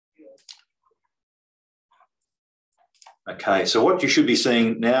Okay, so what you should be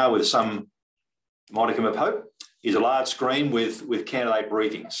seeing now with some modicum of hope is a large screen with candidate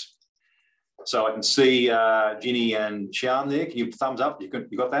briefings. So I can see Ginny and Sian there. Can you thumbs up? You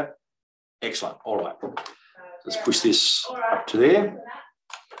got that? Excellent. All right. Let's push this up to there.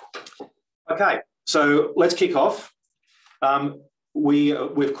 Okay, so let's kick off. We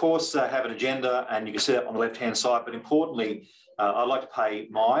of course have an agenda, and you can see it on the left-hand side, but importantly, I'd like to pay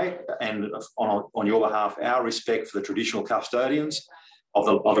my, and on your behalf, our respect for the traditional custodians of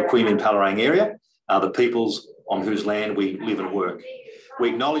the Queanbeyan-Palerang area, the peoples on whose land we live and work. We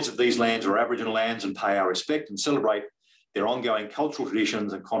acknowledge that these lands are Aboriginal lands and pay our respect and celebrate their ongoing cultural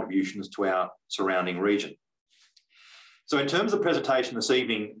traditions and contributions to our surrounding region. So in terms of the presentation this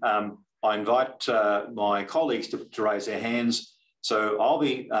evening, I invite my colleagues to raise their hands. So I'll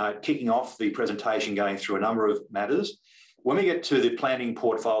be kicking off the presentation, going through a number of matters. When we get to the planning,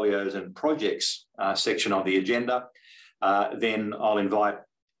 portfolios and projects section of the agenda, then I'll invite,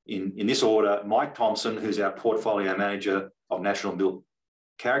 in this order, Mike Thompson, who's our Portfolio Manager of National Built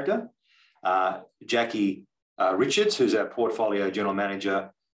Character, Jackie Richards, who's our Portfolio General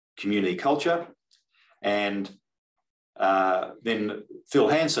Manager, Community Culture, and then Phil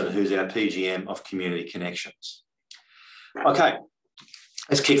Hanson, who's our PGM of Community Connections. Okay,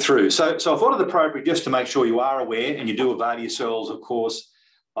 let's kick through. So I thought it appropriate just to make sure you are aware, and you do avail yourselves, of course,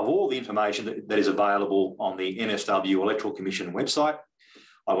 of all the information that is available on the NSW Electoral Commission website.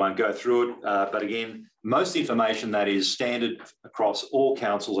 I won't go through it, but again, most of the information that is standard across all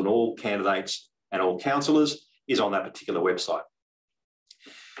councils and all candidates and all councillors is on that particular website.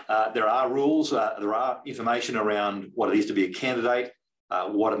 There are rules, there are information around what it is to be a candidate,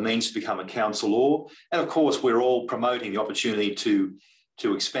 what it means to become a councillor, and of course we're all promoting the opportunity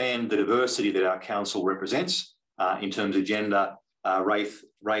to expand the diversity that our council represents in terms of gender, race,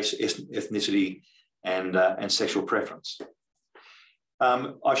 ethnicity, and sexual preference.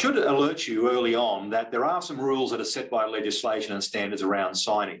 I should alert you early on that there are some rules that are set by legislation and standards around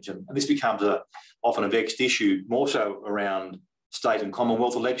signage, and this becomes often a vexed issue, more so around state and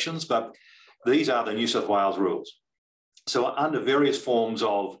Commonwealth elections, but these are the New South Wales rules. So under various forms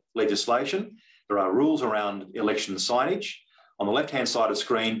of legislation, there are rules around election signage. On the left-hand side of the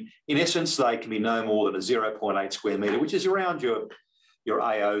screen, in essence, they can be no more than a 0.8 square metre, which is around your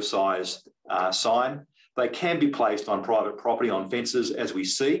AO size sign. They can be placed on private property, on fences, as we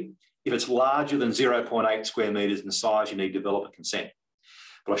see. If it's larger than 0.8 square metres in size, you need developer consent.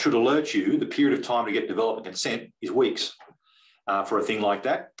 But I should alert you, the period of time to get developer consent is weeks for a thing like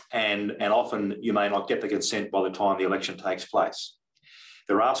that. And often you may not get the consent by the time the election takes place.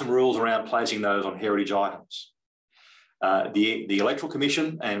 There are some rules around placing those on heritage items. The Electoral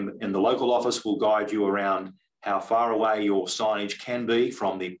Commission and the local office will guide you around how far away your signage can be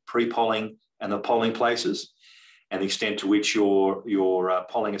from the pre-polling and the polling places, and the extent to which your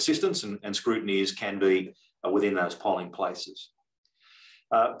polling assistants and scrutineers can be within those polling places.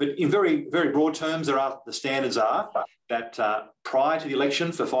 But in very, very broad terms, the standards are that prior to the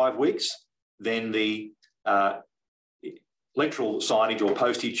election for 5 weeks, then the electoral signage or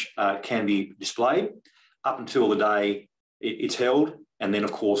postage can be displayed up until the day it's held, and then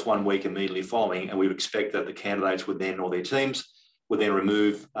of course 1 week immediately following, and we would expect that the candidates would then, or their teams, would then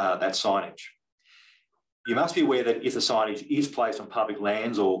remove that signage. You must be aware that if the signage is placed on public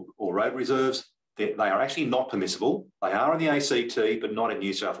lands or road reserves, they are actually not permissible. They are in the ACT, but not in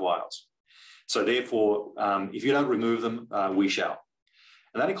New South Wales. So therefore, if you don't remove them, we shall.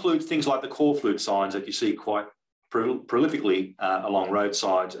 And that includes things like the corflute signs that you see quite prolifically along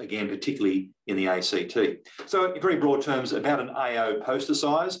roadsides, again, particularly in the ACT. So in very broad terms, about an AO poster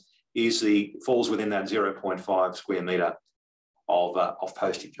size falls within that 0.5 square metre of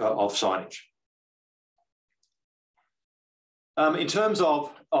postage, of signage. In terms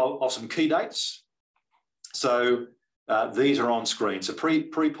of some key dates, so these are on screen. So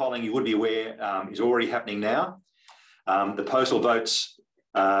pre-polling, you would be aware, is already happening now. The postal votes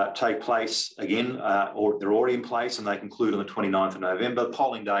take place again, or they're already in place, and they conclude on the 29th of November.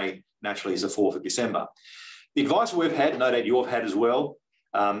 Polling day, naturally, is the 4th of December. The advice we've had, no doubt you've had as well,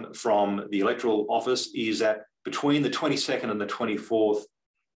 from the Electoral Office is that between the 22nd and the 24th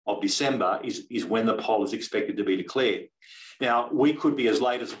of December is when the poll is expected to be declared. Now, we could be as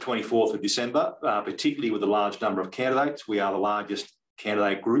late as the 24th of December, particularly with a large number of candidates. We are the largest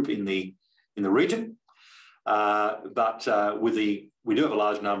candidate group in the region, but we do have a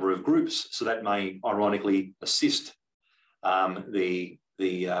large number of groups, so that may ironically assist the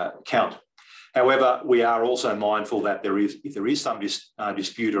count. However, we are also mindful that if there is some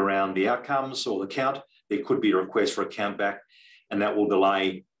dispute around the outcomes or the count, there could be a request for a count back, and that will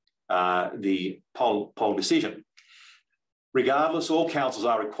delay the poll decision. Regardless, all councils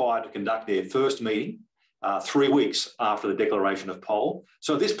are required to conduct their first meeting 3 weeks after the declaration of poll.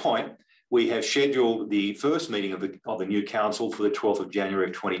 So at this point, we have scheduled the first meeting of the new council for the 12th of January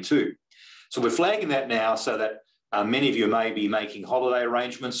of 22. So we're flagging that now so that many of you may be making holiday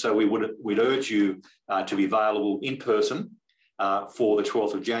arrangements. So we'd urge you to be available in person for the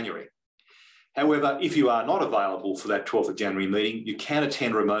 12th of January. However, if you are not available for that 12th of January meeting, you can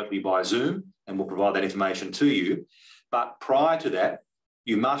attend remotely by Zoom, and we'll provide that information to you. But prior to that,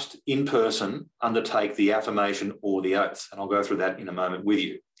 you must in person undertake the affirmation or the oath. And I'll go through that in a moment with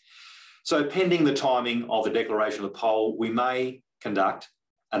you. So pending the timing of the declaration of the poll, we may conduct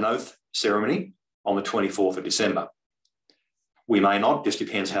an oath ceremony on the 24th of December. We may not, just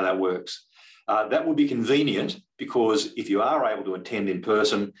depends how that works. That would be convenient because if you are able to attend in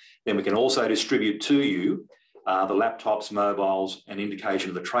person, then we can also distribute to you the laptops, mobiles, and indication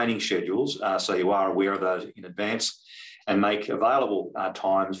of the training schedules, so you are aware of those in advance, and make available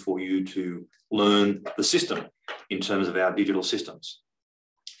times for you to learn the system in terms of our digital systems.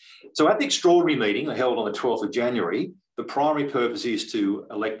 So at the extraordinary meeting held on the 12th of January, the primary purpose is to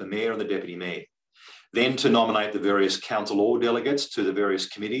elect the Mayor and the Deputy Mayor, then to nominate the various council or delegates to the various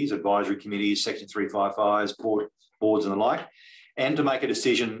committees, advisory committees, Section 355s, boards and the like, and to make a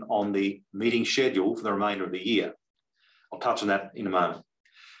decision on the meeting schedule for the remainder of the year. I'll touch on that in a moment.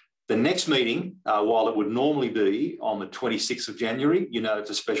 The next meeting, while it would normally be on the 26th of January, you know it's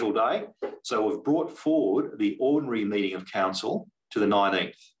a special day, so we've brought forward the ordinary meeting of council to the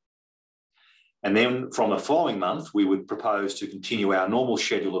 19th. And then from the following month, we would propose to continue our normal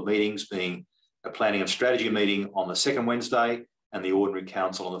schedule of meetings, being a planning and strategy meeting on the second Wednesday and the ordinary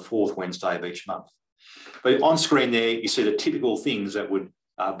council on the fourth Wednesday of each month. But on screen there, you see the typical things that would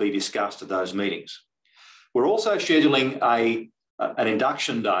be discussed at those meetings. We're also scheduling an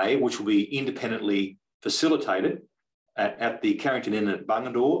induction day, which will be independently facilitated at the Carrington Inn at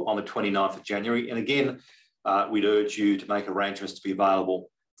Bungendore on the 29th of January. And again, we'd urge you to make arrangements to be available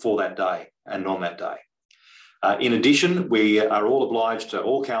for that day and on that day. In addition, we are all obliged to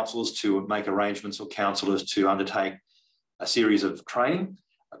all councillors to make arrangements or councillors to undertake a series of training,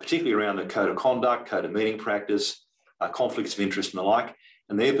 particularly around the code of conduct, code of meeting practice, conflicts of interest and the like.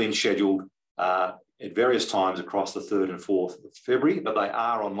 And they've been scheduled at various times across the 3rd and 4th of February, but they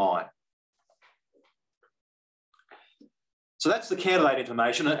are online. So that's the candidate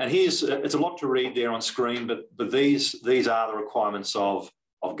information. And here's, it's a lot to read there on screen, but these are the requirements of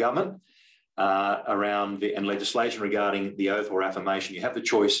government around and legislation regarding the oath or affirmation. You have the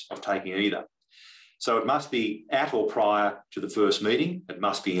choice of taking either. So it must be at or prior to the first meeting. It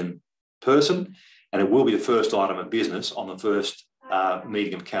must be in person, and it will be the first item of business on the first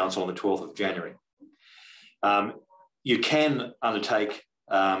meeting of council on the 12th of January. You can undertake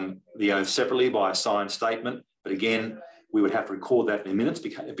the oath separately by a signed statement, but again, we would have to record that in minutes.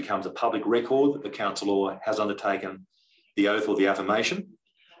 It becomes a public record that the councillor has undertaken the oath or the affirmation.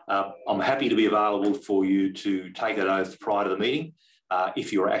 I'm happy to be available for you to take that oath prior to the meeting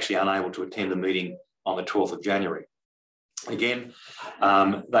if you're actually unable to attend the meeting on the 12th of January. Again,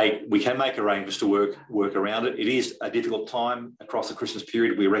 we can make arrangements to work around it. It is a difficult time across the Christmas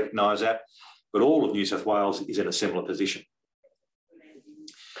period, we recognise that, but all of New South Wales is in a similar position.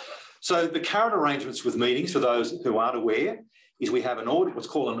 So the current arrangements with meetings, for those who aren't aware, is we have what's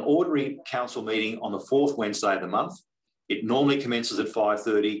called an ordinary council meeting on the 4th Wednesday of the month. It normally commences at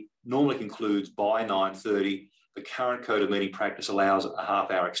 5:30, normally concludes by 9:30. The current code of meeting practice allows a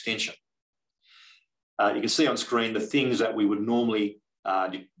half-hour extension. You can see on screen the things that we would normally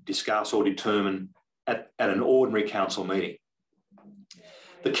discuss or determine at an ordinary council meeting.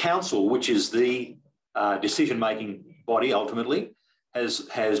 The council, which is the decision-making body ultimately,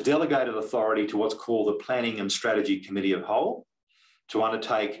 has delegated authority to what's called the Planning and Strategy Committee of Whole to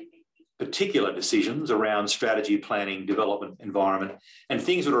undertake particular decisions around strategy, planning, development, environment, and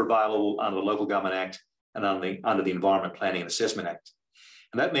things that are available under the Local Government Act and under the Environment Planning and Assessment Act.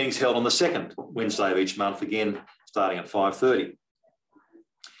 And that meeting's held on the second Wednesday of each month, again, starting at 5:30.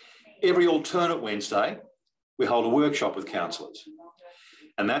 Every alternate Wednesday, we hold a workshop with councillors.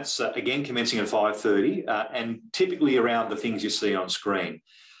 And that's, again, commencing at 5:30 and typically around the things you see on screen.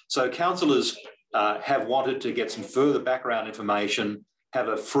 So councillors have wanted to get some further background information, have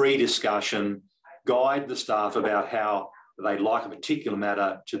a free discussion, guide the staff about how they'd like a particular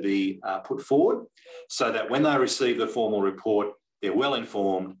matter to be put forward, so that when they receive the formal report, they're well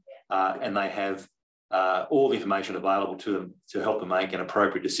informed and they have all the information available to them to help them make an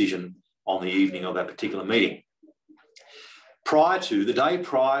appropriate decision on the evening of that particular meeting. The day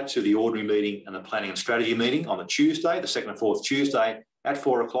prior to the ordinary meeting and the planning and strategy meeting on the Tuesday, the 2nd and 4th Tuesday at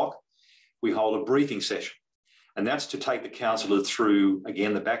 4 o'clock, we hold a briefing session. And that's to take the councillors through,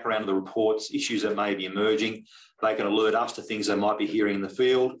 again, the background of the reports, issues that may be emerging. They can alert us to things they might be hearing in the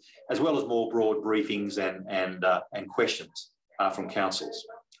field, as well as more broad briefings and questions from councils.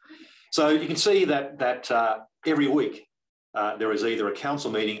 So you can see that every week there is either a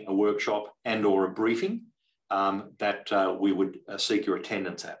council meeting, a workshop, and or a briefing that we would seek your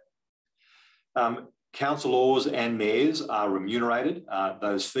attendance at. Councillors and mayors are remunerated.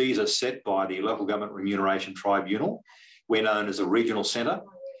 Those fees are set by the Local Government Remuneration Tribunal. We're known as a regional centre.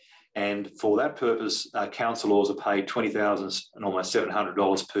 And for that purpose, councillors are paid $20,000 and almost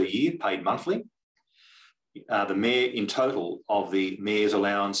 $700 per year, paid monthly. The mayor in total of the mayor's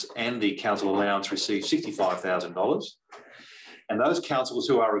allowance and the council allowance receive $65,000. And those councillors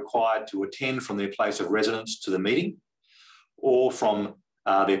who are required to attend from their place of residence to the meeting, or from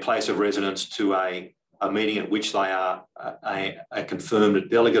their place of residence to a meeting at which they are a confirmed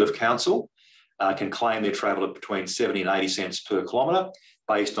delegate of council, can claim their travel at between 70 and 80 cents per kilometre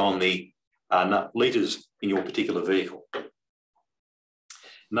based on the litres in your particular vehicle.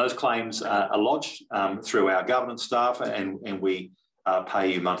 And those claims are lodged through our governance staff, and we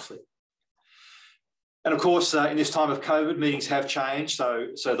pay you monthly. And of course, in this time of COVID, meetings have changed. So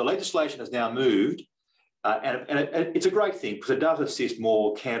the legislation has now moved, and it's a great thing because it does assist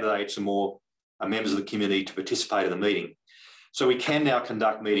more candidates and more members of the community to participate in the meeting. So we can now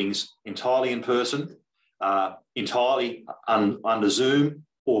conduct meetings entirely in person, entirely under Zoom,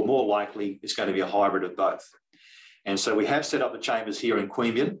 or more likely, it's going to be a hybrid of both. And so we have set up the chambers here in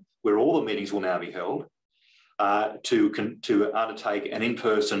Queanbeyan, where all the meetings will now be held, to undertake an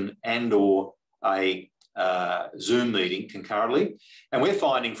in-person and or a Zoom meeting concurrently. And we're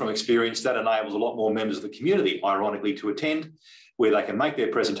finding from experience that enables a lot more members of the community, ironically, to attend, where they can make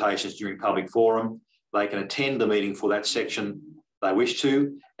their presentations during public forum, they can attend the meeting for that section they wish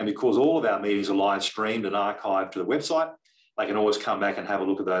to, and because all of our meetings are live streamed and archived to the website, they can always come back and have a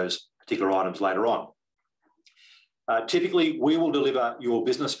look at those particular items later on. Typically, we will deliver your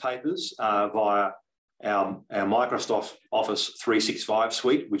business papers via our Microsoft Office 365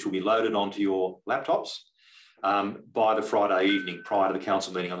 suite, which will be loaded onto your laptops by the Friday evening prior to the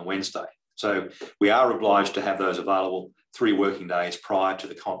council meeting on the Wednesday. So we are obliged to have those available 3 working days prior to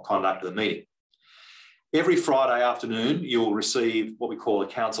the conduct of the meeting. Every Friday afternoon, you'll receive what we call a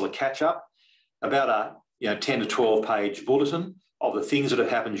councillor catch-up, about a 10 to 12 page bulletin of the things that have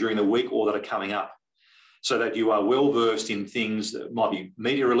happened during the week or that are coming up, so that you are well versed in things that might be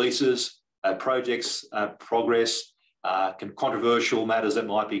media releases, projects, progress, controversial matters that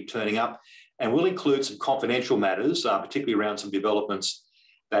might be turning up. And we'll include some confidential matters, particularly around some developments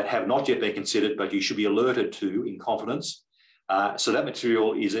that have not yet been considered, but you should be alerted to in confidence. So that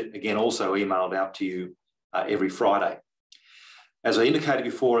material is, again, also emailed out to you every Friday. As I indicated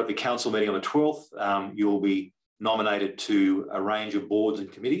before, at the council meeting on the 12th, you'll be nominated to a range of boards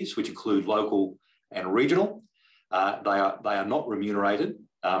and committees, which include local and regional. They are not remunerated,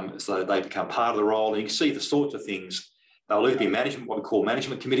 so they become part of the role. And you can see the sorts of things. They'll either be management, what we call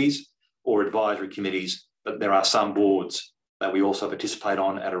management committees, or advisory committees, but there are some boards that we also participate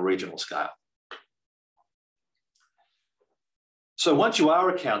on at a regional scale. So once you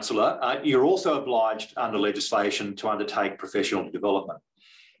are a councillor, you're also obliged under legislation to undertake professional development.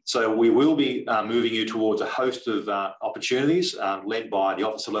 So we will be moving you towards a host of opportunities led by the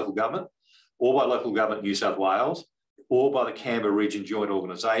Office of Local Government, or by Local Government New South Wales, or by the Canberra Region Joint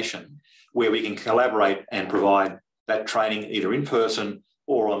Organisation, where we can collaborate and provide that training either in person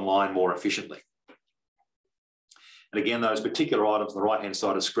or online more efficiently. And again, those particular items on the right-hand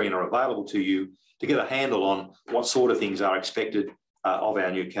side of the screen are available to you to get a handle on what sort of things are expected of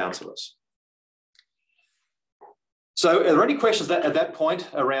our new councillors. So are there any questions at that point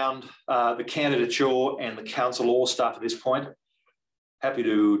around the candidature and the council law stuff at this point? Happy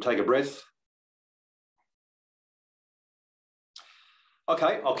to take a breath.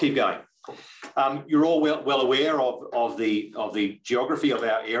 Okay, I'll keep going. You're all well aware of the geography of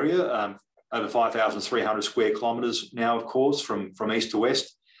our area, over 5,300 square kilometres now, of course, from east to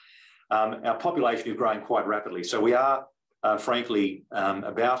west. Our population is growing quite rapidly. So we are, frankly,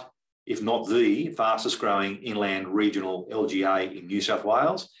 about, if not the fastest growing inland regional LGA in New South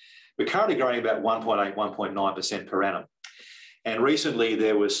Wales. We're currently growing about 1.8, 1.9% per annum. And recently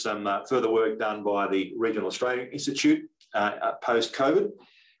there was some further work done by the Regional Australia Institute post-COVID,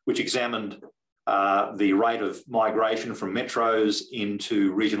 which examined the rate of migration from metros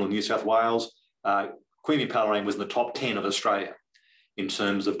into regional New South Wales. Queanbeyan-Palerang was in the top 10 of Australia in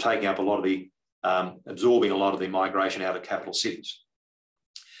terms of taking up a lot of the, absorbing a lot of the migration out of capital cities.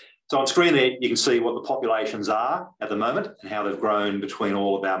 So on screen there, you can see what the populations are at the moment and how they've grown between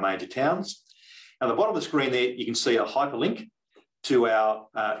all of our major towns. At the bottom of the screen there, you can see a hyperlink to our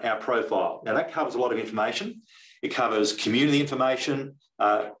profile. Now, that covers a lot of information. It covers community information,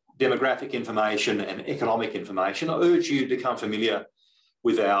 demographic information, and economic information. I urge you to become familiar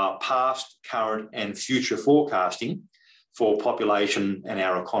with our past, current, and future forecasting for population and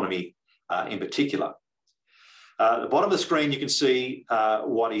our economy in particular. At the bottom of the screen, you can see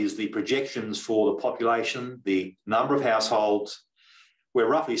what is the projections for the population, the number of households. We're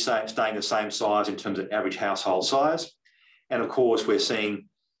roughly staying the same size in terms of average household size. And of course, we're seeing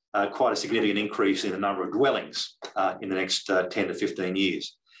quite a significant increase in the number of dwellings in the next 10 to 15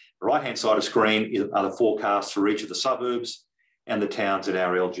 years. The right-hand side of the screen are the forecasts for each of the suburbs and the towns in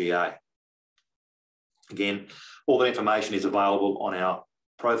our LGA. Again, all that information is available on our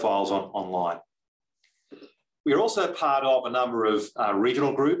profiles online. We are also part of a number of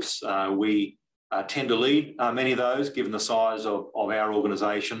regional groups. We tend to lead many of those, given the size of our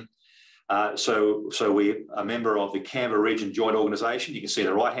organisation. So we're a member of the Canberra Region Joint Organisation. You can see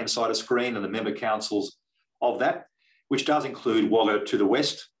the right-hand side of the screen and the member councils of that, which does include Wagga to the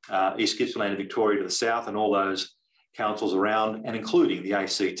west, East Gippsland and Victoria to the south, and all those councils around, and including the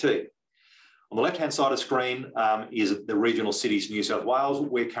ACT. On the left-hand side of the screen is the Regional Cities New South Wales.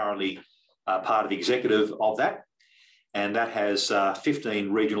 We're currently part of the executive of that, and that has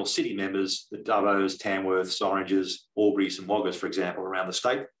 15 regional city members, the Dubbo's, Tamworths, Oranges, Alburys and Waggas, for example, around the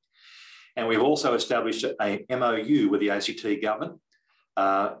state. And we've also established a MOU with the ACT government.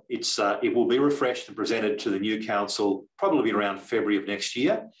 It will be refreshed and presented to the new council probably around February of next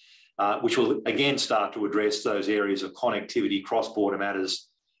year, which will again start to address those areas of connectivity, cross-border matters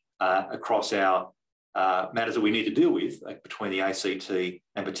across our matters that we need to deal with between the ACT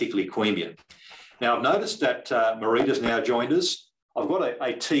and particularly Queanbeyan. Now, I've noticed that Marita's now joined us. I've got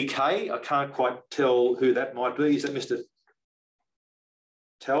a TK. I can't quite tell who that might be. Is that Mr.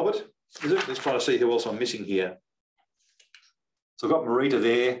 Talbot? Is it? Let's try to see who else I'm missing here. So I've got Marita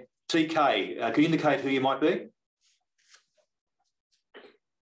there. TK, can you indicate who you might be?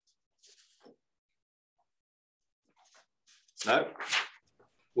 No?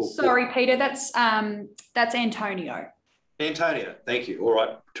 Sorry, Peter, that's Antonio. Antonio, thank you. All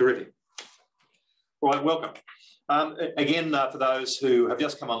right, terrific. All right, welcome. Again, for those who have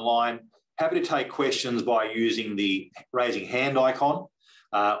just come online, happy to take questions by using the raising hand icon,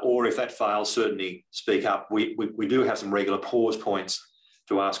 or if that fails, certainly speak up. We do have some regular pause points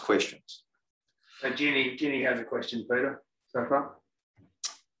to ask questions. So Ginny has a question, Peter, so far.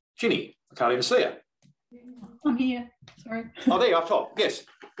 Ginny, I can't even see her. I'm here, sorry. Oh, there you are, up top, yes.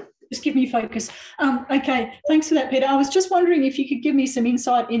 Just give me focus. Okay, thanks for that, Peter. I was just wondering if you could give me some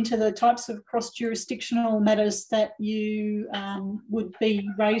insight into the types of cross-jurisdictional matters that you would be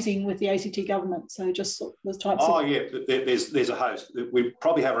raising with the ACT government. So just the types of... Yeah, there's a host. We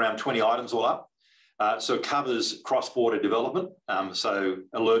probably have around 20 items all up. So it covers cross-border development, so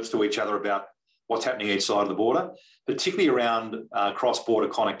alerts to each other about what's happening each side of the border, particularly around cross-border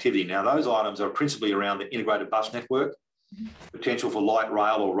connectivity. Now, those items are principally around the integrated bus network, potential for light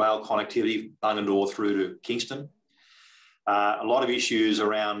rail or rail connectivity, Bungendore through to Kingston. A lot of issues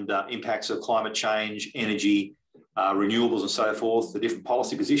around impacts of climate change, energy, renewables and so forth, the different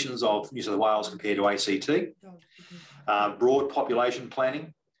policy positions of New South Wales compared to ACT. Broad population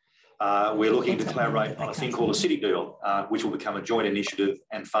planning. We're looking to collaborate on a thing called a city deal, which will become a joint initiative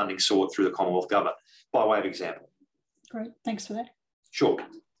and funding sought through the Commonwealth Government, by way of example. Great, thanks for that. Sure.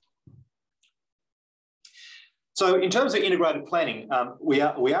 So in terms of integrated planning, we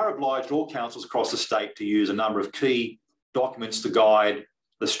are obliged, all councils across the state, to use a number of key documents to guide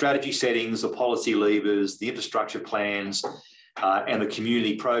the strategy settings, the policy levers, the infrastructure plans, and the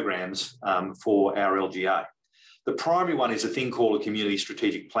community programs for our LGA. The primary one is a thing called a community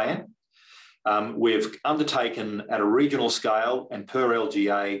strategic plan. We've undertaken at a regional scale and per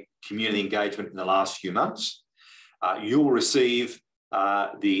LGA community engagement in the last few months. You will receive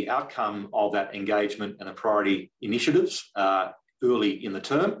the outcome of that engagement and the priority initiatives early in the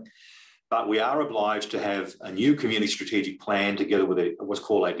term, but we are obliged to have a new community strategic plan together with what's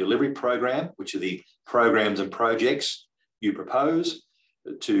called a delivery program, which are the programs and projects you propose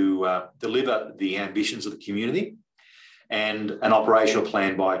to deliver the ambitions of the community, and an operational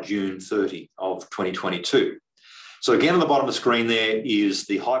plan by June 30 of 2022. So again, on the bottom of the screen there is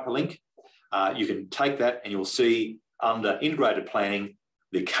the hyperlink. You can take that and you'll see under integrated planning,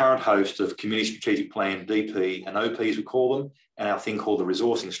 the current host of community strategic plan, DP and OP as we call them, and our thing called the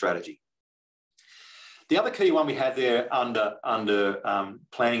resourcing strategy. The other key one we have there under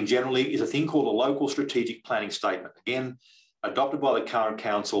planning generally is a thing called a local strategic planning statement. Again, adopted by the current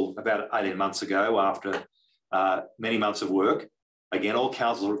council about 18 months ago after many months of work. Again, all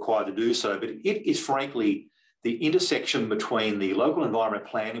councils are required to do so, but it is frankly the intersection between the local environment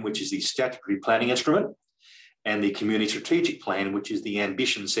planning, which is the statutory planning instrument, and the community strategic plan, which is the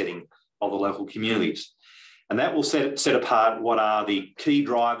ambition setting of the local communities. And that will set apart what are the key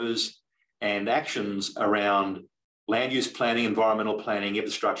drivers and actions around land use planning, environmental planning,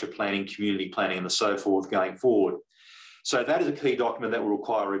 infrastructure planning, community planning, and so forth going forward. So that is a key document that will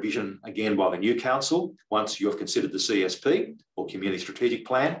require revision again by the new council once you have considered the CSP or Community Strategic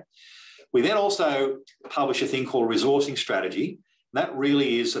Plan. We then also publish a thing called resourcing strategy. That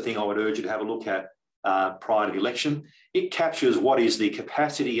really is the thing I would urge you to have a look at prior to the election. It captures what is the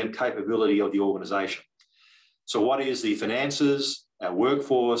capacity and capability of the organisation. So what is the finances, our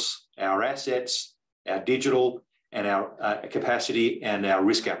workforce, our assets, our digital, and our capacity and our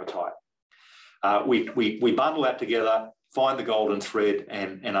risk appetite. We bundle that together, find the golden thread,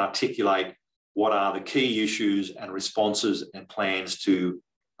 and articulate what are the key issues and responses and plans to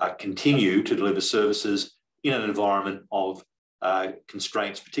continue to deliver services in an environment of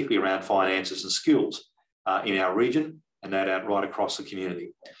constraints, particularly around finances and skills in our region, and no doubt right across the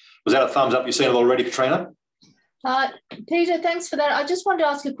community. Was that a thumbs up? You've seen it already, Katrina? Peter, thanks for that. I just wanted to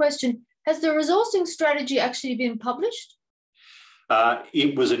ask a question. Has the resourcing strategy actually been published?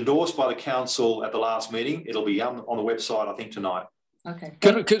 It was endorsed by the council at the last meeting. It'll be on the website, I think, tonight.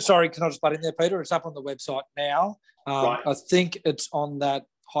 Okay. Sorry, can I just butt in there, Peter? It's up on the website now. Right. I think it's on that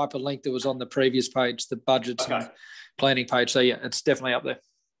hyperlink that was on the previous page, the budgets and planning page. So, yeah, it's definitely up there.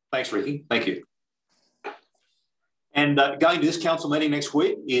 Thanks, Ricky. Thank you. And going to this council meeting next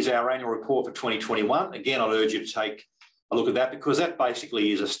week is our annual report for 2021. Again, I'll urge you to take a look at that because that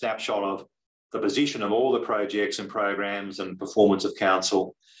basically is a snapshot of the position of all the projects and programs and performance of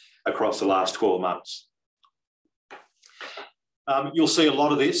council across the last 12 months. You'll see a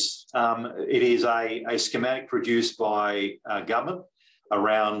lot of this. It is a schematic produced by government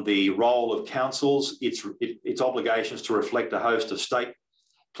around the role of councils, its obligations to reflect a host of state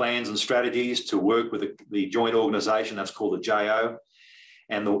plans and strategies to work with the joint organisation, that's called the JO,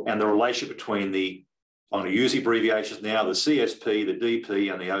 and the relationship between I'm going to use the abbreviations now, the CSP, the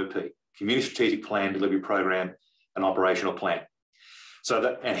DP, and the OP, Community Strategic Plan, Delivery Program, and Operational Plan.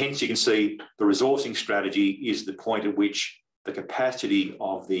 So and hence you can see the resourcing strategy is the point at which the capacity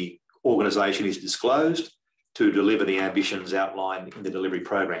of the organisation is disclosed to deliver the ambitions outlined in the delivery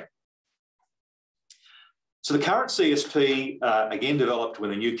program. So the current CSP, again developed when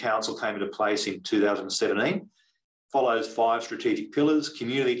the new council came into place in 2017, follows 5 strategic pillars: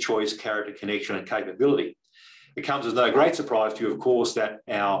 community, choice, character, connection, and capability. It comes as no great surprise to you, of course, that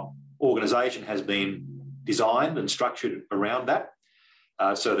our organisation has been designed and structured around that.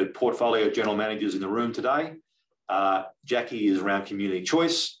 So the portfolio general managers in the room today, Jackie is around community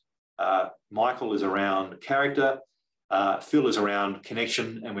choice, Michael is around character, Phil is around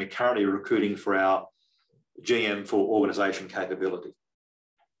connection, and we're currently recruiting for our GM for organisation capability.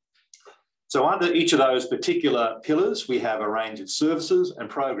 So under each of those particular pillars, we have a range of services and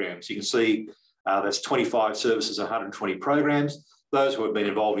programs. You can see that's 25 services, 120 programs. Those who have been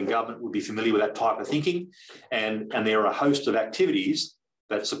involved in government would be familiar with that type of thinking. And there are a host of activities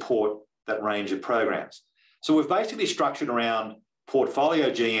that support that range of programs. So we've basically structured around portfolio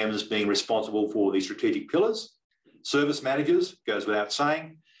GMs being responsible for the strategic pillars, service managers, goes without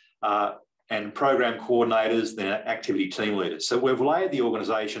saying, and program coordinators, then activity team leaders. So we've layered the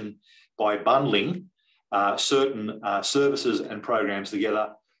organisation by bundling certain services and programs together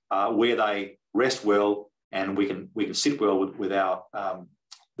where they rest well, and we can sit well with our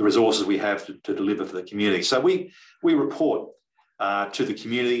the resources we have to deliver for the community. So we report to the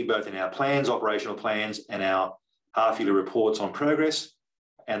community both in our plans, operational plans, and our half-yearly reports on progress,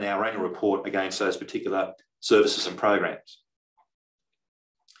 and our annual report against those particular services and programs.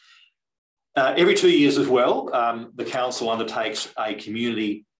 Every 2 years as well, the council undertakes a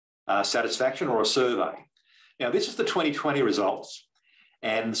community satisfaction or a survey. Now, this is the 2020 results.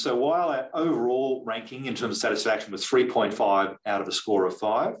 And so while our overall ranking in terms of satisfaction was 3.5 out of a score of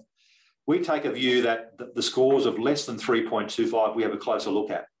 5, we take a view that the scores of less than 3.25 we have a closer look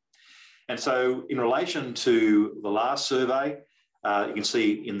at. And so in relation to the last survey, you can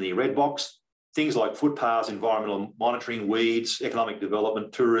see in the red box, things like footpaths, environmental monitoring, weeds, economic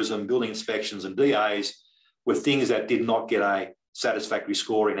development, tourism, building inspections, and DAs were things that did not get a satisfactory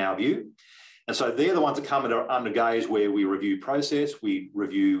score in our view. And so they're the ones that come under gaze where we review process, we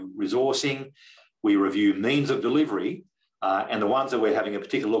review resourcing, we review means of delivery, and the ones that we're having a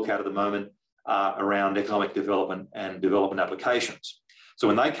particular look at the moment are around economic development and development applications. So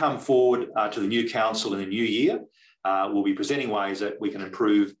when they come forward to the new council in the new year, we'll be presenting ways that we can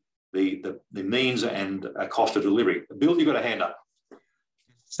improve the means and cost of delivery. Bill, you've got a hand up.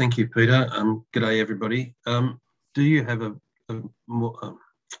 Thank you, Peter. G'day, everybody. Do you have a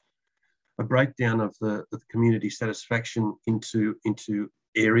breakdown of the community satisfaction into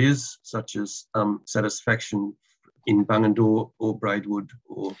areas such as satisfaction in Bungendore or Braidwood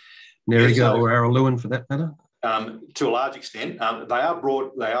or Nerriga or Araluen for that matter? To a large extent, they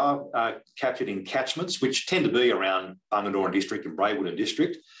are captured in catchments, which tend to be around Bungendore and District and Braidwood and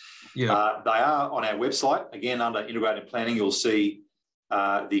District. Yeah. They are on our website. Again, under integrated planning, you'll see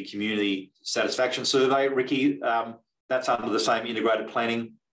the community satisfaction survey. Ricky, that's under the same integrated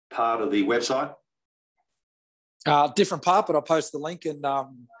planning part of the website. Different part, but I'll post the link in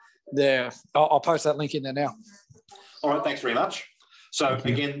there. I'll post that link in there now. All right, thanks very much. So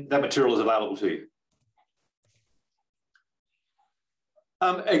again, that material is available to you.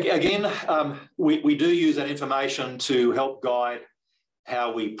 We do use that information to help guide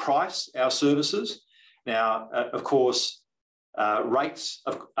how we price our services. Now, of course, rates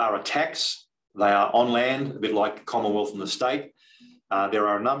are a tax. They are on land, a bit like Commonwealth and the state. There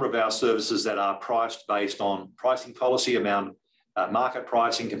are a number of our services that are priced based on pricing policy, around market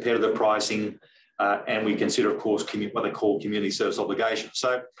pricing, competitive pricing, and we consider, of course, what they call community service obligations.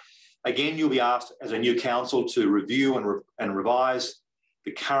 So, again, you'll be asked as a new council to review and revise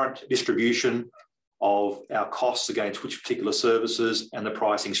the current distribution of our costs against which particular services and the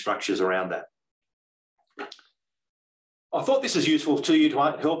pricing structures around that. I thought this is useful to you to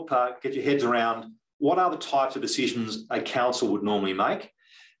help get your heads around what are the types of decisions a council would normally make.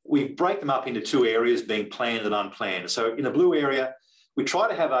 We break them up into two areas, being planned and unplanned. So in the blue area, we try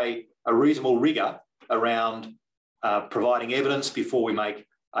to have a reasonable rigour around providing evidence before we make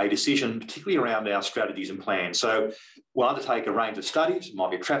a decision, particularly around our strategies and plans. So we'll undertake a range of studies. It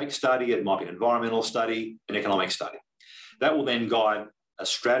might be a traffic study, it might be an environmental study, an economic study. That will then guide a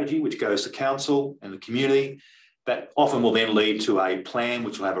strategy which goes to council and the community. That often will then lead to a plan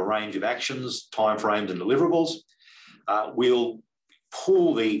which will have a range of actions, timeframes and deliverables. We'll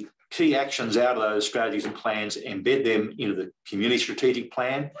pull the key actions out of those strategies and plans, embed them into the community strategic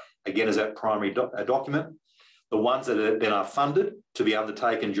plan, again as that primary document. The ones that then are funded to be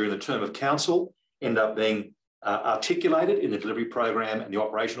undertaken during the term of council end up being articulated in the delivery program and the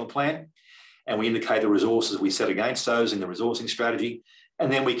operational plan. And we indicate the resources we set against those in the resourcing strategy. And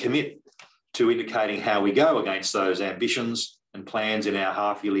then we commit to indicating how we go against those ambitions and plans in our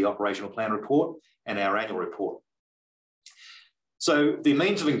half-yearly operational plan report and our annual report. So the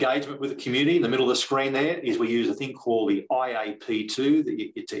means of engagement with the community in the middle of the screen there is we use a thing called the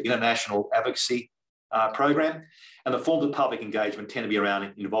IAP2, it's an international advocacy program, and the forms of public engagement tend to be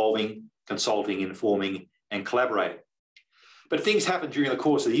around involving, consulting, informing, and collaborating. But things happen during the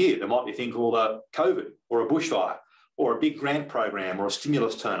course of the year. There might be a thing called a COVID or a bushfire or a big grant program or a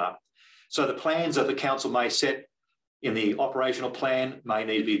stimulus turn up. So the plans that the council may set in the operational plan may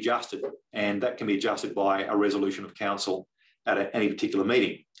need to be adjusted, and that can be adjusted by a resolution of council at any particular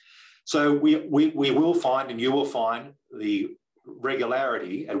meeting. So we will find, and you will find, the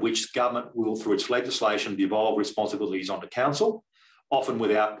regularity at which government will, through its legislation, devolve responsibilities onto council, often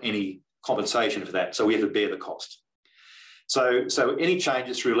without any compensation for that. So we have to bear the cost. So any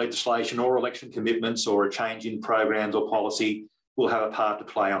changes through legislation or election commitments or a change in programs or policy will have a part to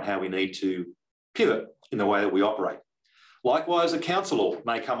play on how we need to pivot in the way that we operate. Likewise, a councillor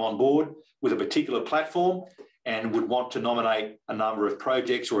may come on board with a particular platform and would want to nominate a number of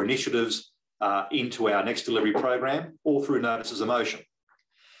projects or initiatives into our next delivery program, or through notices of motion.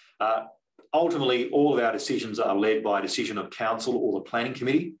 Ultimately, all of our decisions are led by a decision of council or the planning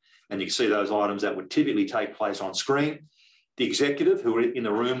committee, and you can see those items that would typically take place on screen. The executive, who are in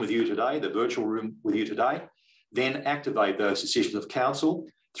the room with you today, the virtual room with you today, then activate those decisions of council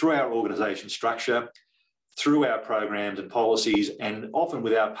through our organisation structure, through our programs and policies, and often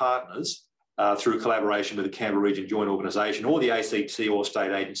with our partners through collaboration with the Canberra Region Joint Organisation or the ACT or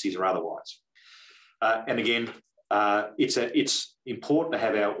state agencies or otherwise. And again, it's important to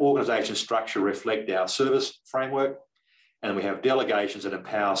have our organisation structure reflect our service framework, and we have delegations that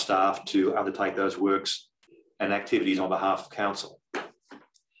empower staff to undertake those works and activities on behalf of council.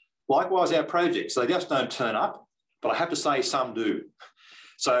 Likewise, our projects, they just don't turn up, but I have to say some do.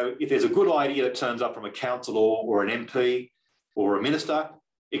 So if there's a good idea that turns up from a councillor or an MP or a minister,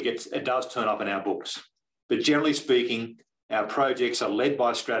 it does turn up in our books. But generally speaking, our projects are led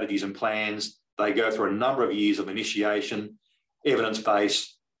by strategies and plans. They go through a number of years of initiation,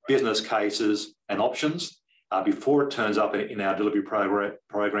 evidence-based, business cases and options before it turns up in our delivery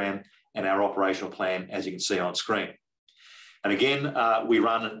program and our operational plan, as you can see on screen. And again, we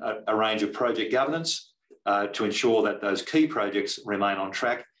run a range of project governance to ensure that those key projects remain on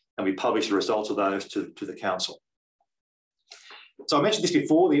track, and we publish the results of those to the council. So I mentioned this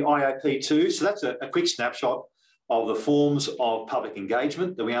before, the IOP2. So that's a quick snapshot of the forms of public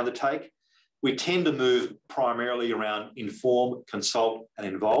engagement that we undertake. We tend to move primarily around inform, consult and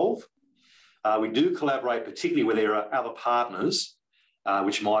involve. We do collaborate particularly where there are other partners,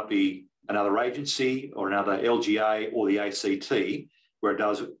 which might be another agency or another LGA or the ACT, where it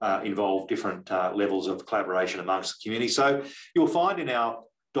does involve different levels of collaboration amongst the community. So you'll find in our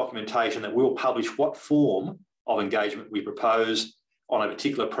documentation that we'll publish what form of engagement we propose on a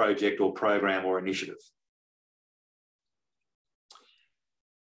particular project or program or initiative.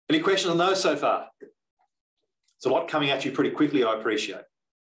 Any questions on those so far? It's a lot coming at you pretty quickly, I appreciate.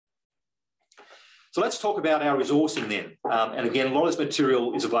 So let's talk about our resourcing then. And again, a lot of this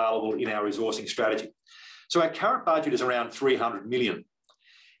material is available in our resourcing strategy. So our current budget is around 300 million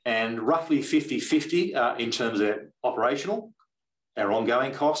and roughly 50-50 in terms of operational, our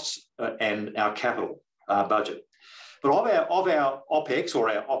ongoing costs and our capital budget. But of our OPEX or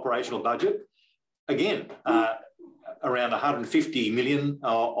our operational budget, again, around 150 million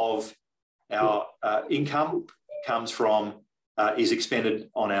of our income comes from, is expended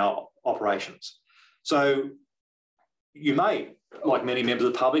on our operations. So you may, like many members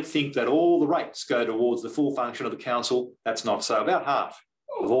of the public, think that all the rates go towards the full function of the council. That's not so. About half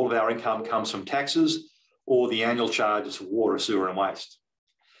of all of our income comes from taxes or the annual charges for water, sewer and waste.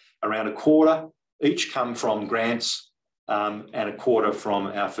 Around a quarter each come from grants and a quarter from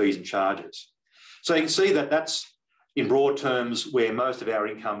our fees and charges. So you can see that that's in broad terms where most of our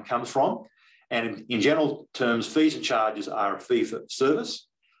income comes from. And in general terms, fees and charges are a fee for service,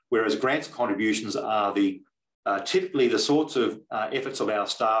 whereas grants and contributions are typically the sorts of efforts of our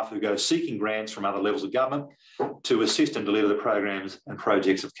staff who go seeking grants from other levels of government to assist and deliver the programs and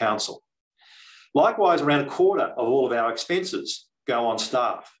projects of council. Likewise, around a quarter of all of our expenses go on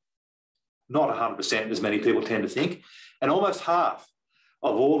staff. Not 100%, as many people tend to think. And almost half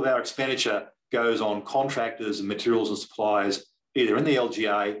of all of our expenditure goes on contractors and materials and suppliers, either in the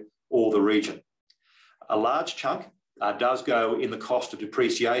LGA or the region. A large chunk does go in the cost of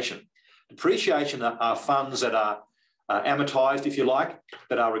depreciation. Depreciation are funds that are amortised, if you like,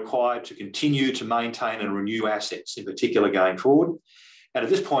 that are required to continue to maintain and renew assets, in particular going forward. And at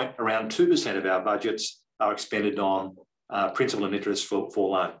this point, around 2% of our budgets are expended on principal and interest for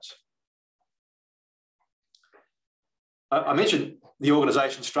loans. I mentioned the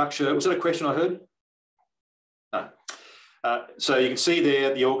organisation structure. Was that a question I heard? No. So you can see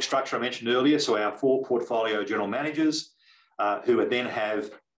there the org structure I mentioned earlier. So our 4 portfolio general managers who would then have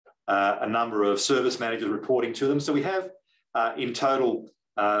a number of service managers reporting to them. So we have in total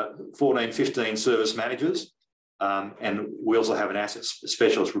 14, 15 service managers, and we also have an asset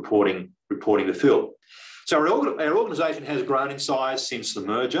specialist reporting to Phil. So our organisation has grown in size since the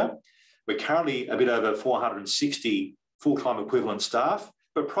merger. We're currently a bit over 460 full-time equivalent staff,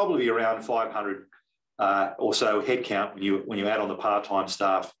 but probably around 500 or so headcount when you add on the part-time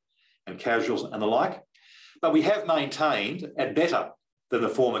staff and casuals and the like. But we have maintained, at better than the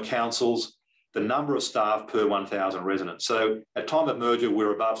former councils, the number of staff per 1,000 residents. So at time of merger,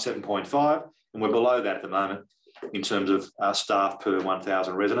 we're above 7.5, and we're below that at the moment in terms of staff per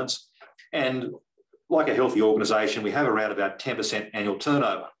 1,000 residents. And like a healthy organisation, we have around about 10% annual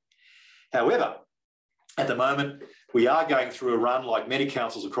turnover. However, at the moment, we are going through a run, like many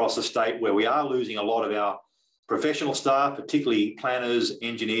councils across the state, where we are losing a lot of our professional staff, particularly planners,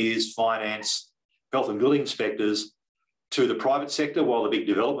 engineers, finance, health and building inspectors, to the private sector while the big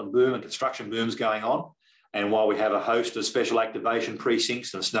development boom and construction boom is going on, and while we have a host of special activation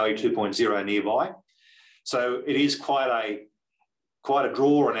precincts and Snowy 2.0 nearby. So it is quite a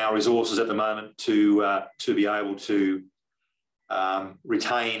draw on our resources at the moment to be able to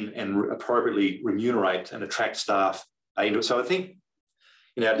retain and appropriately remunerate and attract staff into it. So I think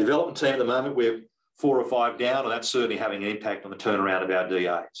in our development team at the moment, we're 4 or 5 down, and that's certainly having an impact on the turnaround of our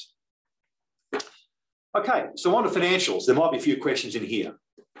DAs. Okay, so on to financials. There might be a few questions in here.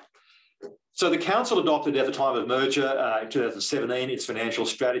 So the council adopted at the time of merger in 2017 its financial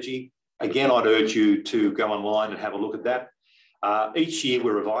strategy. Again, I'd urge you to go online and have a look at that. Each year we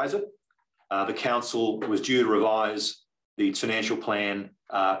revise it. The council was due to revise the financial plan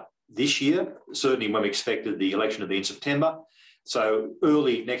this year, certainly when we expected the election to be in September. So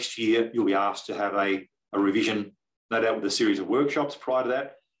early next year, you'll be asked to have a revision, no doubt with a series of workshops prior to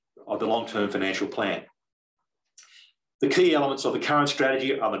that, of the long-term financial plan. The key elements of the current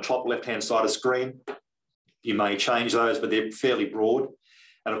strategy are on the top left-hand side of the screen. You may change those, but they're fairly broad.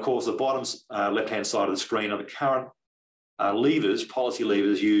 And of course, the bottom left-hand side of the screen are the current levers, policy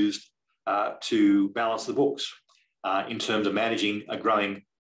levers used to balance the books in terms of managing a growing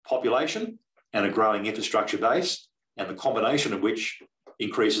population and a growing infrastructure base and the combination of which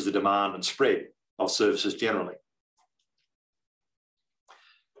increases the demand and spread of services generally.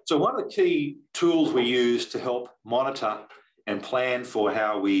 So one of the key tools we use to help monitor and plan for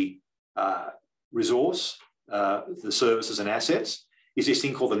how we resource the services and assets is this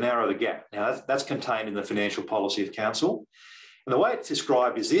thing called the narrow the gap. Now that's contained in the Financial Policy of Council. And the way it's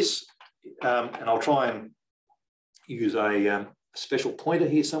described is this, and I'll try and use a special pointer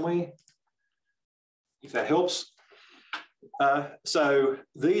here somewhere, if that helps. So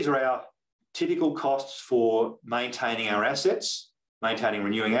these are our typical costs for maintaining our assets, maintaining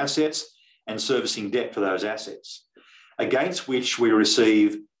renewing assets, and servicing debt for those assets, against which we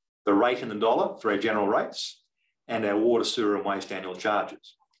receive the rate in the dollar for our general rates and our water, sewer and waste annual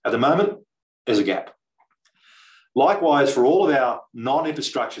charges. At the moment, there's a gap. Likewise, for all of our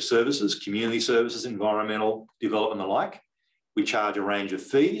non-infrastructure services, community services, environmental development and the like, we charge a range of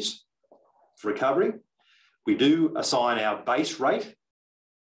fees for recovery. We do assign our base rate,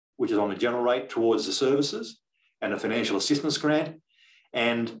 which is on the general rate, towards the services and a financial assistance grant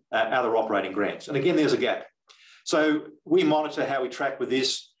and other operating grants. And again, there's a gap. So we monitor how we track with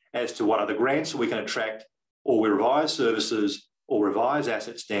this as to what other grants we can attract, or we revise services or revise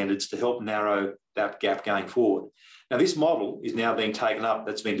asset standards to help narrow that gap going forward. Now, this model is now being taken up,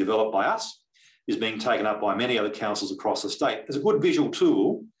 that's been developed by us, is being taken up by many other councils across the state. It's a good visual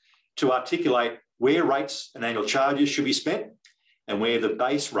tool to articulate where rates and annual charges should be spent and where the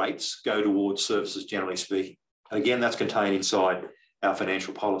base rates go towards services, generally speaking. And again, that's contained inside our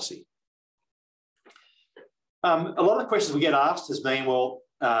financial policy. A lot of the questions we get asked has been, well,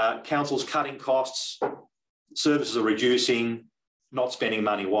 councils cutting costs, services are reducing, not spending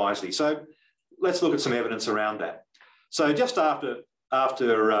money wisely. So let's look at some evidence around that. So just after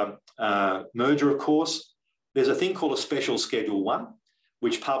merger, of course, there's a thing called a special Schedule 1,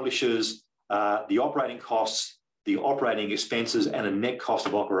 which publishes the operating costs, the operating expenses, and a net cost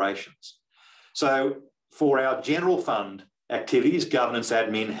of operations. So for our general fund activities, governance,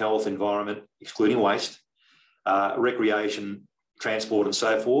 admin, health, environment, excluding waste, recreation, transport, and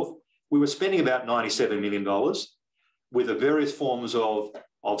so forth, we were spending about $97 million with the various forms of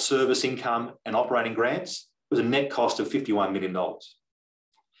service income and operating grants. It was a net cost of $51 million.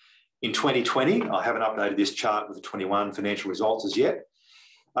 In 2020, I haven't updated this chart with the 21 financial results as yet.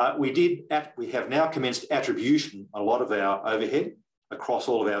 We have now commenced attribution on a lot of our overhead across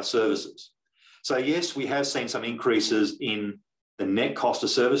all of our services. So yes, we have seen some increases in the net cost of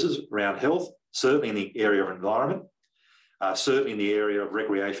services around health, certainly in the area of environment, certainly in the area of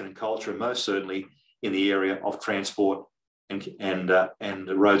recreation and culture, and most certainly in the area of transport and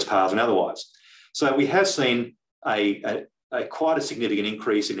roads, paths and otherwise. So we have seen quite a significant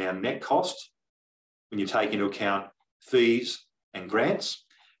increase in our net cost when you take into account fees and grants,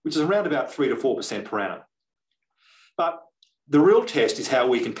 which is around about 3 to 4% per annum. But the real test is how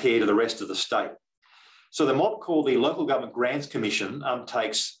we compare to the rest of the state. So the MOP, called the Local Government Grants Commission,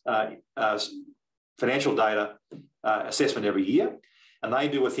 undertakes financial data assessment every year, and they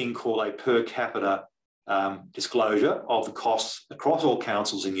do a thing called a per capita disclosure of the costs across all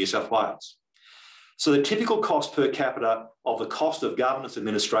councils in New South Wales. So the typical cost per capita of the cost of governance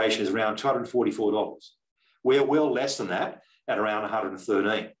administration is around $244. We're well less than that at around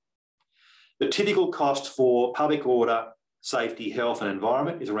 $113. The typical cost for public order, safety, health and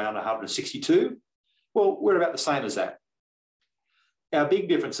environment is around $162. Well, we're about the same as that. Our big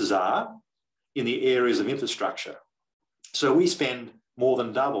differences are in the areas of infrastructure. So we spend more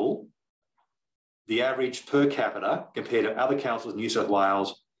than double the average per capita compared to other councils in New South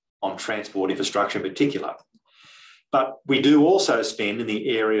Wales on transport infrastructure in particular. But we do also spend in the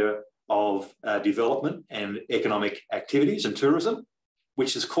area of development and economic activities and tourism,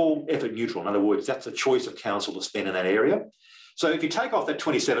 which is called effort neutral. In other words, that's a choice of council to spend in that area. So if you take off that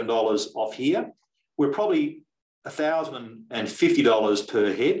 $27 off here, we're probably $1,050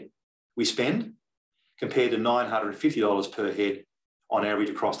 per head we spend compared to $950 per head on average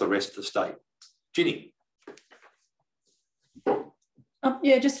across the rest of the state. Ginny.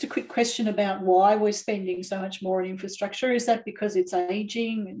 Yeah, just a quick question about why we're spending so much more on infrastructure. Is that because it's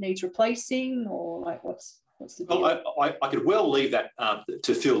ageing, it needs replacing, or like what's the deal? Well, I could well leave that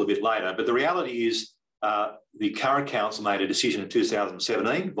to Phil a bit later, but the reality is the current council made a decision in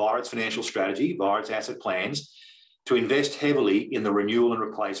 2017 via its financial strategy, via its asset plans, to invest heavily in the renewal and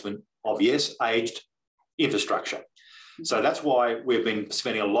replacement of, yes, aged infrastructure. So that's why we've been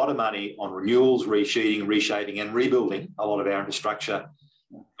spending a lot of money on renewals, resheeting, reshaping and rebuilding a lot of our infrastructure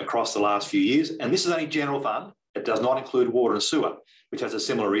across the last few years. And this is only general fund. It does not include water and sewer, which has a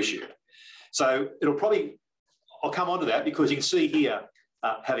similar issue. So I'll come on to that because you can see here,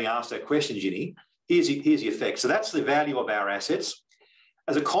 having asked that question, Ginny, here's the effect. So that's the value of our assets.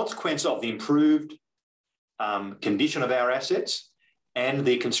 As a consequence of the improved condition of our assets and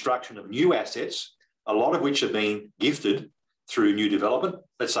the construction of new assets, a lot of which have been gifted through new development,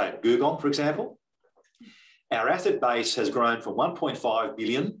 let's say at Googong, for example, our asset base has grown from 1.5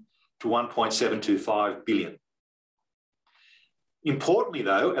 billion to 1.725 billion. Importantly,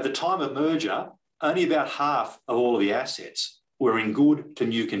 though, at the time of merger, only about half of all of the assets were in good to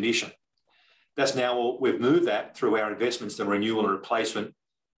new condition. That's now, we've moved that through our investments in renewal and replacement,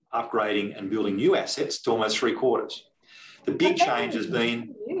 upgrading and building new assets to almost 3/4. The big change has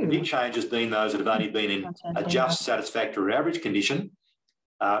been those that have only been in a just satisfactory average condition,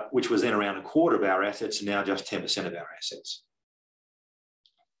 which was then around 1/4 of our assets and now just 10% of our assets.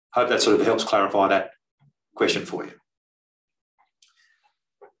 Hope that sort of helps clarify that question for you.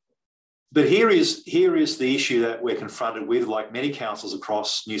 But here is the issue that we're confronted with, like many councils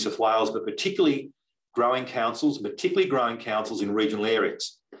across New South Wales, but particularly growing councils in regional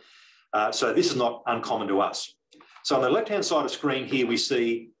areas. So this is not uncommon to us. So on the left-hand side of the screen here, we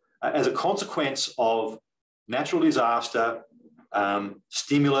see as a consequence of natural disaster,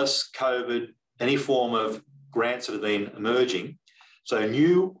 stimulus, COVID, any form of grants that have been emerging. So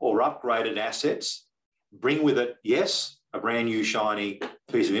new or upgraded assets bring with it, yes, a brand new shiny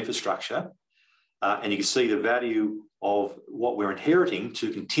piece of infrastructure. And you can see the value of what we're inheriting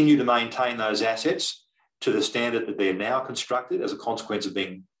to continue to maintain those assets to the standard that they're now constructed as a consequence of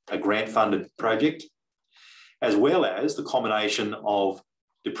being a grant-funded project, as well as the combination of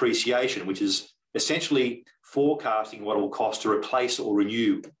depreciation, which is essentially forecasting what it will cost to replace or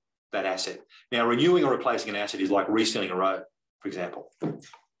renew that asset. Now, renewing or replacing an asset is like resealing a road, for example.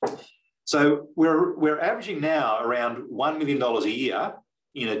 So we're averaging now around $1 million a year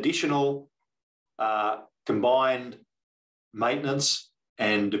in additional combined maintenance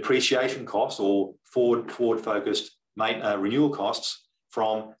and depreciation costs, or forward-focused renewal costs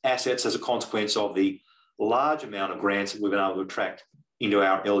from assets as a consequence of the large amount of grants that we've been able to attract into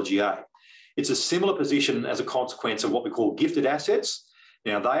our LGA. It's a similar position as a consequence of what we call gifted assets.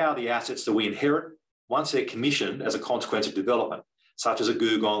 Now, they are the assets that we inherit once they're commissioned as a consequence of development, such as a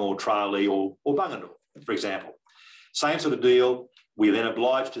Googong or Tralee or Bungendore, for example. Same sort of deal. We're then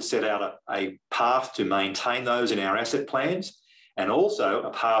obliged to set out a path to maintain those in our asset plans, and also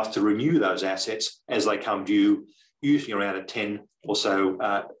a path to renew those assets as they come due, usually around a 10 or so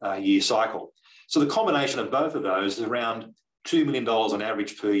year cycle. So the combination of both of those is around $2 million on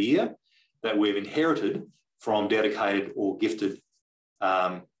average per year that we've inherited from dedicated or gifted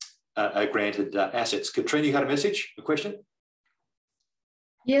granted assets. Katrina, you had a question?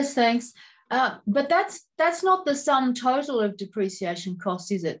 Yes, thanks. But that's not the sum total of depreciation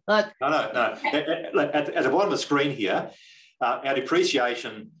costs, is it? Like No. At the bottom of the screen here, our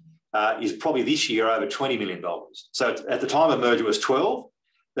depreciation is probably this year over $20 million. So at the time of merger it was 12,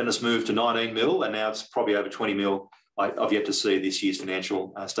 then it's moved to 19 mil, and now it's probably over 20 mil. I've yet to see this year's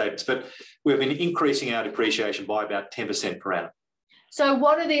financial statements, but we've been increasing our depreciation by about 10% per annum. So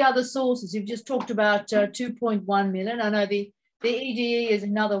what are the other sources? You've just talked about 2.1 million. I know the EDE is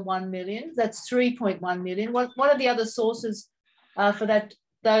another 1 million. That's 3.1 million. What are the other sources for that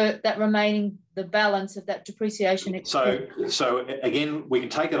remaining, the balance of that depreciation expense? So again, we can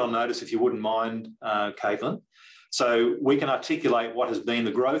take it on notice if you wouldn't mind, Caitlin. So we can articulate what has been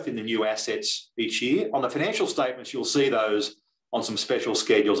the growth in the new assets each year. On the financial statements, you'll see those on some special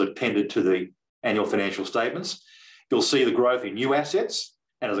schedules appended to the annual financial statements. You'll see the growth in new assets,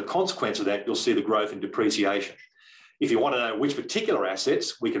 and as a consequence of that, you'll see the growth in depreciation. If you want to know which particular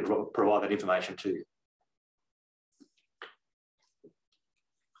assets, we can provide that information to you.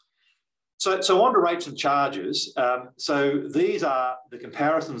 So on to rates and charges. So these are the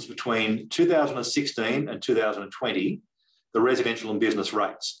comparisons between 2016 and 2020, the residential and business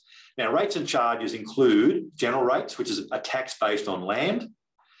rates. Now, rates and charges include general rates, which is a tax based on land,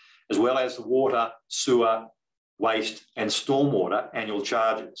 as well as water, sewer, waste and stormwater annual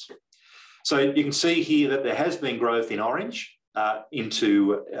charges. So you can see here that there has been growth in orange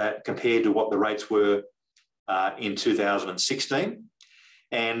compared to what the rates were in 2016.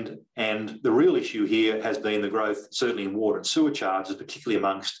 And the real issue here has been the growth, certainly in water and sewer charges, particularly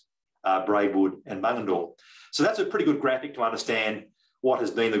amongst Braidwood and Bungendore. So that's a pretty good graphic to understand what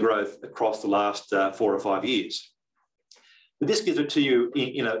has been the growth across the last 4 or 5 years. But this gives it to you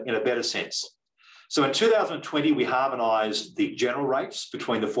in a better sense. So in 2020, we harmonised the general rates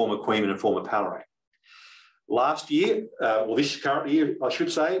between the former Queanbeyan and former Palerang. Last year, this current year, I should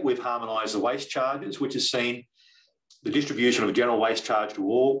say, we've harmonised the waste charges, which has seen the distribution of a general waste charge to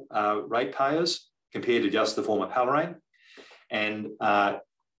all ratepayers compared to just the former Palerang. And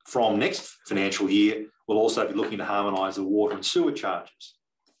from next financial year, we'll also be looking to harmonise the water and sewer charges.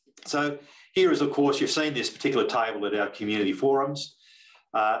 So here is, of course, you've seen this particular table at our community forums.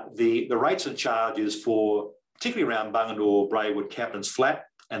 The rates and charges for, particularly around Bungendore, Braidwood, Captain's Flat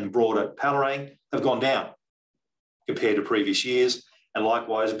and broader Palerang have gone down compared to previous years, and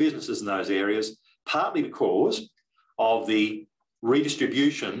likewise businesses in those areas, partly because of the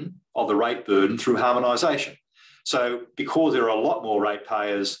redistribution of the rate burden through harmonisation. So because there are a lot more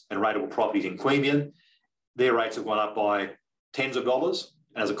ratepayers and rateable properties in Queanbeyan, their rates have gone up by tens of dollars.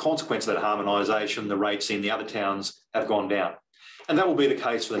 And as a consequence of that harmonisation, the rates in the other towns have gone down. And that will be the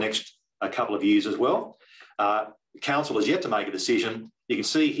case for the next couple of years as well. The council has yet to make a decision. You can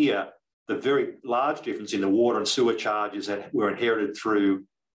see here the very large difference in the water and sewer charges that were inherited from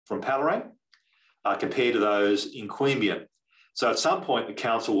Palerang compared to those in Queanbeyan. So at some point, the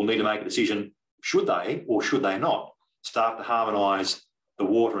council will need to make a decision, should they or should they not start to harmonise the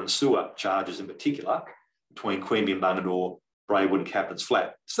water and sewer charges in particular between Queanbeyan, Bungendore, Braidwood and Captain's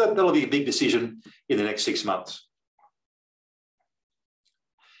Flat. So that'll be a big decision in the next 6 months.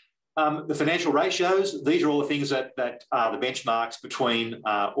 The financial ratios, these are all the things that are the benchmarks between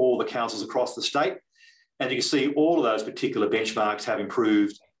all the councils across the state. And you can see all of those particular benchmarks have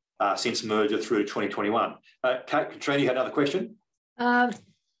improved since merger through to 2021. Katrina, you had another question?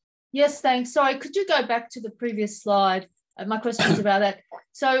 Yes, thanks. Sorry, could you go back to the previous slide? My question is about that.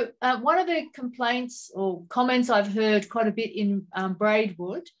 So one of the complaints or comments I've heard quite a bit in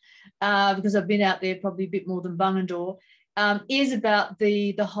Braidwood, because I've been out there probably a bit more than Bungendore, is about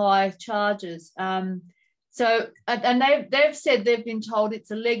the high charges. And they've said they've been told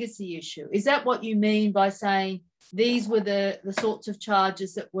it's a legacy issue. Is that what you mean by saying these were the sorts of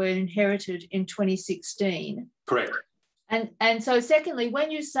charges that were inherited in 2016? Correct. And so secondly,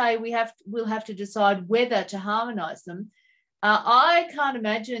 when you say we'll have to decide whether to harmonise them, I can't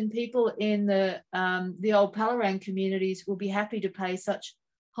imagine people in the old Palerang communities will be happy to pay such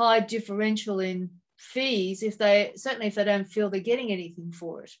high differential in fees if they don't feel they're getting anything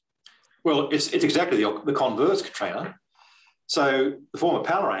for it. Well, it's exactly the converse, Katrina. So the former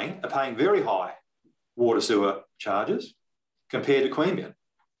Palerang are paying very high water sewer charges compared to Queanbeyan.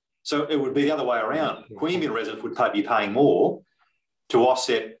 So it would be the other way around. Queanbeyan residents would be paying more to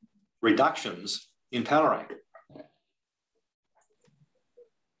offset reductions in Palerang.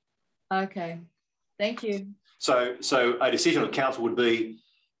 Okay, thank you. So a decision of council would be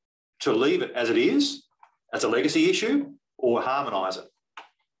to leave it as it is, as a legacy issue, or harmonise it.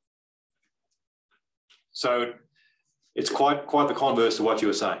 So it's quite the converse to what you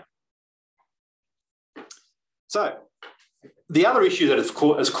were saying. So the other issue that has,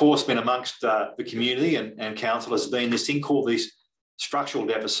 of course, been amongst the community and council has been this thing called the structural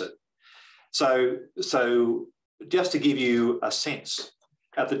deficit. So just to give you a sense,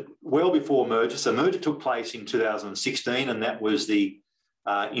 well before merger, so merger took place in 2016, and that was the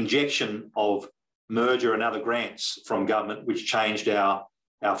injection of merger and other grants from government, which changed our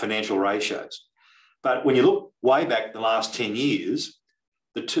financial ratios. But when you look way back the last 10 years,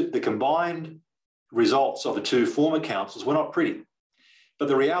 the combined results of the two former councils were not pretty. But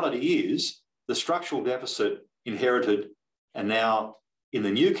the reality is the structural deficit inherited and now in the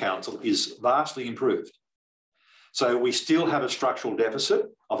new council is vastly improved. So we still have a structural deficit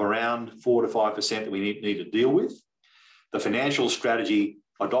of around 4 to 5% that we need to deal with. The financial strategy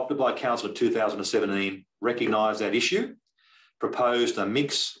adopted by council in 2017 recognised that issue, proposed a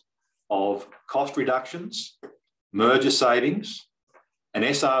mix of cost reductions, merger savings, an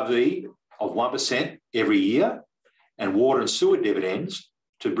SRV of 1% every year, and water and sewer dividends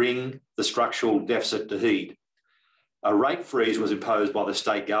to bring the structural deficit to heed. A rate freeze was imposed by the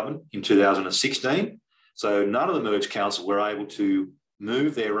state government in 2016, so none of the merged councils were able to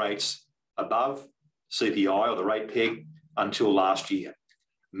move their rates above CPI or the rate peg until last year.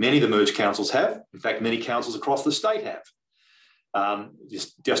 Many of the merged councils have. In fact, many councils across the state have,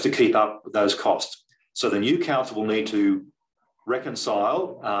 just to keep up with those costs. So the new council will need to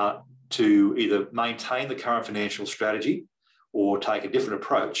reconcile to either maintain the current financial strategy or take a different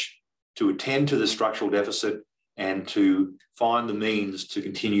approach to attend to the structural deficit and to find the means to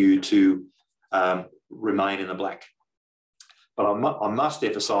continue to remain in the black. But I must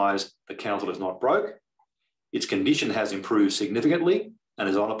emphasise the council is not broke. Its condition has improved significantly and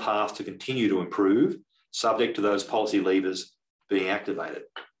is on a path to continue to improve, subject to those policy levers being activated.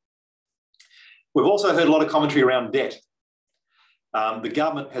 We've also heard a lot of commentary around debt. The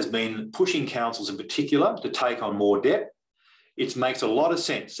government has been pushing councils in particular to take on more debt. It makes a lot of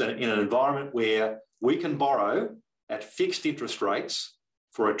sense in an environment where we can borrow at fixed interest rates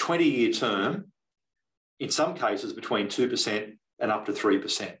for a 20-year term, in some cases between 2% and up to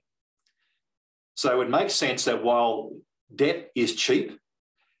 3%. So it makes sense that while debt is cheap,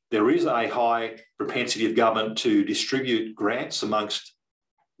 there is a high propensity of government to distribute grants amongst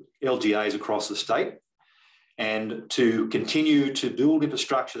LGAs across the state and to continue to build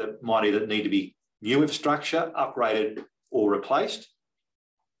infrastructure that might either need to be new infrastructure, upgraded or replaced.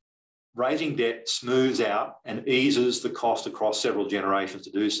 Raising debt smooths out and eases the cost across several generations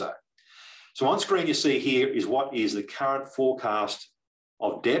to do so. So on screen you see here is what is the current forecast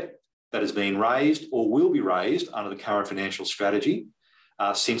of debt that has been raised or will be raised under the current financial strategy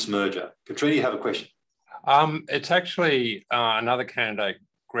since merger. Katrina, you have a question? It's actually another candidate,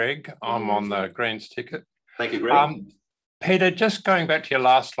 Greg. I'm on the Greens ticket. Thank you, Greg. Peter, just going back to your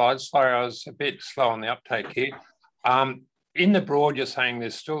last slide, sorry, I was a bit slow on the uptake here. In the broad, you're saying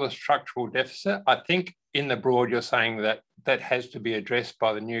there's still a structural deficit. I think in the broad, you're saying that that has to be addressed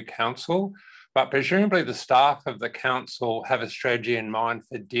by the new council, but presumably the staff of the council have a strategy in mind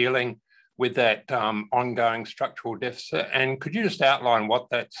for dealing with that ongoing structural deficit. And could you just outline what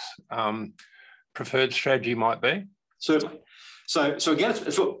that preferred strategy might be? Certainly. So again,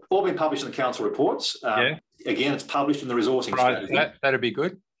 it's all been published in the council reports. Again, it's published in the resourcing strategy. That'd be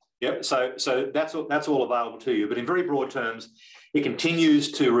good. Yep. So that's all available to you. But in very broad terms, it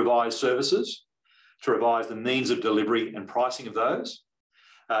continues to revise services, to revise the means of delivery and pricing of those.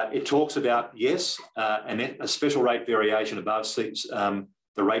 It talks about, yes, a special rate variation above the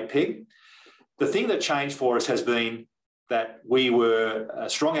rate peg. The thing that changed for us has been that we were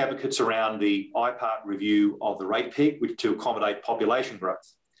strong advocates around the IPART review of the rate peg, which to accommodate population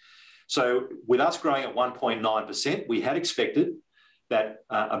growth. So with us growing at 1.9%, we had expected that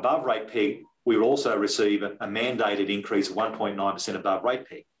above rate peg, we would also receive a mandated increase of 1.9% above rate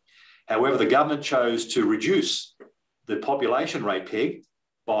peg. However, the government chose to reduce the population rate peg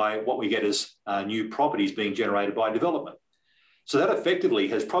by what we get as new properties being generated by development. So that effectively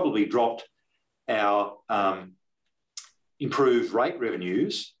has probably dropped our improved rate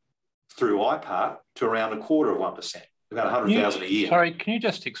revenues through IPART to around 1/4%, about 100,000 a year. Sorry, can you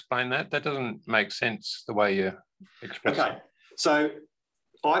just explain that? That doesn't make sense the way you express it. Okay, so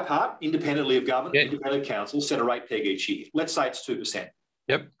IPART, independently of government, independent council, set a rate peg each year. Let's say it's 2%.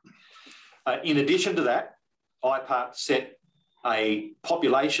 Yep. In addition to that, IPART set a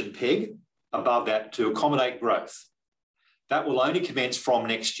population peg above that to accommodate growth. That will only commence from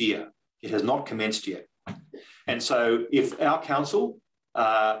next year. It has not commenced yet. And so if our council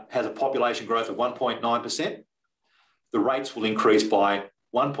has a population growth of 1.9%, the rates will increase by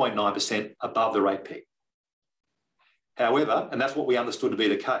 1.9% above the rate peg. However, and that's what we understood to be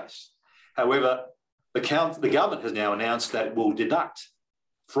the case. However, the government has now announced that it will deduct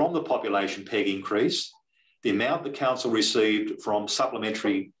from the population peg increase the amount the council received from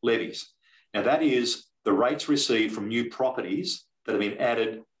supplementary levies. Now, that is the rates received from new properties that have been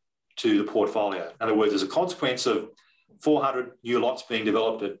added to the portfolio. In other words, as a consequence of 400 new lots being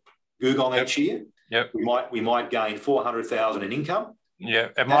developed at Googong each year, we might gain 400,000 in income. Yeah,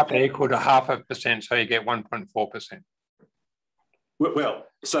 it might be equal to 0.5%, so you get 1.4%. Well,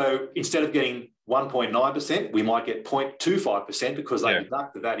 so instead of getting 1.9%, we might get 0.25% because they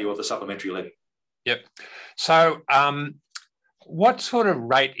deduct the value of the supplementary levy. Yep. So what sort of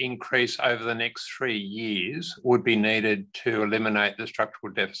rate increase over the next 3 years would be needed to eliminate the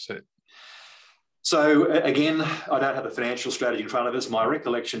structural deficit? So again, I don't have a financial strategy in front of us. My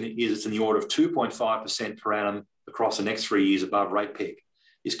recollection is it's in the order of 2.5% per annum across the next 3 years above rate peg.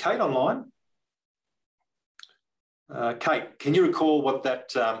 Is Kate online? Kate, can you recall what that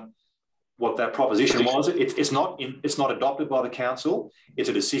proposition was? It's not adopted by the council. It's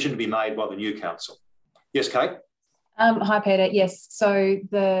a decision to be made by the new council. Yes, Kate. Hi, Peter. Yes. So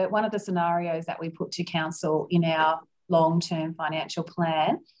one of the scenarios that we put to council in our long-term financial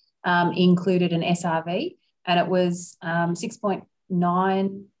plan included an SRV, and it was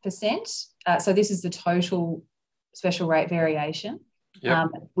 6.9%. So this is the total special rate variation,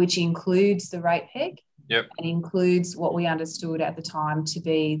 which includes the rate peg. Yep. And includes what we understood at the time to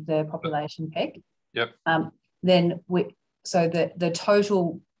be the population peg. Yep. So the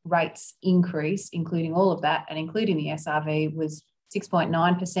total rates increase, including all of that and including the SRV, was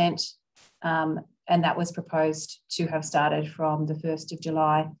 6.9%, and that was proposed to have started from the 1st of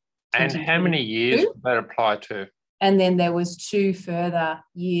July. And how many years would that apply to? And then there was 2 further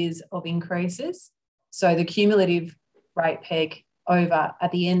years of increases. So the cumulative rate peg over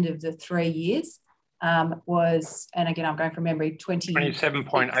at the end of the 3 years was, and again, I'm going from memory,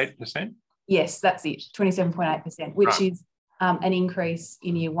 27.8%? Yes, that's it, 27.8%, which is an increase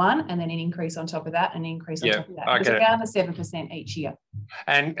in year one, and then an increase on top of that, and an increase on top of that. It's around the 7% each year.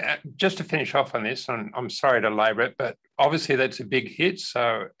 And just to finish off on this, and I'm sorry to labour it, but obviously that's a big hit.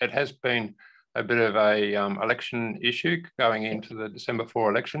 So it has been a bit of a election issue going into the December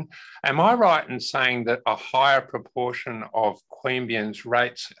 4 election. Am I right in saying that a higher proportion of Queanbeyan's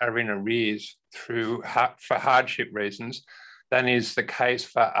rates are in arrears for hardship reasons than is the case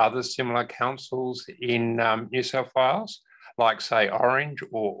for other similar councils in New South Wales, like say Orange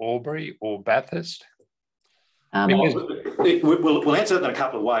or Albury or Bathurst? We'll answer that in a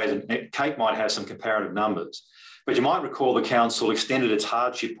couple of ways, and Kate might have some comparative numbers. But you might recall the council extended its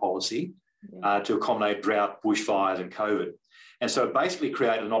hardship policy to accommodate drought, bushfires and COVID. And so it basically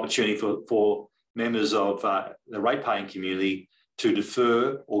created an opportunity for members of the rate-paying community to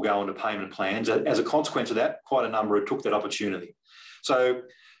defer or go into payment plans. As a consequence of that, quite a number took that opportunity. So,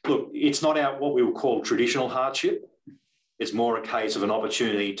 look, it's not what we would call traditional hardship. It's more a case of an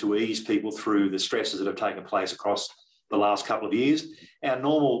opportunity to ease people through the stresses that have taken place across the last couple of years. Our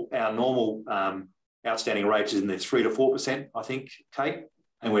normal outstanding rates is in the 3 to 4%, I think, Kate,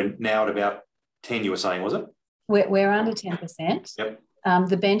 and we're now at about 10. You were saying, was it? We're under 10%. Yep.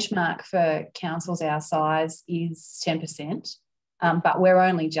 The benchmark for councils our size is 10%, but we're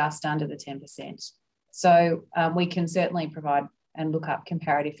only just under the 10%. So we can certainly provide and look up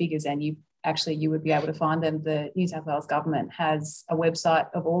comparative figures, and you would be able to find them. The New South Wales government has a website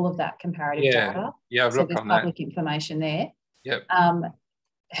of all of that comparative data. Yeah, I've looked on that. Public information there. Yep.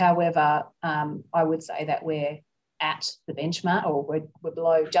 However, I would say that we're at the benchmark, or we're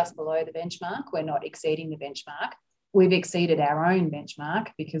just below the benchmark. We're not exceeding the benchmark. We've exceeded our own benchmark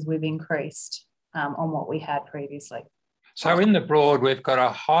because we've increased on what we had previously. So in the Broad, we've got a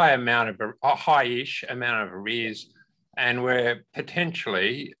high-ish amount of arrears, and we're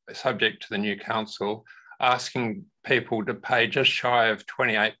potentially, subject to the new council, asking people to pay just shy of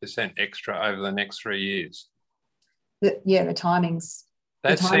 28% extra over the next 3 years. The timings.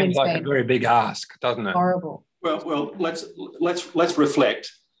 That seems like a very big ask, doesn't it? Horrible. Well, let's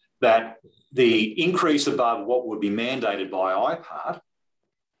reflect that the increase above what would be mandated by IPART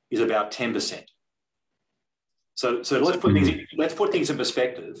is about 10%. So let's put things in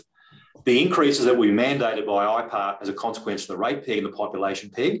perspective. The increases that we mandated by IPART as a consequence of the rate peg and the population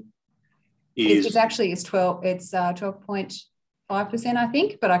peg is it's 12.5%, I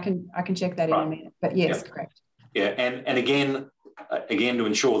think, but I can check that in a minute. But yes, correct. Yeah, and again to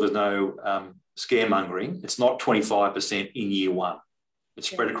ensure there's no scaremongering, it's not 25% in year one. It's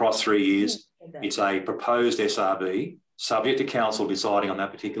spread across 3 years. It's a proposed SRB, subject to council deciding on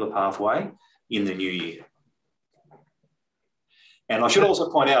that particular pathway in the new year. And I should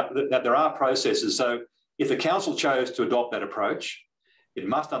also point out that there are processes. So if the council chose to adopt that approach, it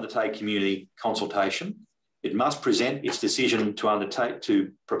must undertake community consultation. It must present its decision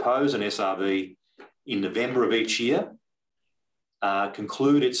to propose an SRV in November of each year,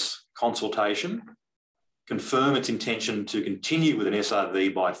 conclude its consultation, confirm its intention to continue with an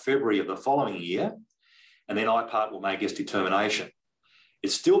SRV by February of the following year, and then IPART will make its determination.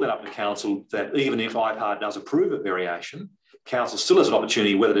 It's still then up to council that even if IPART does approve of variation, council still has an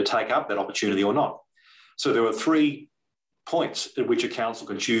opportunity whether to take up that opportunity or not. So there are 3 points at which a council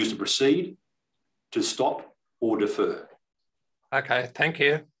can choose to proceed, to stop or defer. Okay, thank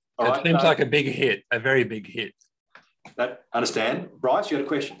you. It seems like a big hit, a very big hit. Understand. Bryce, you had a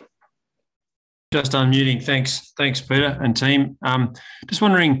question? Just unmuting. Thanks, Peter and team. Just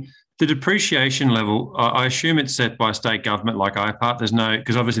wondering, the depreciation level, I assume it's set by state government like IPART. There's no,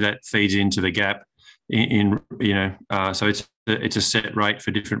 because obviously that feeds into the gap so it's a set rate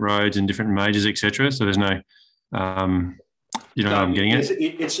for different roads and different majors, etc. So there's no, what I'm getting at?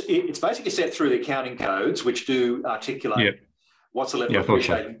 It's basically set through the accounting codes, which do articulate what's the level of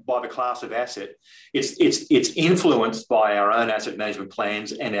depreciation by the class of asset. It's influenced by our own asset management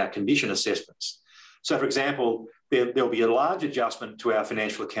plans and our condition assessments. So, for example, there'll be a large adjustment to our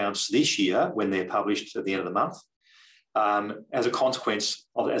financial accounts this year when they're published at the end of the month. As a consequence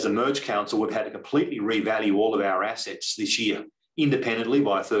as a merged council, we've had to completely revalue all of our assets this year independently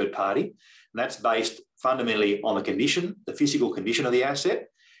by a third party. And that's based fundamentally on the physical condition of the asset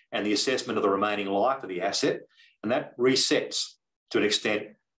and the assessment of the remaining life of the asset. And that resets, to an extent,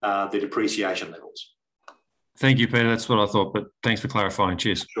 the depreciation levels. Thank you, Peter. That's what I thought, but thanks for clarifying.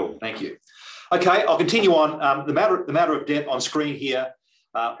 Cheers. Sure, thank you. Okay, I'll continue on. The matter of debt on screen here.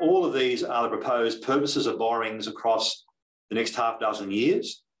 All of these are the proposed purposes of borrowings across the next half dozen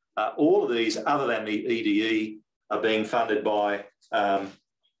years. All of these, other than the EDE, are being funded by are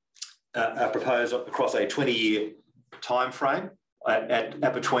proposed across a 20-year time frame at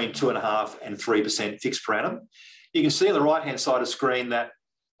between 2.5% and 3% fixed per annum. You can see on the right-hand side of the screen that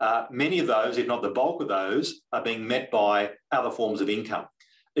many of those, if not the bulk of those, are being met by other forms of income,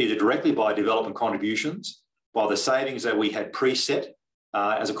 either directly by development contributions, by the savings that we had preset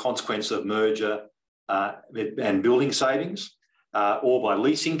as a consequence of merger and building savings, or by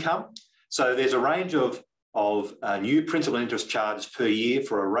lease income. So there's a range of new principal and interest charges per year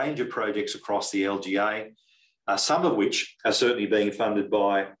for a range of projects across the LGA, some of which are certainly being funded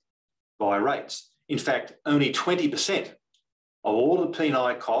by rates. In fact, only 20% of all the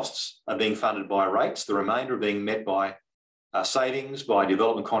P&I costs are being funded by rates. The remainder are being met by savings, by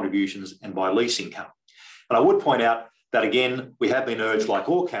development contributions, and by lease income. And I would point out that, again, we have been urged, like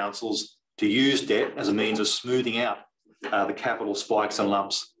all councils, to use debt as a means of smoothing out the capital spikes and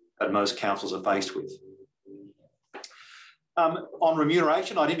lumps that most councils are faced with. On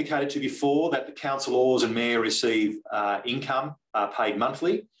remuneration, I'd indicated to you before that the councillors and mayor receive income paid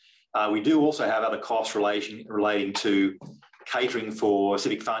monthly. We do also have other costs relating to catering for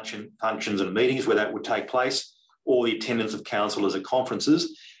civic functions and meetings where that would take place, or the attendance of councillors at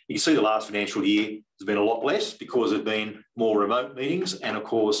conferences. You can see the last financial year has been a lot less because there have been more remote meetings, and of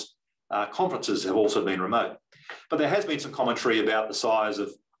course, conferences have also been remote. But there has been some commentary about the size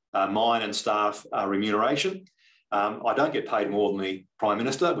of mine and staff remuneration. I don't get paid more than the Prime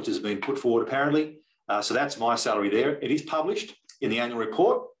Minister, which has been put forward apparently. So that's my salary there. It is published in the annual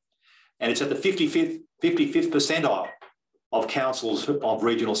report, and it's at the 55th percentile of councils of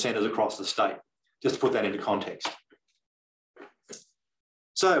regional centres across the state, just to put that into context.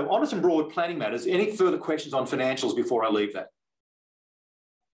 So on to some broad planning matters. Any further questions on financials before I leave that?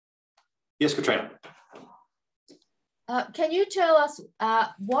 Yes, Katrina. Can you tell us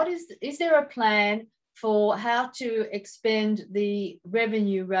is there a plan for how to expend the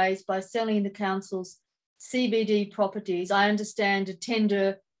revenue raised by selling the council's CBD properties? I understand a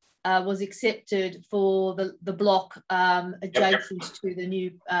tender was accepted for the block adjacent to the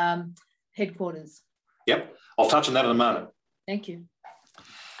new headquarters. Yep, I'll touch on that in a moment. Thank you.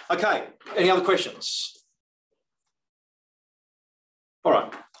 Okay, any other questions? All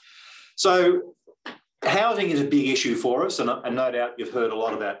right, so housing is a big issue for us, and no doubt you've heard a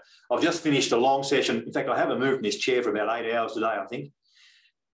lot of that. I've just finished a long session. In fact, I haven't moved in this chair for about 8 hours today, I think.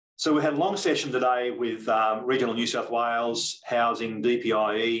 So we had a long session today with Regional New South Wales, Housing,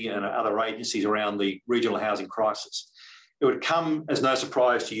 DPIE, and other agencies around the regional housing crisis. It would come as no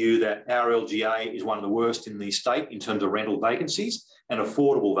surprise to you that our LGA is one of the worst in the state in terms of rental vacancies and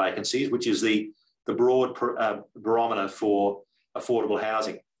affordable vacancies, which is the broad barometer for affordable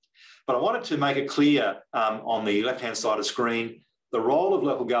housing. But I wanted to make it clear on the left-hand side of the screen the role of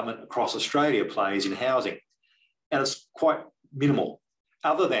local government across Australia plays in housing. And it's quite minimal,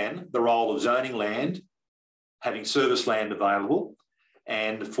 other than the role of zoning land, having service land available,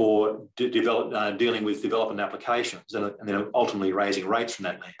 and for dealing with development applications and then ultimately raising rates from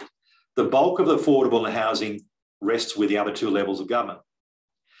that land. The bulk of the affordable housing rests with the other two levels of government.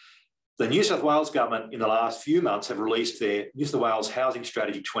 The New South Wales government in the last few months have released their New South Wales Housing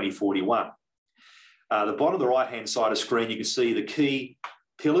Strategy 2041. The bottom of the right-hand side of the screen, you can see the key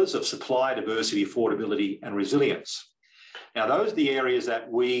pillars of supply, diversity, affordability, and resilience. Now, those are the areas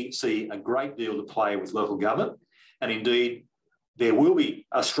that we see a great deal to play with local government, and indeed, there will be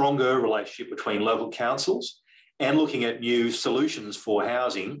a stronger relationship between local councils and looking at new solutions for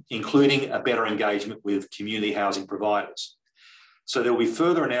housing, including a better engagement with community housing providers. So there will be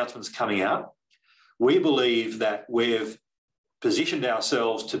further announcements coming out. We believe that we've positioned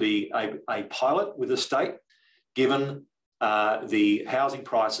ourselves to be a pilot with the state, given the housing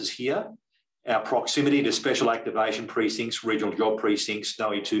prices here, our proximity to special activation precincts, regional job precincts,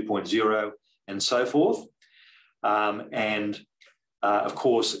 Snowy 2.0, and so forth. Of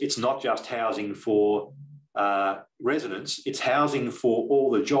course, it's not just housing for residents, it's housing for all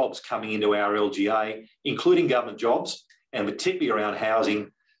the jobs coming into our LGA, including government jobs, and particularly around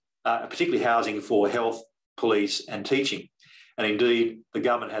housing, particularly housing for health, police, and teaching. And indeed, the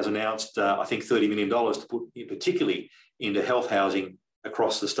government has announced, I think, $30 million to put particularly into health housing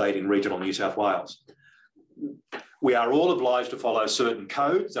across the state in regional New South Wales. We are all obliged to follow certain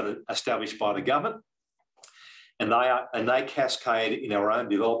codes that are established by the government, and they cascade in our own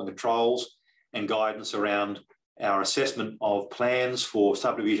development controls and guidance around our assessment of plans for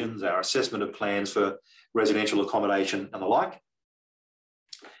subdivisions, our assessment of plans for residential accommodation and the like.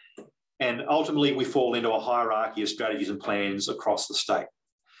 And ultimately, we fall into a hierarchy of strategies and plans across the state.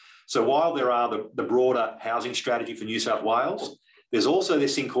 So while there are the broader housing strategy for New South Wales, there's also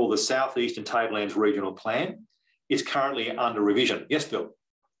this thing called the South Eastern Tablelands Regional Plan. It's currently under revision. Yes, Bill?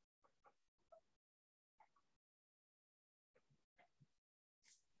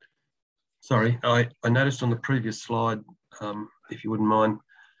 Sorry, I noticed on the previous slide, if you wouldn't mind,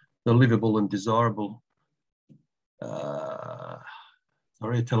 the livable and desirable.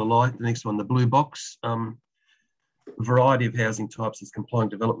 Sorry, I tell a lie. The next one, the blue box. Variety of housing types is complying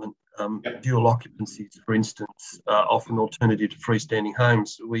development. Dual occupancies, for instance, often alternative to freestanding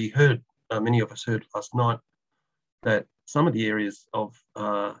homes. We heard, many of us heard last night, that some of the areas of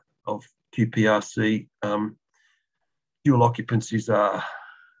QPRC, dual occupancies are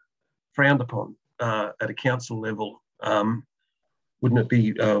frowned upon at a council level. Wouldn't it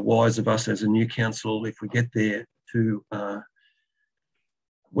be wise of us as a new council, if we get there, to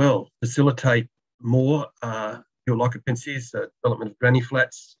facilitate more dual occupancies, development of granny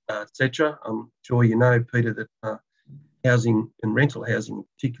flats, etc. I'm sure you know, Peter, that housing and rental housing in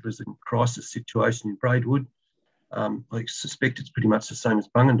particular is a crisis situation in Braidwood. I suspect it's pretty much the same as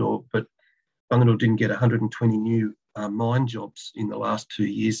Bungendore, but Bungendore didn't get 120 new mine jobs in the last 2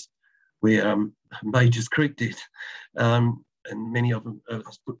 years, where Majors Creek did. And many of them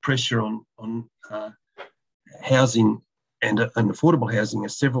put pressure on housing and affordable housing,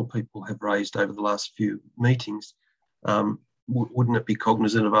 as several people have raised over the last few meetings. Wouldn't it be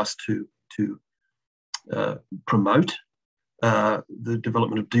cognizant of us to promote the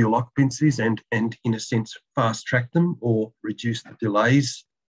development of dual occupancies and in a sense fast track them or reduce the delays?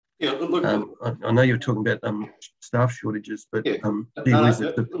 Yeah, look, I know you're talking about staff shortages, but yeah, is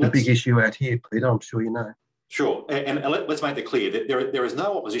the big issue out here, Peter? I'm sure you know. Sure, and let's make it clear that there is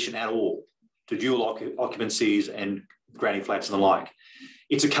no opposition at all to dual occupancies and granny flats and the like.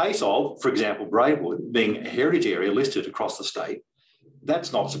 It's a case of, for example, Braidwood being a heritage area listed across the state.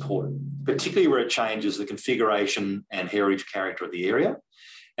 That's not supported, particularly where it changes the configuration and heritage character of the area,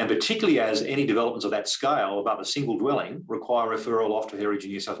 and particularly as any developments of that scale above a single dwelling require referral off to Heritage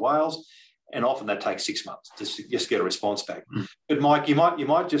in New South Wales, and often that takes 6 months to just get a response back. But Mike, you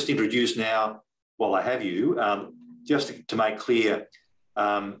might just introduce now, while I have you, just to make clear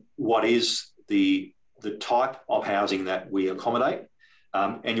what is the type of housing that we accommodate.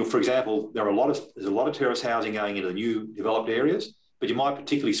 And for example, there's a lot of terrace housing going into the new developed areas, but you might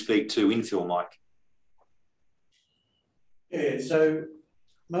particularly speak to infill, Mike. Yeah, so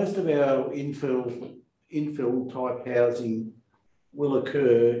most of our infill type housing will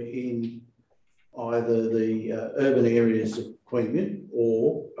occur in either the urban areas of Queanbeyan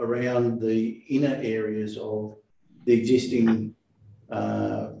or around the inner areas of the existing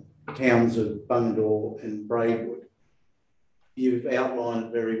towns of Bungendore and Braidwood. You've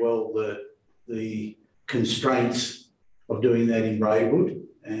outlined very well the constraints of doing that in Braidwood,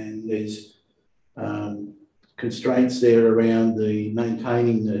 and there's constraints there around the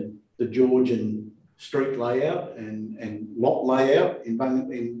maintaining the Georgian street layout and lot layout in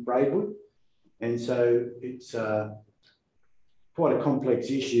Braidwood, and so it's quite a complex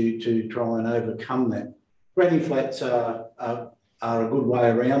issue to try and overcome that. Granny flats are a good way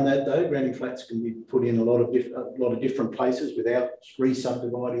around that, though. Granny flats can be put in a lot of different places without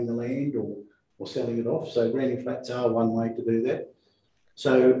re-subdividing the land or selling it off. So granny flats are one way to do that.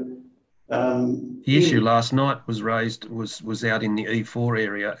 So the issue last night was raised was out in the E4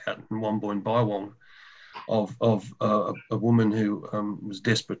 area out in Queanbeyan-Palerang of a woman who was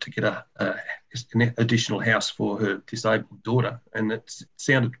desperate to get an additional house for her disabled daughter, and it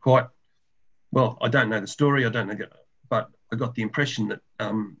sounded quite well. I don't know the story. I don't know, but I got the impression that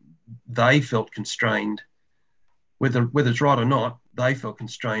they felt constrained, whether it's right or not. They felt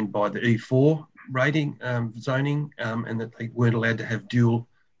constrained by the E4 rating zoning, and that they weren't allowed to have dual,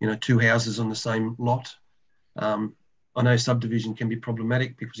 two houses on the same lot. I know subdivision can be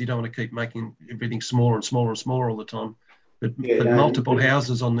problematic because you don't want to keep making everything smaller and smaller and smaller all the time. But multiple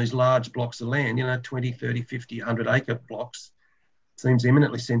houses on these large blocks of land, 20, 30, 50, 100 acre blocks, seems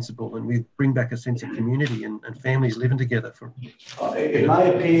eminently sensible, and we bring back a sense of community and families living together. It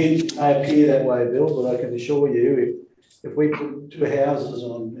may appear that way, Bill, but I can assure you, if we put two houses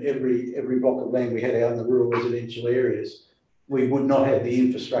on every block of land we had out in the rural residential areas, we would not have the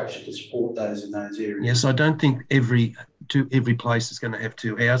infrastructure to support those in those areas. Yes, I don't think every place is going to have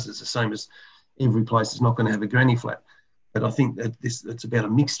two houses, the same as every place is not going to have a granny flat. But I think that it's about a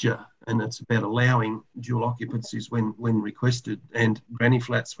mixture, and it's about allowing dual occupancies when requested and granny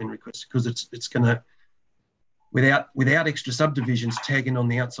flats when requested, because it's going to, without extra subdivisions tagging on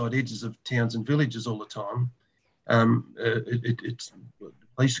the outside edges of towns and villages all the time. It's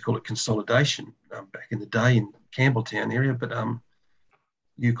I used to call it consolidation back in the day in Campbelltown area, but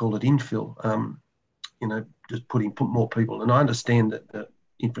you call it infill. Just put more people. And I understand that the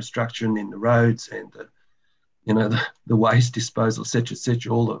infrastructure and then the roads and the waste disposal, et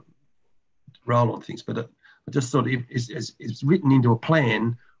cetera, all the roll-on things. But I just thought it's written into a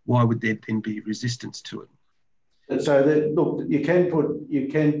plan why would there then be resistance to it? So look, you can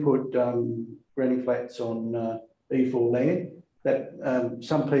put granny flats on E4 land. That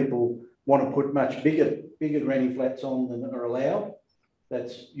some people want to put much bigger granny flats on than are allowed.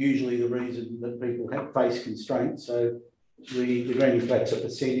 That's usually the reason that people face constraints. So the granny flats are a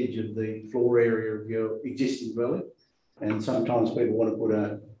percentage of the floor area of your existing dwelling, and sometimes people want to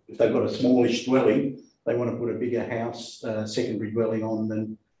put if they've got a smallish dwelling, they want to put a bigger house secondary dwelling on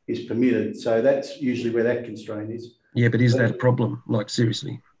than is permitted. So that's usually where that constraint is. Yeah, but is that a problem? Like,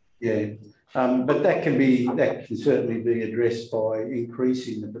 seriously? Yeah, but that can certainly be addressed by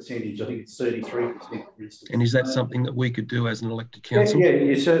increasing the percentage. I think it's 33%, for instance. And is that something that we could do as an elected council? Yeah,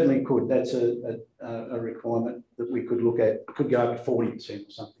 you certainly could. That's a requirement that we could look at. It could go up to 40% or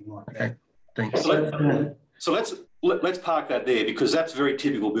something like that. Okay, thanks. So let's park that there, because that's very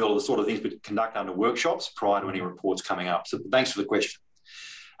typical, Bill, of the sort of things we conduct under workshops prior to any reports coming up. So thanks for the question.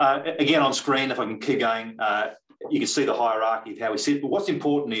 Again, on screen, if I can keep going, you can see the hierarchy of how we sit. But what's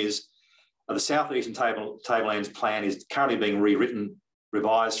important is the South Eastern Tablelands plan is currently being rewritten,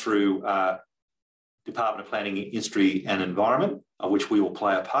 revised through Department of Planning, Industry and Environment, of which we will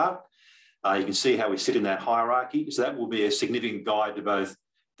play a part. You can see how we sit in that hierarchy. So that will be a significant guide to both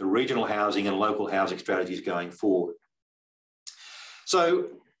the regional housing and local housing strategies going forward. So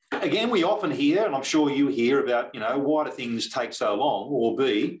again, we often hear, and I'm sure you hear about, why do things take so long? Or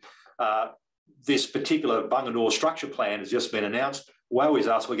B, this particular Bungendore structure plan has just been announced. Woe is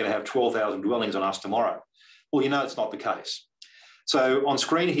us, we're going to have 12,000 dwellings on us tomorrow. Well, it's not the case. So on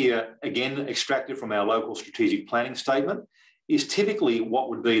screen here, again, extracted from our local strategic planning statement, is typically what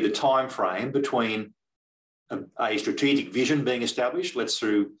would be the time frame between a strategic vision being established, let's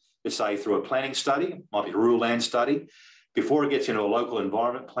say through a planning study, might be a rural land study, before it gets into a local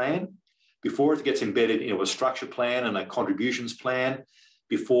environment plan, before it gets embedded into a structure plan and a contributions plan,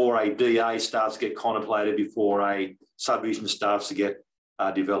 before a DA starts to get contemplated, before a subdivision starts to get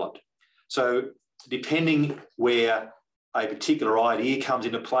developed. So depending where a particular idea comes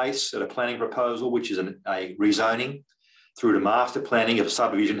into place at a planning proposal, which is a rezoning, through to master planning if a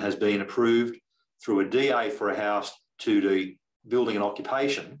subdivision has been approved, through a DA for a house to the building and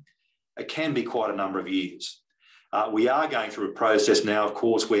occupation, it can be quite a number of years. We are going through a process now, of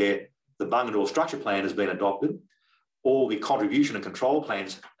course, where the Bungendore structure plan has been adopted. All the contribution and control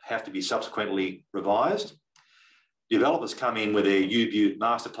plans have to be subsequently revised. Developers come in with their UBU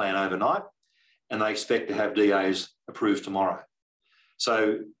master plan overnight, and they expect to have DAs approved tomorrow.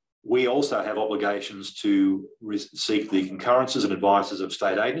 So we also have obligations to seek the concurrences and advices of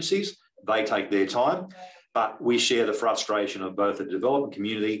state agencies. They take their time, but we share the frustration of both the development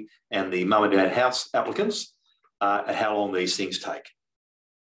community and the mum and dad house applicants at how long these things take.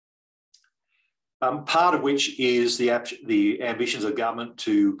 Part of which is the ambitions of government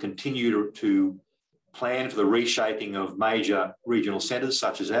to continue to plan for the reshaping of major regional centres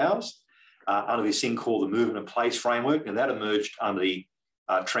such as ours under this thing called the Movement and Place framework, and that emerged under the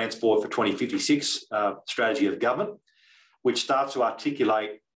Transport for 2056 strategy of government, which starts to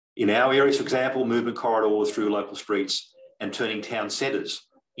articulate in our areas, for example, movement corridors through local streets and turning town centres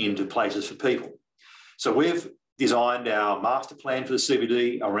into places for people. So we've designed our master plan for the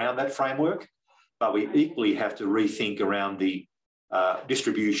CBD around that framework, but we equally have to rethink around the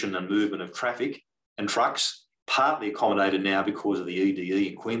distribution and movement of traffic and trucks, partly accommodated now because of the EDE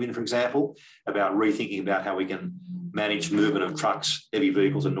in Queanbeyan, for example, about rethinking about how we can manage movement of trucks, heavy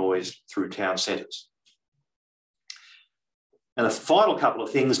vehicles and noise through town centres. And the final couple of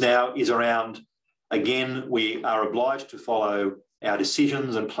things now is around, again, we are obliged to follow our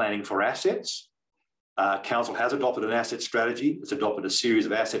decisions and planning for assets. Council has adopted an asset strategy. It's adopted a series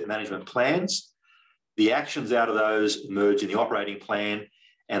of asset management plans. The actions out of those emerge in the operating plan,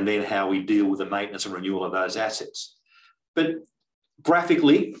 and then how we deal with the maintenance and renewal of those assets. But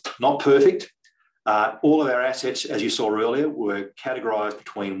graphically, not perfect. All of our assets, as you saw earlier, were categorised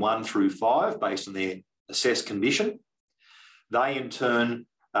between 1 through 5 based on their assessed condition. They, in turn,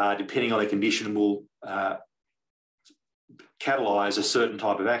 depending on the condition, will catalyse a certain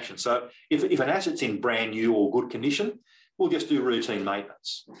type of action. So if an asset's in brand new or good condition, we'll just do routine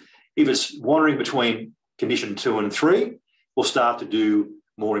maintenance. If it's wandering between condition 2 and 3, we'll start to do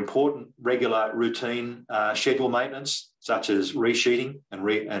more important, regular, routine scheduled maintenance, such as resheeting and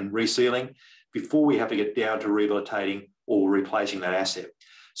resealing, before we have to get down to rehabilitating or replacing that asset.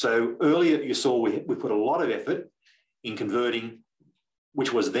 So earlier you saw we put a lot of effort in converting,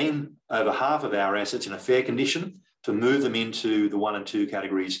 which was then over half of our assets in a fair condition, to move them into the 1 and 2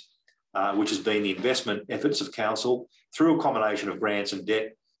 categories, which has been the investment efforts of council through a combination of grants and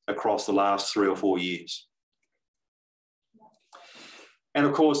debt across the last 3 or 4 years. And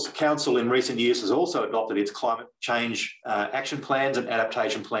of course, Council in recent years has also adopted its climate change action plans and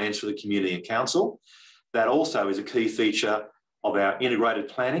adaptation plans for the community and council. That also is a key feature of our integrated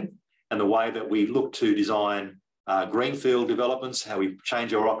planning and the way that we look to design greenfield developments, how we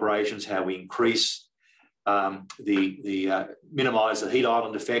change our operations, how we increase minimise the heat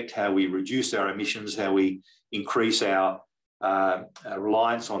island effect, how we reduce our emissions, how we increase our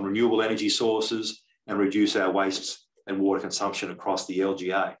reliance on renewable energy sources and reduce our waste and water consumption across the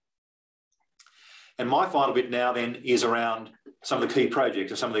LGA. And my final bit now then is around some of the key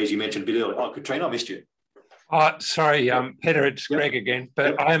projects, and some of these you mentioned a bit earlier. Oh, Katrina, I missed you. Sorry, Peter, it's Greg again,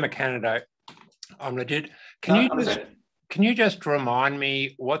 but I am a candidate. I'm legit. Can you just remind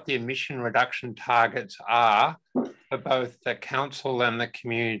me what the emission reduction targets are for both the council and the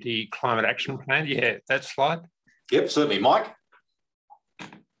community climate action plan? Yeah, that slide. Yep, certainly. Mike?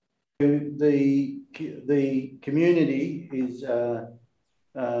 The community is 0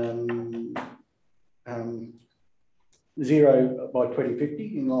 by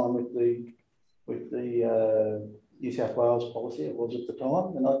 2050, in line with the New South Wales policy. It was at the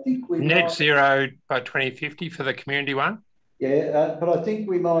time, and I think we net zero by 2050 for the community one. Yeah, but I think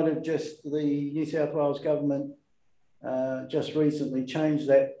we might have the New South Wales government just recently changed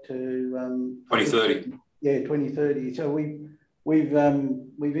that to 2030. Yeah, 2030. So we've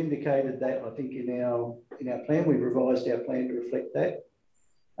indicated that, I think, in our plan. We've revised our plan to reflect that,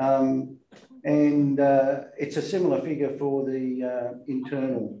 and it's a similar figure for the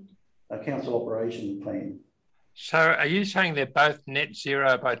internal council operation plan. So are you saying they're both net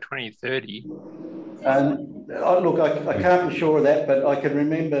zero by 2030? Look, I can't be sure of that, but I can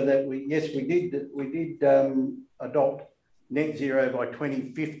remember that we did adopt net zero by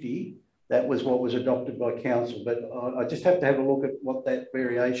 2050. That was what was adopted by council, but I just have to have a look at what that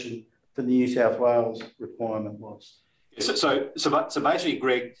variation for the New South Wales requirement was. So basically,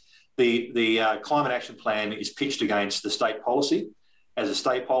 Greg, the climate action plan is pitched against the state policy. As a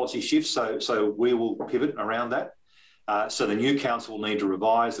state policy shifts, so we will pivot around that. So the new council will need to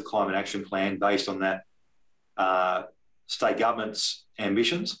revise the climate action plan based on that state government's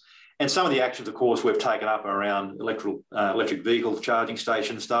ambitions. And some of the actions, of course, we've taken up around electric vehicle charging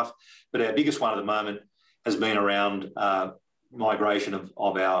station stuff. But our biggest one at the moment has been around migration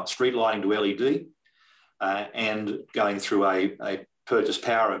of our street lighting to LED and going through a purchase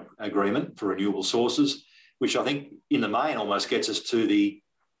power agreement for renewable sources, which I think in the main almost gets us to the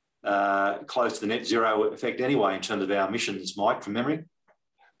close to the net zero effect anyway in terms of our emissions, Mike, from memory.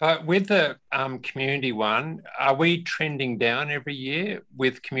 But with the community one, are we trending down every year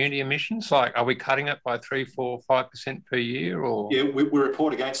with community emissions? Like, are we cutting it by 3, 4, 5% per year? Or yeah, we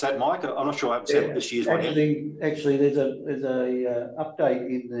report against that, Mike. I'm not sure I haven't said this year's one yet. Actually, there's a update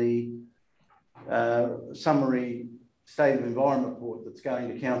in the summary state of environment report that's going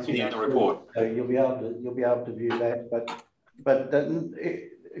to council. In the annual report. So you'll be able to view that. But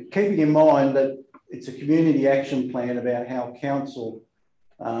keeping in mind that it's a community action plan about how council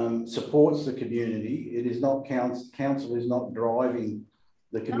supports the community. It is not council is not driving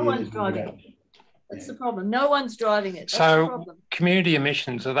the community. No one's driving it. That's the problem. No one's driving it. That's so the problem. Community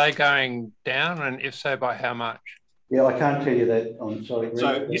emissions, are they going down, and if so, by how much? Yeah, I can't tell you that. I'm sorry.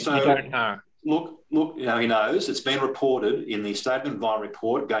 So you don't know. Look, he knows. It's been reported in the State of Environment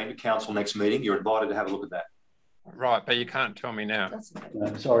report going to council next meeting. You're invited to have a look at that. Right, but you can't tell me now.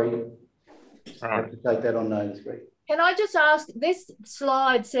 No, sorry. Right. I have to take that on notice, Greg. Can I just ask, this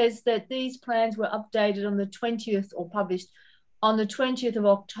slide says that these plans were updated on the 20th or published on the 20th of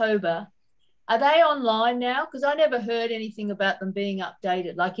October. Are they online now? Because I never heard anything about them being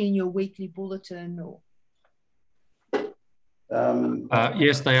updated, like in your weekly bulletin or...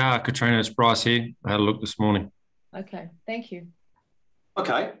 Yes, they are. Katrina, it's Bryce here. I had a look this morning. Okay, thank you.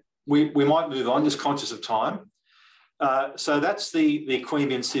 Okay, we might move on, just conscious of time. So that's the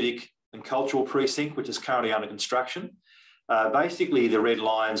Queanbeyan Civic and Cultural Precinct, which is currently under construction. Basically, the red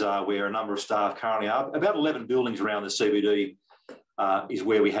lines are where a number of staff currently are. About 11 buildings around the CBD is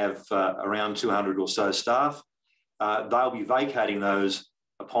where we have around 200 or so staff. They'll be vacating those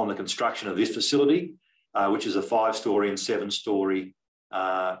upon the construction of this facility, which is a 5-storey and 7-storey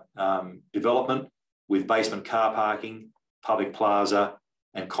development with basement car parking, public plaza,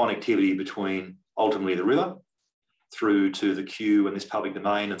 and connectivity between ultimately the river through to the queue and this public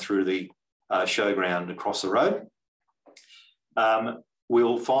domain and through the showground across the road.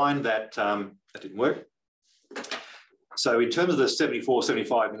 We'll find that that didn't work. So in terms of the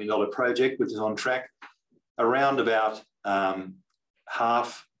 $75 million project, which is on track, around about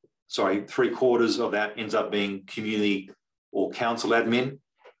 3/4 of that ends up being community or council admin.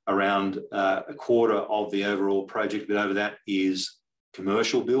 Around a quarter of the overall project, but over that is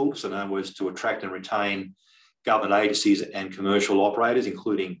commercial build, so in other words, to attract and retain government agencies and commercial operators,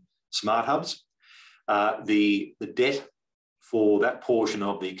 including smart hubs. The debt for that portion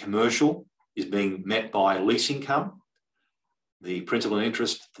of the commercial is being met by lease income. The principal and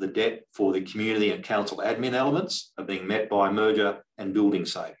interest for the debt for the community and council admin elements are being met by merger and building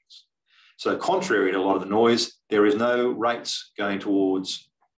savings. So contrary to a lot of the noise, there is no rates going towards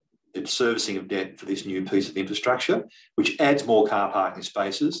the servicing of debt for this new piece of infrastructure, which adds more car parking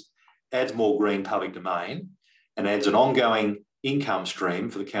spaces, adds more green public domain, and adds an ongoing income stream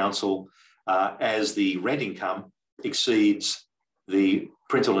for the council as the rent income exceeds the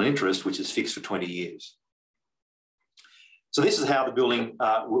principal and interest, which is fixed for 20 years. So this is how the building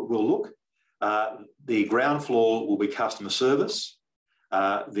will look. The ground floor will be customer service.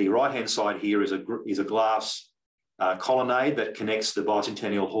 The right-hand side here is a glass colonnade that connects the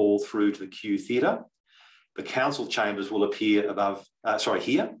Bicentennial Hall through to the Q Theatre. The council chambers will appear above,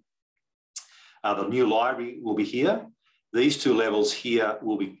 here. The new library will be here. These two levels here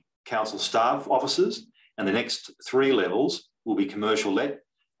will be council staff offices, and the next 3 levels will be commercial let,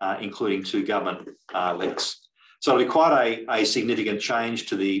 including 2 government lets. So it'll be quite a significant change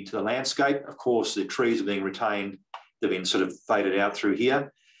to the landscape. Of course, the trees are being retained. They've been sort of faded out through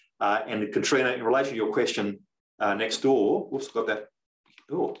here. And Katrina, in relation to your question next door, whoops, got that.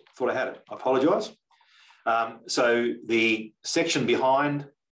 Oh, thought I had it. I apologise. So the section behind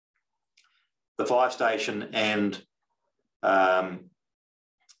the fire station and I'll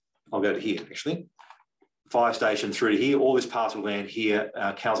go to here actually. Fire station through to here, all this parcel of land here,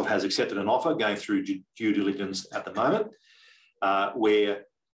 council has accepted an offer going through due diligence at the moment, where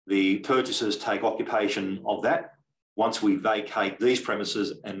the purchasers take occupation of that once we vacate these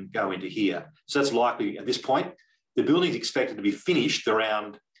premises and go into here. So that's likely at this point. The building is expected to be finished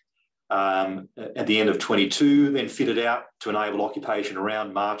around at the end of 22, then fitted out to enable occupation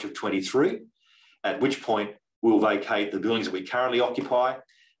around March of 23, at which point we'll vacate the buildings that we currently occupy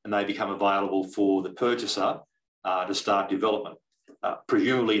and they become available for the purchaser to start development.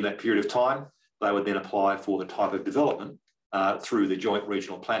 Presumably in that period of time, they would then apply for the type of development through the Joint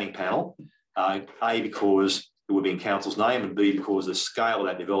Regional Planning Panel, A, because it would be in council's name, and B, because the scale of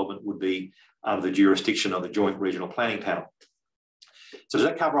that development would be under the jurisdiction of the Joint Regional Planning Panel. So does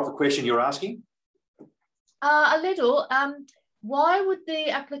that cover off the question you're asking? A little. Why would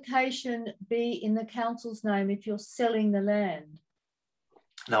the application be in the council's name if you're selling the land?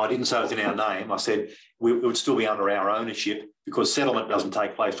 No, I didn't say it was in our name. I said it would still be under our ownership because settlement doesn't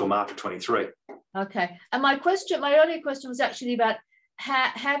take place till March of 23. Okay. And my earlier question was actually about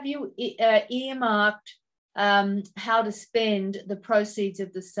have you earmarked how to spend the proceeds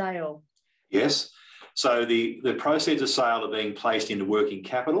of the sale? Yes. So the proceeds of sale are being placed into working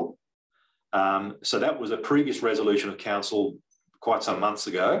capital. So that was a previous resolution of council quite some months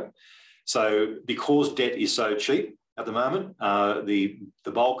ago. So because debt is so cheap at the moment, the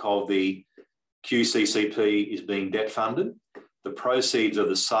bulk of the QCCP is being debt funded. The proceeds of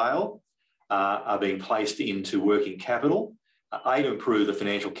the sale are being placed into working capital, A, to improve the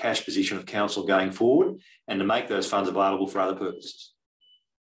financial cash position of council going forward and to make those funds available for other purposes.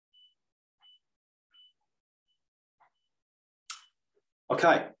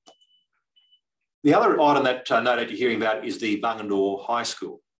 Okay. The other item that no doubt you're hearing about is the Bungendore High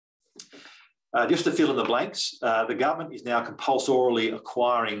School. Just to fill in the blanks, the government is now compulsorily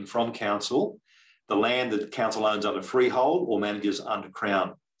acquiring from council the land that council owns under freehold or manages under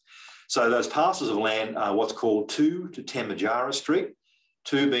Crown. So those parcels of land are what's called 2 to 10 Majara Street,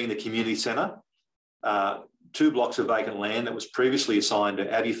 2 being the community centre, 2 blocks of vacant land that was previously assigned to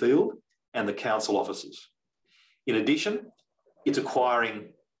Abbeyfield and the council offices. In addition, it's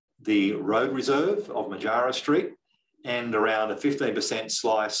acquiring the road reserve of Majara Street and around a 15%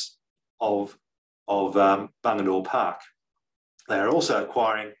 slice of Bungendore Park. They are also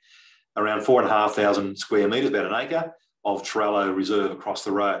acquiring around 4,500 square metres, about an acre, of Trello Reserve across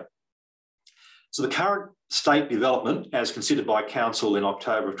the road. So the current state development, as considered by council in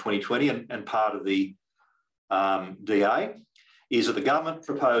October of 2020 and part of the DA, is that the government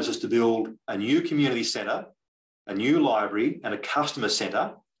proposes to build a new community centre, a new library and a customer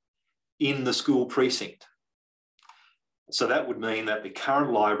centre in the school precinct. So that would mean that the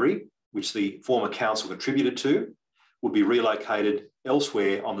current library, which the former council contributed to, would be relocated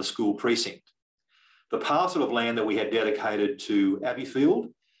elsewhere on the school precinct. The parcel of land that we had dedicated to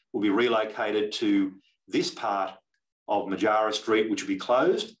Abbeyfield will be relocated to this part of Majara Street, which will be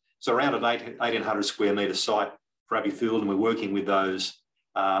closed. So around an 1,800 square metre site for Abbeyfield, and we're working with those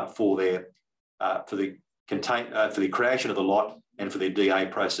for the creation of the lot and for their DA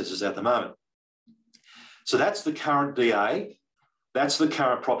processes at the moment. So that's the current DA. That's the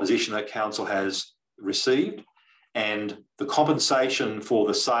current proposition that council has received, and the compensation for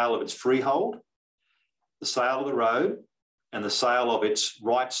the sale of its freehold, the sale of the road, and the sale of its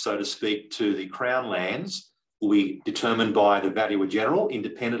rights, so to speak, to the Crown lands will be determined by the Valuer General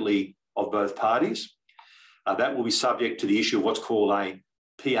independently of both parties. That will be subject to the issue of what's called a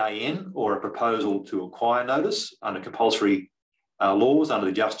PAN, or a proposal to acquire notice, under compulsory laws under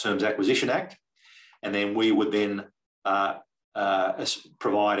the Just Terms Acquisition Act. And then we would then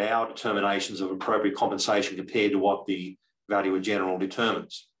provide our determinations of appropriate compensation compared to what the Valuer General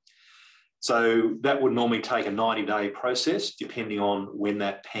determines. So that would normally take a 90-day process, depending on when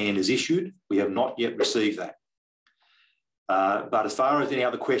that PAN is issued. We have not yet received that. But as far as any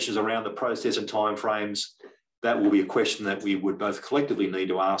other questions around the process and timeframes, that will be a question that we would both collectively need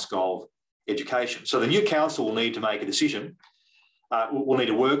to ask of education. So the new council will need to make a decision. We'll need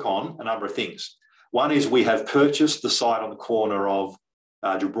to work on a number of things. One is we have purchased the site on the corner of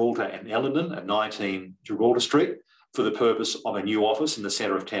Gibraltar and Ellendon at 19 Gibraltar Street for the purpose of a new office in the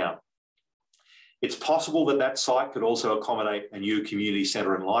centre of town. It's possible that that site could also accommodate a new community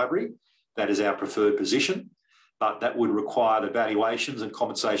centre and library. That is our preferred position, but that would require the valuations and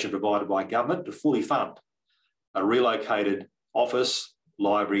compensation provided by government to fully fund a relocated office,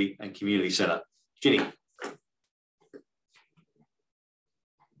 library and community centre. Ginny.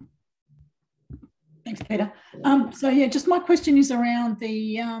 Thanks, Peter. So yeah, just my question is around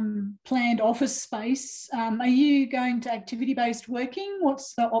the planned office space. Are you going to activity-based working?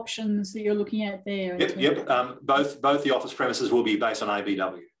 What's the options that you're looking at there? Yep. Both the office premises will be based on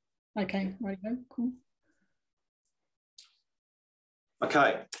ABW. Okay, right, cool.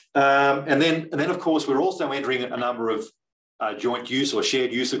 Okay, and then of course we're also entering a number of joint use or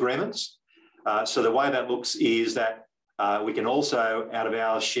shared use agreements. So the way that looks is that we can also, out of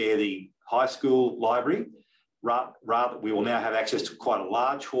ours, share the high school library. Rather, we will now have access to quite a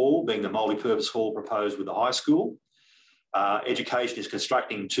large hall, being the multi-purpose hall proposed with the high school. Education is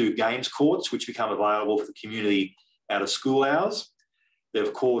constructing 2 games courts, which become available for the community out of school hours. They've,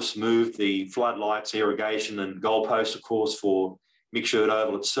 of course, moved the floodlights, irrigation and goalposts, of course, for Mixshirt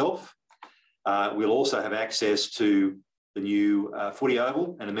Oval itself. We'll also have access to the new footy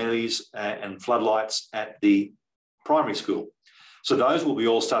oval and amenities and floodlights at the primary school. So those will be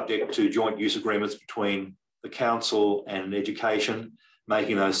all subject to joint use agreements between the council and education,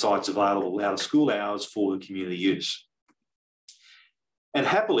 making those sites available out of school hours for the community use. And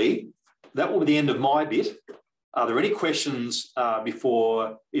happily, that will be the end of my bit. Are there any questions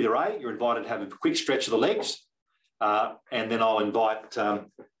before either A, you're invited to have a quick stretch of the legs, and then I'll invite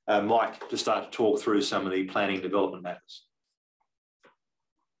Mike to start to talk through some of the planning and development matters.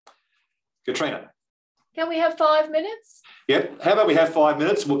 Katrina. Can we have 5 minutes? Yep. How about we have 5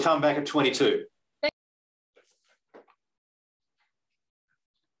 minutes? We'll come back at 22.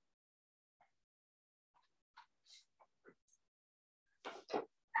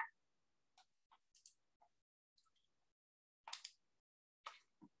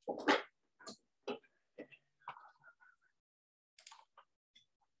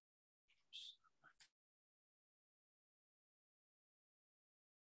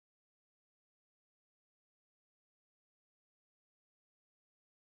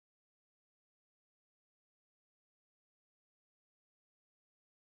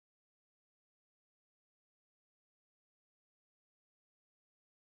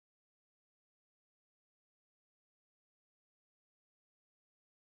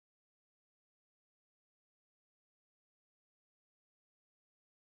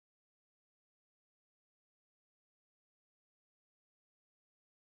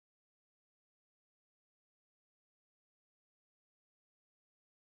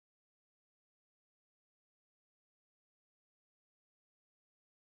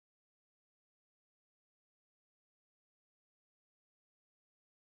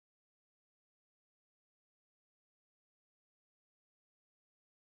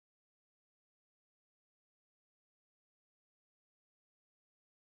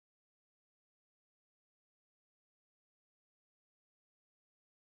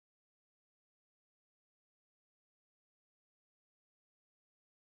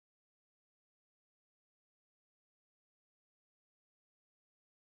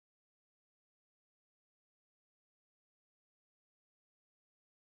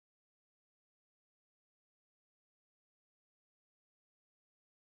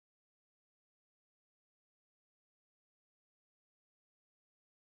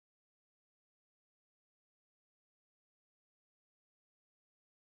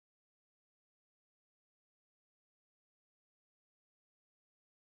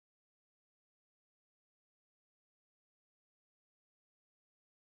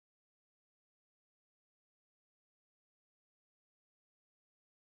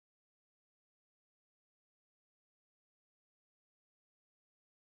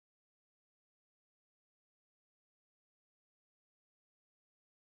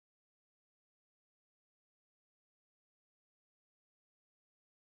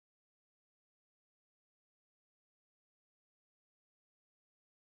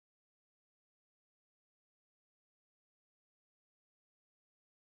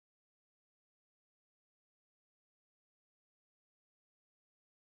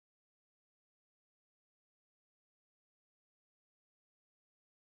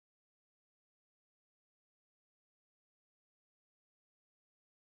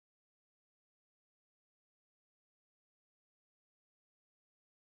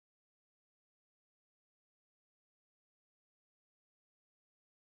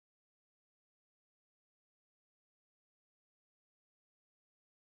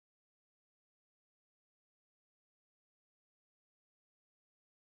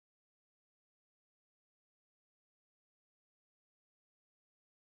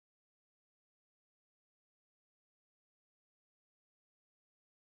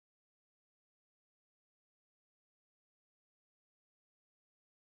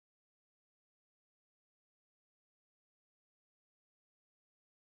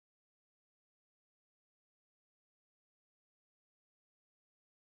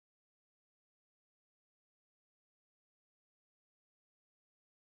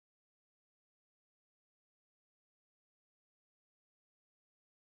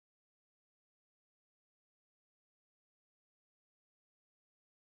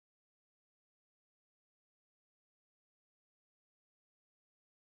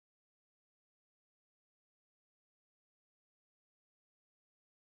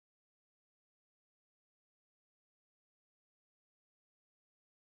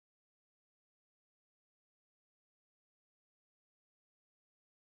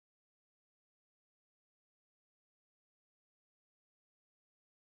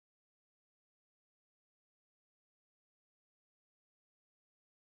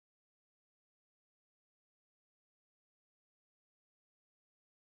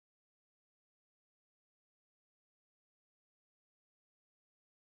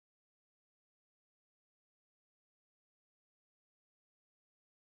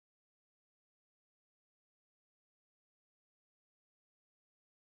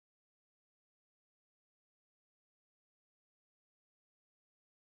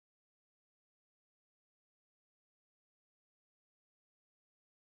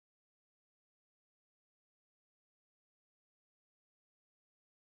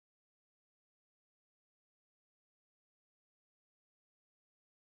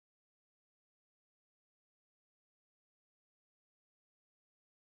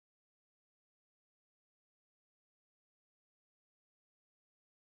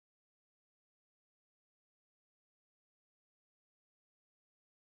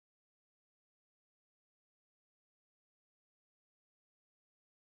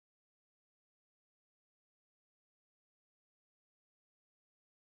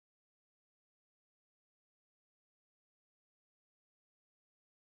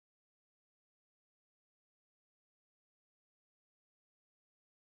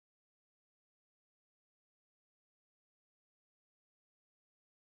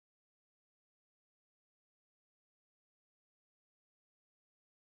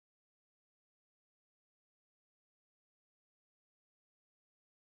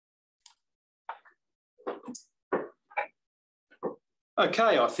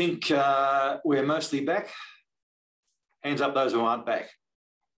 Okay, I think we're mostly back. Hands up those who aren't back.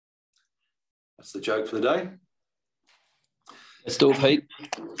 That's the joke for the day. Let's do it, Pete.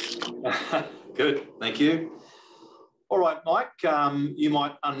 Good, thank you. All right, Mike, you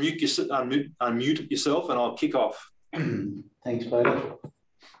might unmute yourself and I'll kick off. Thanks, Peter.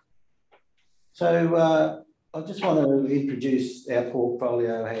 So I just want to introduce our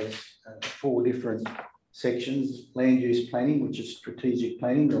portfolio has 4 different sections: land use planning, which is strategic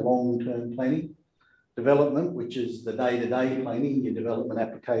planning, the long-term planning; development, which is the day-to-day planning, your development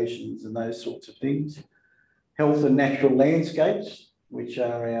applications and those sorts of things; health and natural landscapes, which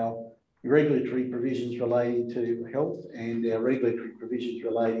are our regulatory provisions relating to health and our regulatory provisions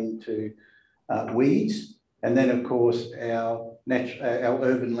relating to weeds; and then, of course, our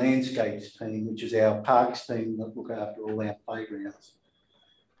urban landscapes team, which is our parks team that look after all our playgrounds.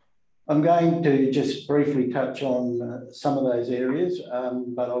 I'm going to just briefly touch on some of those areas,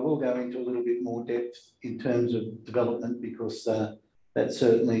 but I will go into a little bit more depth in terms of development, because that's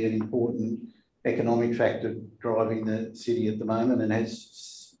certainly an important economic factor driving the city at the moment and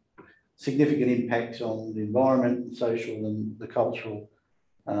has significant impacts on the environment, social and the cultural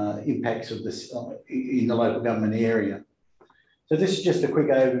impacts of this in the local government area. So this is just a quick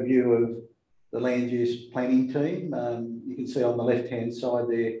overview of the land use planning team. You can see on the left-hand side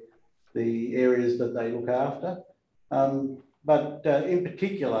there the areas that they look after. But in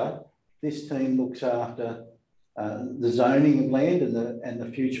particular, this team looks after the zoning of land and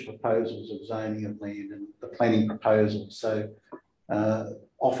the future proposals of zoning of land and the planning proposals. So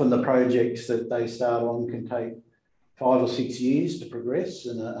often the projects that they start on can take 5 or 6 years to progress,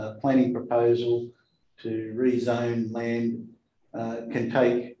 and a planning proposal to rezone land can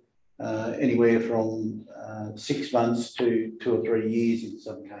take anywhere from 6 months to 2 or 3 years in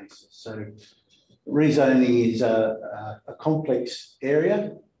some cases. So rezoning is a complex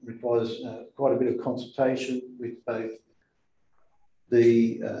area, requires quite a bit of consultation with both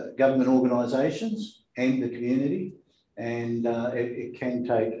the government organisations and the community, and it can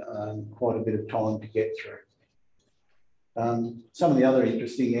take quite a bit of time to get through. Some of the other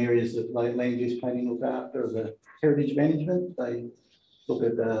interesting areas that land use planning look after are the heritage management. They look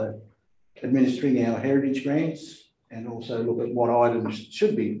at administering our heritage grants and also look at what items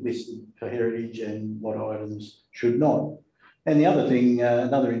should be listed for heritage and what items should not. And the other thing,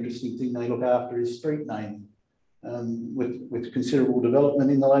 another interesting thing they look after is street naming. With considerable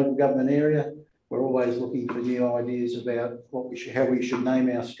development in the local government area, we're always looking for new ideas about how we should name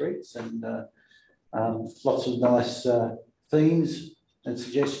our streets, and lots of nice themes and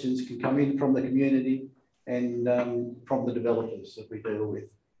suggestions can come in from the community and from the developers that we deal with.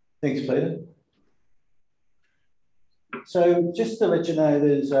 Thanks, Peter. So just to let you know,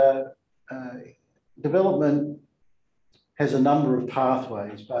 there's development has a number of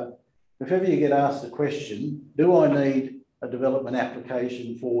pathways, but if ever you get asked the question, do I need a development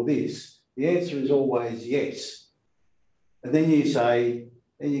application for this? The answer is always yes. And then you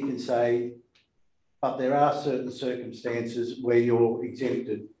can say, but there are certain circumstances where you're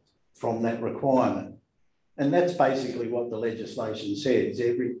exempted from that requirement. And that's basically what the legislation says.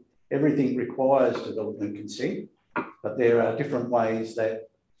 Everything requires development consent, but there are different ways that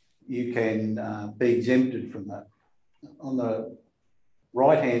you can be exempted from that. On the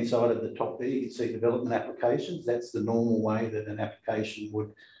right-hand side of the top there, you can see development applications. That's the normal way that an application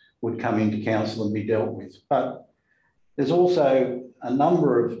would come into council and be dealt with. But there's also a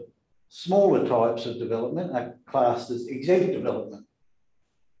number of smaller types of development are classed as exempt development.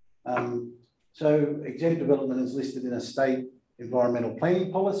 So exempt development is listed in a state environmental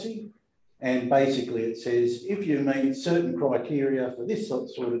planning policy, and basically it says if you meet certain criteria for this sort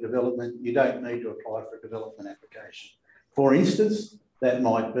of development, you don't need to apply for a development application. For instance, that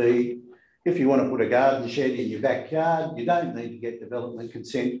might be if you want to put a garden shed in your backyard, you don't need to get development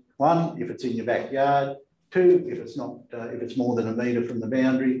consent. 1, if it's in your backyard; 2, if it's more than a metre from the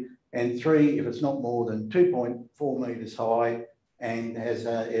boundary; and 3, if it's not more than 2.4 metres high and has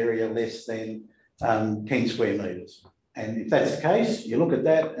an area less than 10 square metres. And if that's the case, you look at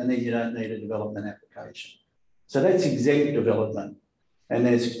that and then you don't need a development application. So that's exempt development. And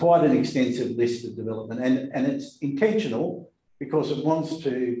there's quite an extensive list of development, and it's intentional because it wants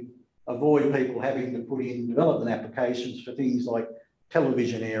to avoid people having to put in development applications for things like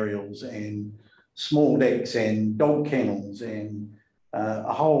television aerials and small decks and dog kennels and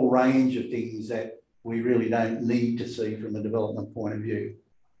a whole range of things that we really don't need to see from a development point of view.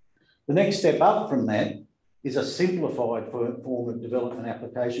 The next step up from that is a simplified form of development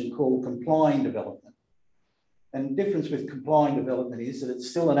application called complying development. And the difference with complying development is that it's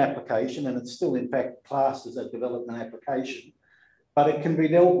still an application, and it's still in fact classed as a development application, but it can be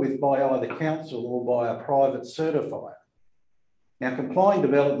dealt with by either council or by a private certifier. Now, complying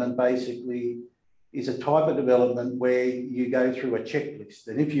development basically is a type of development where you go through a checklist,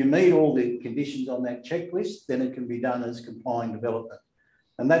 and if you meet all the conditions on that checklist, then it can be done as complying development.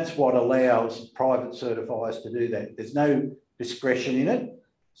 And that's what allows private certifiers to do that. There's no discretion in it.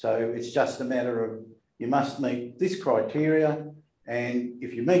 So it's just a matter of, you must meet this criteria, and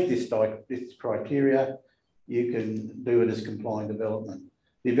if you meet this criteria, you can do it as complying development.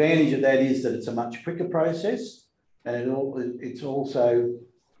 The advantage of that is that it's a much quicker process, and it's also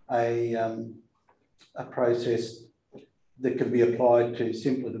a process that can be applied to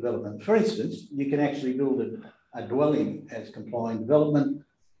simpler development. For instance, you can actually build a dwelling as complying development,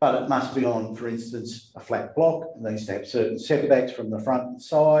 but it must be on, for instance, a flat block. It needs to have certain setbacks from the front and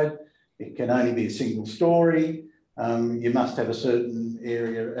side. It can only be a single story. You must have a certain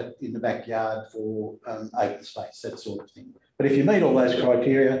area in the backyard for open space, that sort of thing. But if you meet all those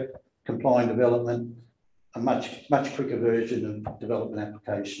criteria, complying development, a much quicker version of development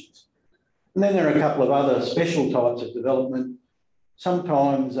applications. And then there are a couple of other special types of development.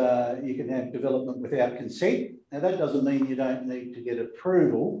 Sometimes you can have development without consent. Now, that doesn't mean you don't need to get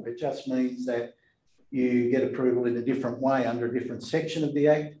approval. It just means that you get approval in a different way under a different section of the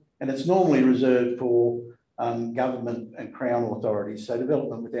Act. And it's normally reserved for government and Crown authorities. So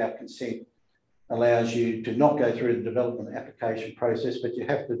development without consent allows you to not go through the development application process, but you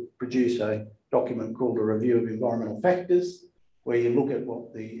have to produce a document called a review of environmental factors, where you look at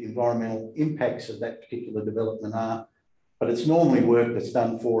what the environmental impacts of that particular development are. But it's normally work that's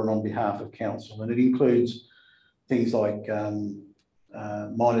done for and on behalf of council, and it includes things like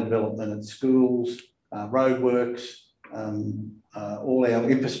minor development at schools, roadworks, all our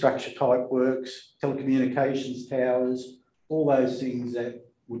infrastructure type works, telecommunications towers, all those things that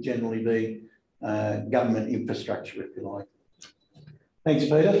would generally be government infrastructure, if you like. Thanks,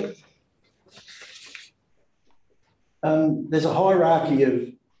 Peter. There's a hierarchy of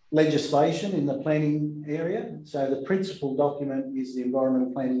legislation in the planning area. So the principal document is the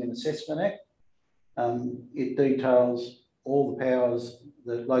Environmental Planning and Assessment Act. It details all the powers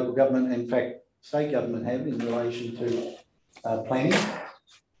that local government, in fact, state government have in relation to planning.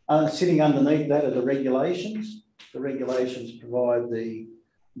 Sitting underneath that are the regulations. The regulations provide the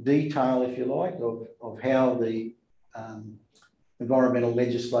detail, if you like, of how the environmental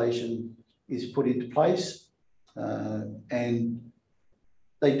legislation is put into place. And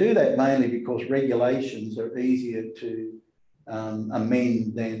they do that mainly because regulations are easier to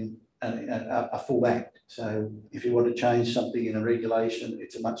amend than a full act. So if you want to change something in a regulation,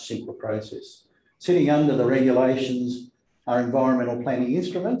 it's a much simpler process. Sitting under the regulations are environmental planning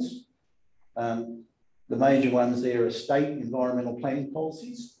instruments. The major ones there are state environmental planning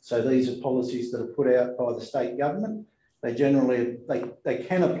policies. So these are policies that are put out by the state government. They generally, they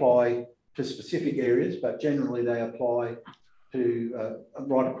can apply to specific areas, but generally they apply to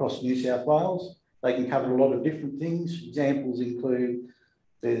right across New South Wales. They can cover a lot of different things. Examples include,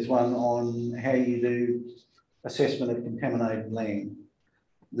 there's one on how you do assessment of contaminated land.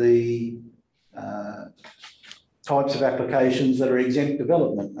 The types of applications that are exempt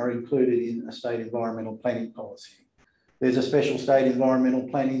development are included in a state environmental planning policy. There's a special state environmental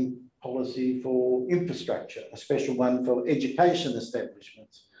planning policy for infrastructure, a special one for education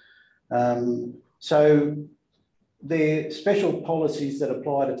establishments. So they're special policies that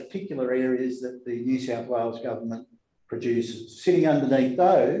apply to particular areas that the New South Wales government produces. Sitting underneath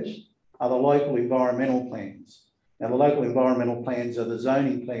those are the local environmental plans. Now, the local environmental plans are the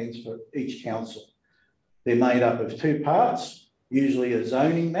zoning plans for each council. They're made up of two parts, usually a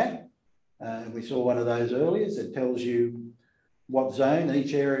zoning map. We saw one of those earlier that tells you what zone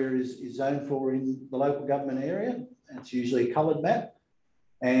each area is zoned for in the local government area. It's usually a coloured map.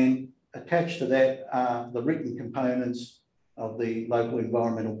 And attached to that are the written components of the local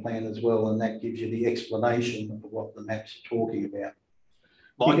environmental plan as well, and that gives you the explanation of what the map's talking about.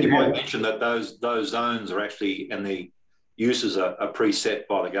 Mike, you might mention that those zones are actually, and the uses are preset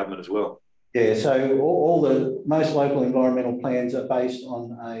by the government as well. Yeah, so most local environmental plans are based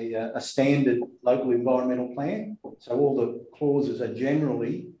on a standard local environmental plan. So all the clauses are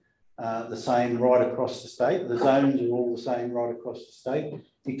generally the same right across the state. The zones are all the same right across the state.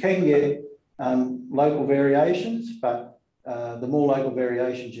 You can get local variations, but the more local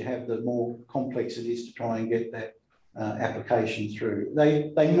variations you have, the more complex it is to try and get that application through.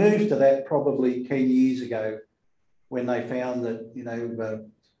 They moved to that probably 10 years ago when they found that, you know,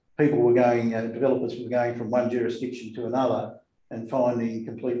 people were going, developers were going from one jurisdiction to another, and finding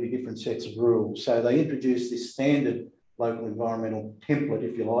completely different sets of rules. So they introduced this standard local environmental template,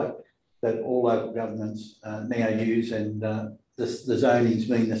 if you like, that all local governments now use, and the zonings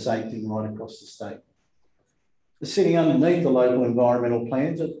mean the same thing right across the state. Sitting underneath the local environmental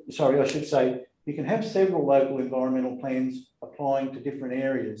plans, sorry, I should say, you can have several local environmental plans applying to different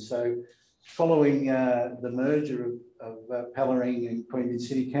areas. So following the merger of Palerang and Queanbeyan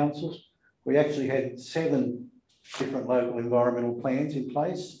City Councils, we actually had 7 different local environmental plans in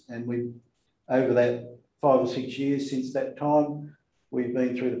place, and we, over that 5 or 6 years since that time, we've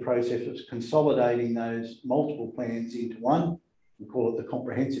been through the process of consolidating those multiple plans into one. We call it the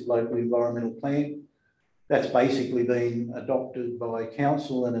Comprehensive Local Environmental Plan. That's basically been adopted by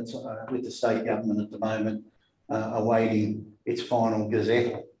council, and it's with the state government at the moment, awaiting its final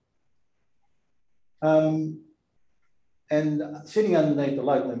gazettal. And sitting underneath the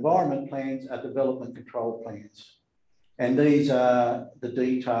local environment plans are development control plans. And these are the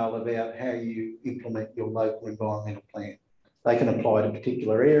detail about how you implement your local environmental plan. They can apply to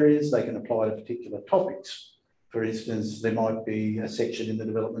particular areas, they can apply to particular topics. For instance, there might be a section in the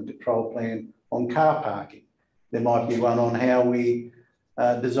development control plan on car parking. There might be one on how we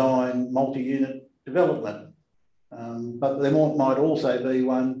design multi-unit development. But there might also be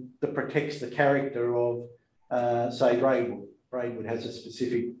one that protects the character of, say, Braidwood. Braidwood has a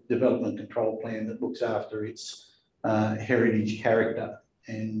specific development control plan that looks after its heritage character.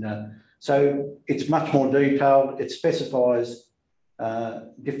 And so it's much more detailed. It specifies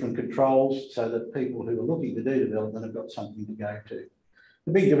different controls so that people who are looking to do development have got something to go to.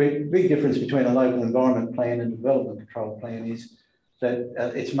 The big difference between a local environment plan and a development control plan is that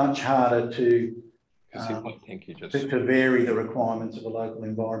it's much harder to vary the requirements of a local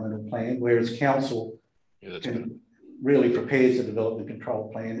environmental plan, whereas council really prepares the development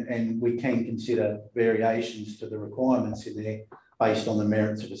control plan, and we can consider variations to the requirements in there based on the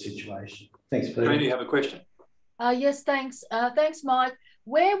merits of a situation. Thanks, Peter. Jane, do you have a question? Yes, thanks. Thanks, Mike.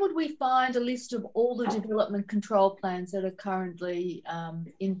 Where would we find a list of all the development control plans that are currently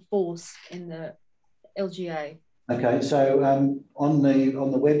in force in the LGA? Okay, so on the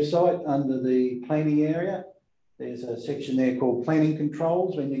website under the planning area, there's a section there called planning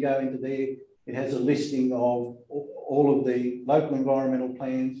controls. When you go into there, it has a listing of all of the local environmental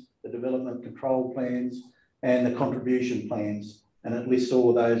plans, the development control plans, and the contribution plans. And it lists all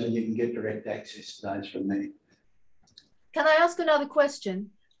of those, and you can get direct access to those from there. Can I ask another question?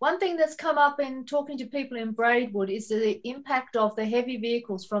 One thing that's come up in talking to people in Braidwood is the impact of the heavy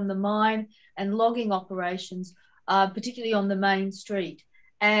vehicles from the mine and logging operations, particularly on the main street.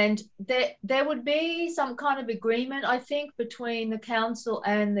 And there would be some kind of agreement, I think, between the council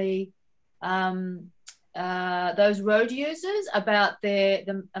and the those road users about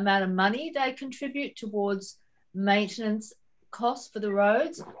the amount of money they contribute towards maintenance costs for the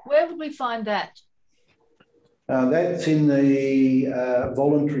roads. Where would we find that? That's in the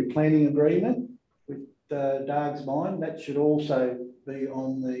voluntary planning agreement with Dargues Mine. That should also be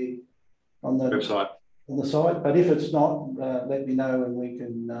on the website. On the site, but if it's not, let me know and we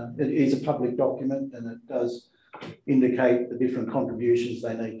can. It is a public document, and it does indicate the different contributions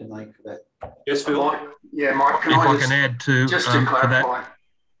they need to make for that. Yes, Phil. Yeah, Mike. If I can add to just to clarify.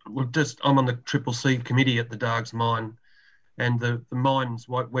 I'm on the CCC committee at the Dargues Mine, and the mine's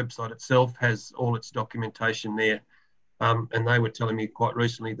website itself has all its documentation there. And they were telling me quite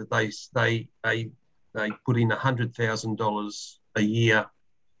recently that they put in $100,000 a year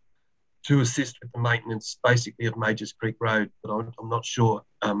to assist with the maintenance, basically, of Majors Creek Road. But I'm not sure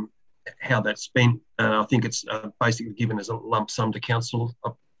how that's spent. I think it's basically given as a lump sum to council.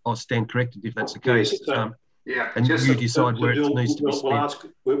 I'll stand corrected if that's the case. Yeah, and you decide where it needs to be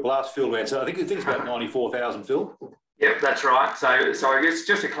spent. We'll ask Phil to answer. I think it's about 94,000, Phil. Yep, that's right. So I guess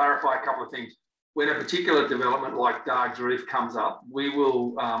just to clarify a couple of things. When a particular development like Dargues Reef comes up, we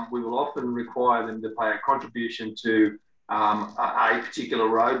will often require them to pay a contribution to a particular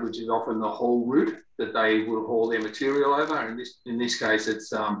road, which is often the haul route that they will haul their material over. And in this case,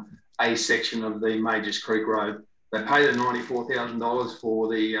 it's a section of the Majors Creek Road. They pay the $94,000 for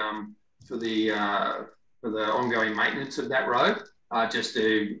the ongoing maintenance of that road. Just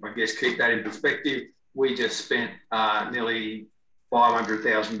to, I guess, keep that in perspective, we just spent nearly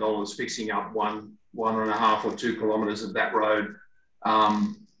 $500,000 fixing up 1.5 or 2 kilometres of that road.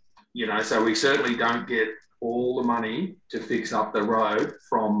 So we certainly don't get all the money to fix up the road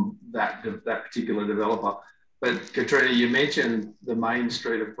from that particular developer. But Katrina, you mentioned the main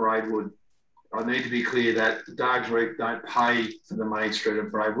street of Braidwood. I need to be clear that the Dargues Reef don't pay for the main street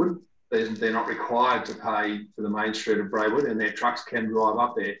of Braidwood. They're not required to pay for the main street of Braidwood, and their trucks can drive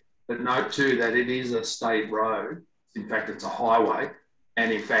up there. But note too that it is a state road, in fact, it's a highway,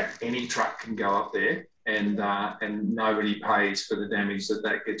 and in fact, any truck can go up there, and nobody pays for the damage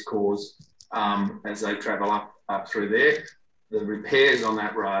that gets caused as they travel up through there. The repairs on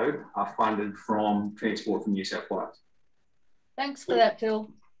that road are funded from Transport for New South Wales. Thanks for that,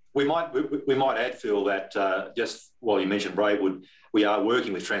 Phil. We might add, Phil, that just while you mentioned Braidwood, we are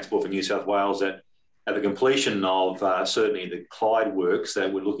working with Transport for New South Wales at the completion of certainly the Clyde works,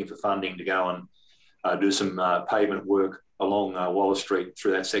 that we're looking for funding to go and do some pavement work along Wallace Street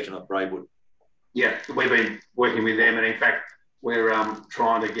through that section of Braidwood. Yeah, we've been working with them, and in fact, we're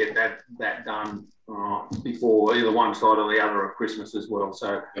trying to get that done before either one side or the other of Christmas as well.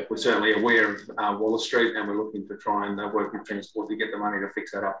 So we're certainly aware of Wallace Street, and we're looking to try and work with Transport to get the money to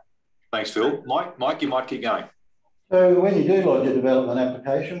fix that up. Thanks, Phil. Mike, you might keep going. So when you do lodge a development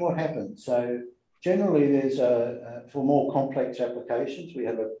application, what happens? So generally, there's for more complex applications, we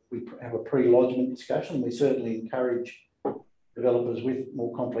have a pre-lodgement discussion. We certainly encourage developers with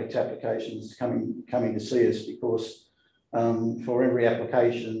more complex applications coming to see us, because for every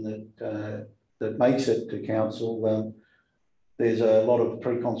application that makes it to council, there's a lot of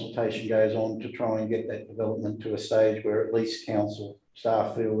pre-consultation goes on to try and get that development to a stage where at least council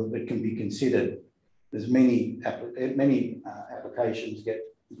staff feel that it can be considered. There's many applications get,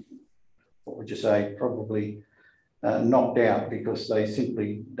 what would you say, probably knocked out because they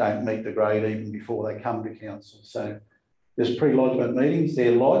simply don't meet the grade even before they come to council. So there's pre-lodgement meetings,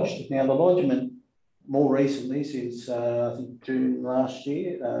 they're lodged. Now the lodgement more recently, since I think June last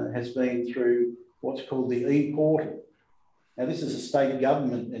year, has been through what's called the e-portal. Now this is a state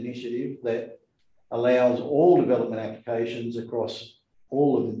government initiative that allows all development applications across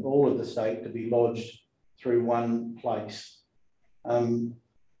all of the state to be lodged through one place.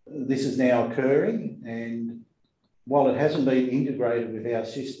 This is now occurring, and while it hasn't been integrated with our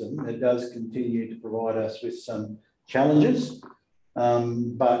system, it does continue to provide us with some challenges.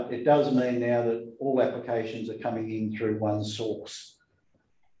 But it does mean now that all applications are coming in through one source.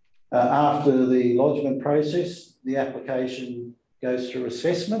 After the lodgement process, the application goes through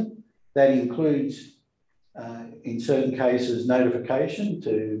assessment. That includes, in certain cases, notification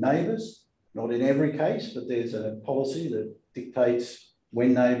to neighbours. Not in every case, but there's a policy that dictates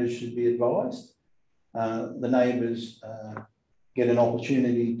when neighbours should be advised. The neighbours get an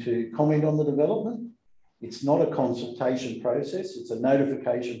opportunity to comment on the development. It's not a consultation process, it's a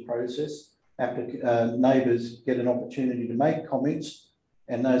notification process. Neighbours get an opportunity to make comments,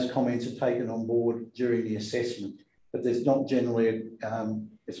 and those comments are taken on board during the assessment. But there's not generally,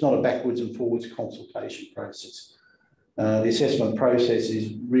 it's not a backwards and forwards consultation process. The assessment process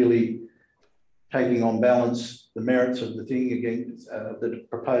is really taking on balance the merits of the thing against the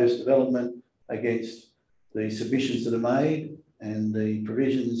proposed development against the submissions that are made and the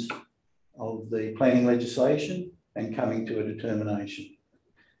provisions of the planning legislation, and coming to a determination.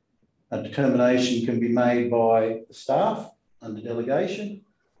 A determination can be made by the staff under delegation.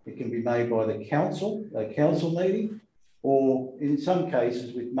 It can be made by the council, a council meeting, or in some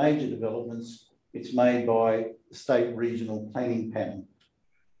cases with major developments, it's made by the state regional planning panel.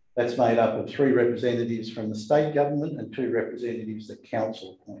 That's made up of 3 representatives from the state government and 2 representatives that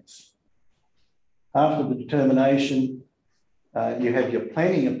council appoints. After the determination, you have your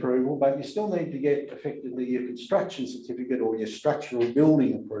planning approval, but you still need to get effectively your construction certificate or your structural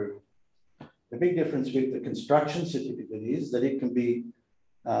building approval. The big difference with the construction certificate is that it can be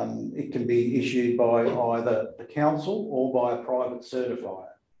issued by either the council or by a private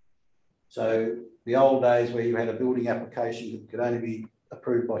certifier. So the old days where you had a building application that could only be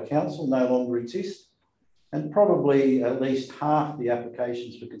approved by council no longer exist, and probably at least half the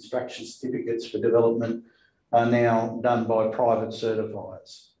applications for construction certificates for development are now done by private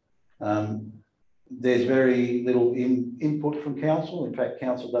certifiers. There's very little input from council. In fact,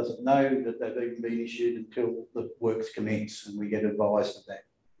 council doesn't know that they've even been issued until the works commence, and we get advised of that.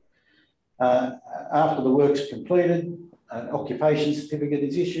 After the work's completed, an occupation certificate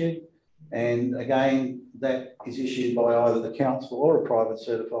is issued, and again, that is issued by either the council or a private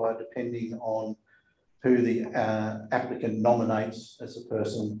certifier, depending on who the applicant nominates as the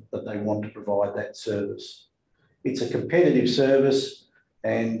person that they want to provide that service. It's a competitive service,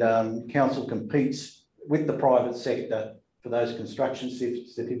 and council competes with the private sector for those construction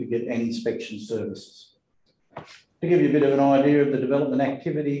certificate and inspection services. To give you a bit of an idea of the development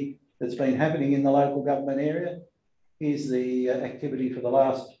activity that's been happening in the local government area, here's the activity for the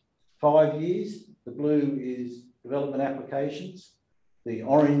last 5 years. The blue is development applications, the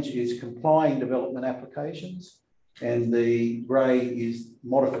orange is complying development applications, and the grey is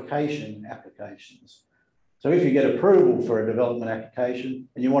modification applications. So if you get approval for a development application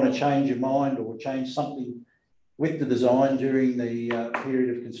and you want to change your mind or change something with the design during the period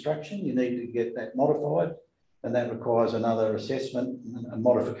of construction, you need to get that modified, and that requires another assessment and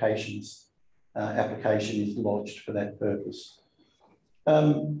modifications application is lodged for that purpose.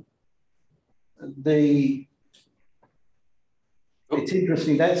 It's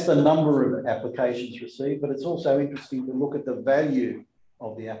interesting, that's the number of applications received, but it's also interesting to look at the value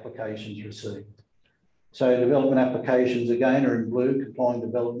of the applications received. So development applications, again, are in blue, complying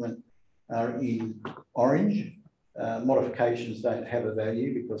development are in orange. Modifications don't have a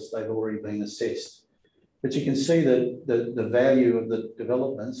value because they've already been assessed. But you can see the value of the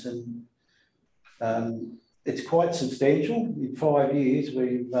developments, and it's quite substantial. In 5 years,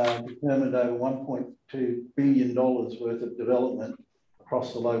 we've determined over $1.2 billion worth of development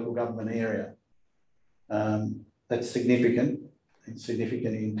across the local government area. That's significant. It's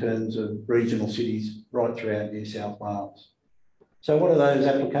significant in terms of regional cities right throughout New South Wales. So what are those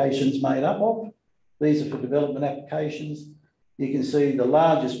applications made up of? These are for development applications. You can see the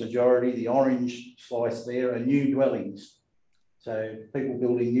largest majority, the orange slice there, are new dwellings. So people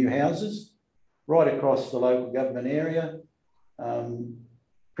building new houses right across the local government area,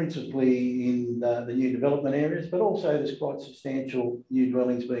 principally in the new development areas, but also there's quite substantial new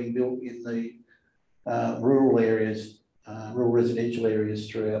dwellings being built in the rural areas, rural residential areas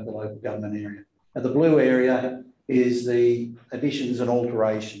throughout the local government area. And the blue area is the additions and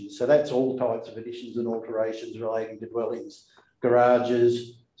alterations. So that's all types of additions and alterations relating to dwellings,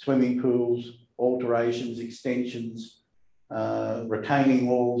 garages, swimming pools, alterations, extensions, retaining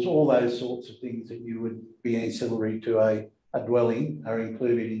walls, all those sorts of things that you would be ancillary to a dwelling are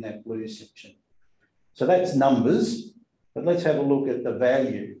included in that blue section. So that's numbers, but let's have a look at the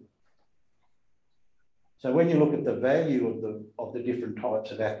value. So when you look at the value of the different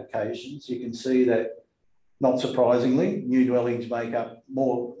types of applications, you can see that, not surprisingly, new dwellings make up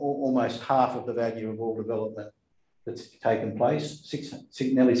almost half of the value of all development that's taken place,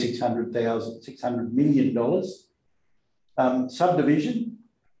 nearly $600 million. Subdivision,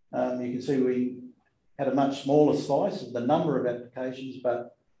 you can see we had a much smaller slice of the number of applications,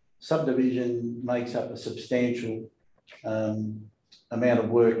 but subdivision makes up a substantial amount of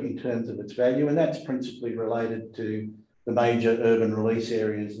work in terms of its value, and that's principally related to the major urban release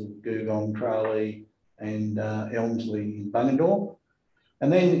areas of Googong, Tralee, and Elmsley in Bungendore.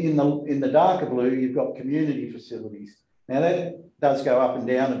 And then in the darker blue, you've got community facilities. Now that does go up and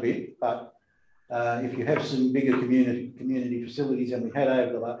down a bit, but if you have some bigger community facilities, and we have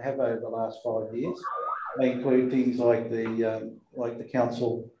over the last 5 years, they include things like the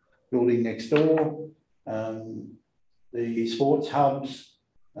council building next door, the sports hubs,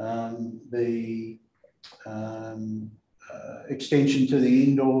 the extension to the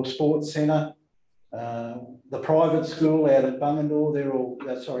indoor sports centre, the private school out at Bungendore,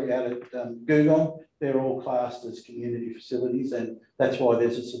 out at Googong, they're all classed as community facilities, and that's why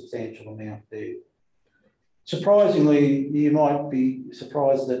there's a substantial amount there. Surprisingly, you might be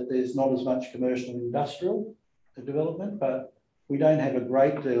surprised that there's not as much commercial and industrial development, but we don't have a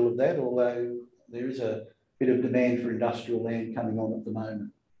great deal of that, although there is a bit of demand for industrial land coming on at the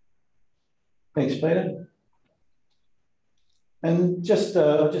moment. Thanks, Peter. And I just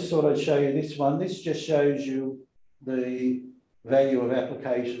thought I'd show you this one. This just shows you the value of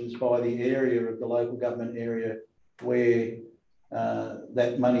applications by the area of the local government area where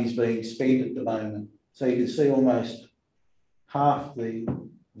that money's being spent at the moment. So you can see almost half the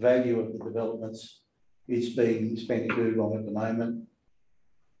value of the developments is being spent in Googong at the moment.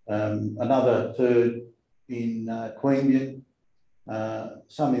 Another third in Queanbeyan,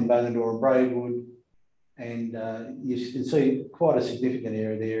 some in Bungendore and Braidwood, and you can see quite a significant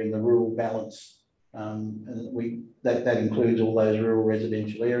area there in the rural balance, and that includes all those rural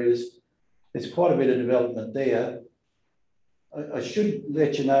residential areas. There's quite a bit of development there. I should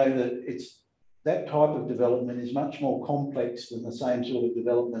let you know that that type of development is much more complex than the same sort of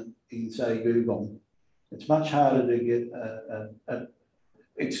development in, say, Googong. It's much harder to get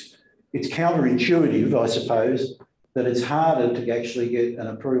it's counterintuitive, I suppose, that it's harder to actually get an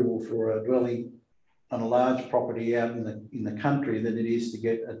approval for a dwelling on a large property out in the country than it is to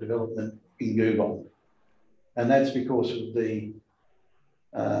get a development in Googong. And that's because of the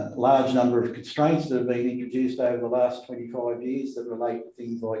large number of constraints that have been introduced over the last 25 years that relate to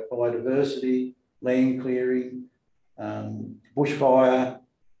things like biodiversity, land clearing, bushfire,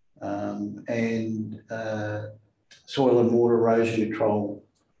 and soil and water erosion control.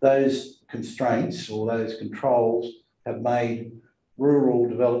 Those constraints or those controls have made rural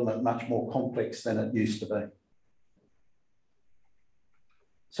development much more complex than it used to be.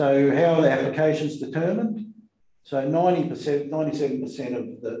 So how are the applications determined? So 90%,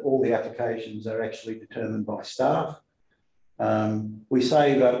 97% of all the applications are actually determined by staff. We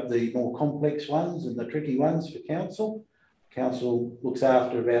save up the more complex ones and the tricky ones for council. Council looks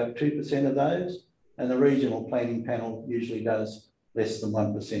after about 2% of those, and the regional planning panel usually does less than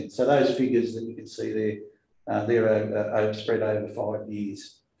 1%. So those figures that you can see there, they're spread over 5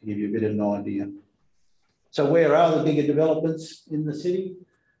 years to give you a bit of an idea. So where are the bigger developments in the city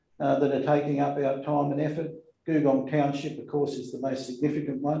that are taking up our time and effort? Googong Township, of course, is the most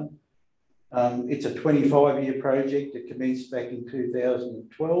significant one. It's a 25-year project. It commenced back in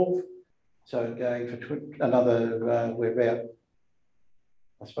 2012. So going for another, we're about,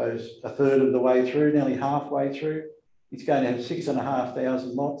 I suppose, a third of the way through, nearly halfway through. It's going to have 6,500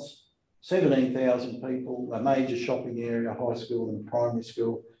 lots, 17,000 people, a major shopping area, high school and primary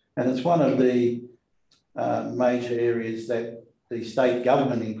school. And it's one of the major areas that the state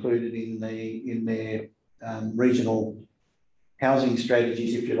government included in their regional housing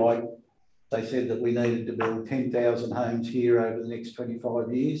strategies, if you like. They said that we needed to build 10,000 homes here over the next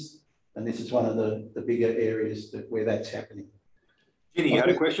 25 years. And this is one of the bigger areas where that's happening. Ginny, you had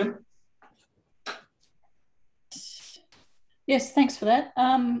a question? Yes, thanks for that.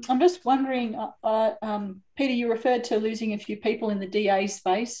 I'm just wondering, Peter, you referred to losing a few people in the DA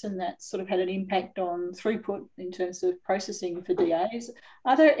space, and that sort of had an impact on throughput in terms of processing for DAs.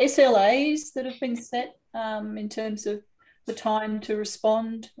 Are there SLAs that have been set in terms of the time to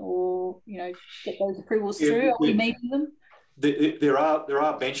respond or, you know, get those approvals through? Are we meeting them? There are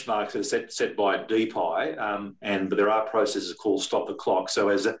benchmarks that are set by DPI, but there are processes called stop the clock. So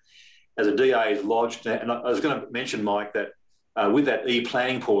as a DA is lodged, and I was going to mention, Mike, that with that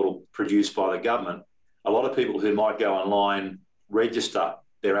e-planning portal produced by the government, a lot of people who might go online register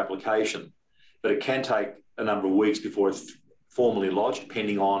their application, but it can take a number of weeks before it's formally lodged,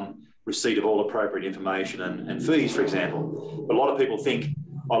 depending on receipt of all appropriate information and fees, for example. But a lot of people think,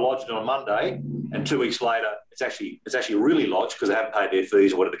 I lodged it on Monday, and 2 weeks later, it's actually really lodged because they haven't paid their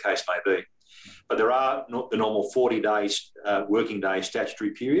fees or whatever the case may be. But there are not the normal 40 days working day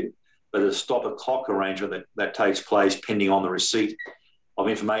statutory period, but there's a stop a clock arrangement that takes place pending on the receipt of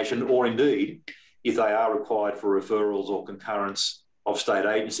information, or indeed, if they are required for referrals or concurrence of state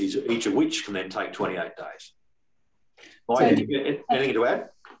agencies, each of which can then take 28 days. Mike, anything to add?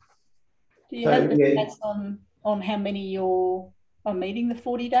 Do you have the stats on how many are meeting the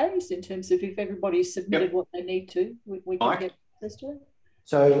 40 days in terms of if everybody's submitted what they need to, we can get access to it?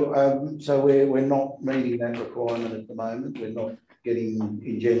 So we're not meeting that requirement at the moment. We're not getting,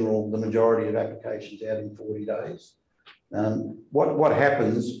 in general, the majority of applications out in 40 days. What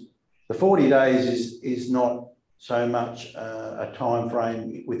happens, the 40 days is not so much a time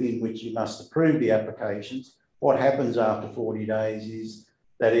frame within which you must approve the applications. What happens after 40 days is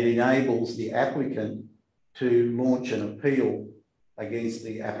that it enables the applicant to launch an appeal against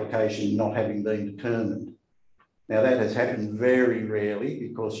the application not having been determined. Now, that has happened very rarely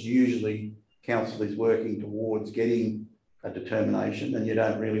because usually council is working towards getting a determination and you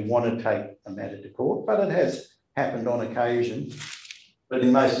don't really want to take a matter to court, but it has happened on occasion. But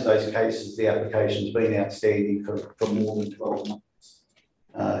in most of those cases, the application's been outstanding for more than 12 months.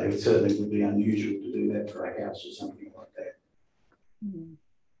 It certainly would be unusual to do that for a house or something like that.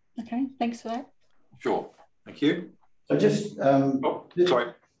 Okay, thanks for that. Sure, thank you. So just,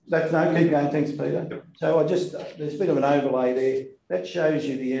 sorry. No, keep going, thanks, Peter. Yep. So there's a bit of an overlay there. That shows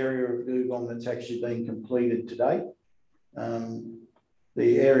you the area of Googong that's actually been completed to date.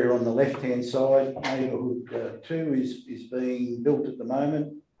 The area on the left-hand side, neighbourhood 2 is being built at the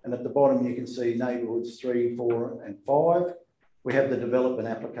moment. And at the bottom, you can see neighbourhoods 3, 4 and 5. We have the development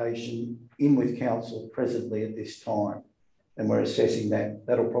application in with council presently at this time. And we're assessing that.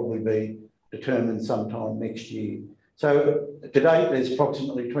 That'll probably be determined sometime next year. So to date, there's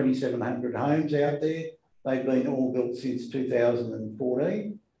approximately 2,700 homes out there. They've been all built since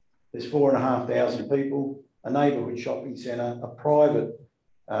 2014. There's 4,500 people, a neighbourhood shopping centre, a private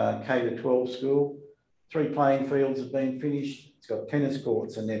K-12 school. 3 playing fields have been finished. It's got tennis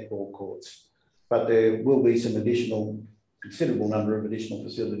courts and netball courts. But there will be some considerable number of additional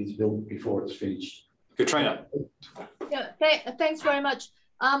facilities built before it's finished. Katrina. Yeah, thanks very much.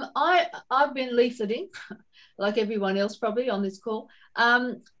 I've been leafleting, like everyone else probably on this call,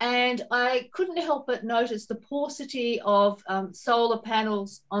 and I couldn't help but notice the paucity of solar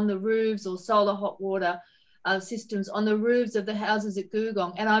panels on the roofs or solar hot water systems on the roofs of the houses at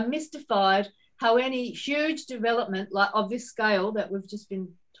Googong. And I'm mystified how any huge development of this scale that we've just been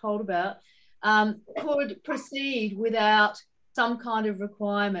told about could proceed without some kind of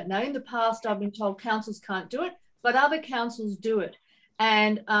requirement. Now, in the past, I've been told councils can't do it, but other councils do it.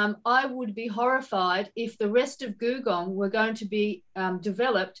 And I would be horrified if the rest of Googong were going to be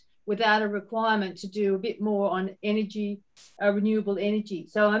developed without a requirement to do a bit more on energy, renewable energy.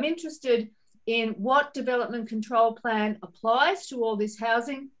 So I'm interested in what development control plan applies to all this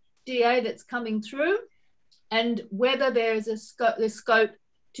housing DA that's coming through, and whether there's a scope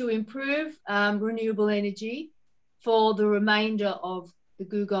to improve renewable energy for the remainder of the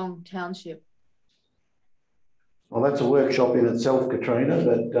Googong township. Well, that's a workshop in itself, Katrina,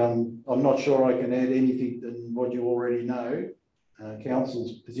 but I'm not sure I can add anything than what you already know.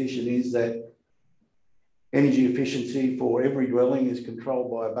 Council's position is that energy efficiency for every dwelling is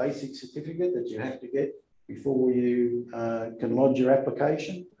controlled by a basic certificate that you have to get before you can lodge your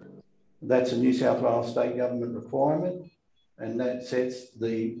application. That's a New South Wales state government requirement, and that sets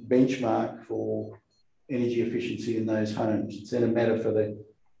the benchmark for energy efficiency in those homes. It's then a matter for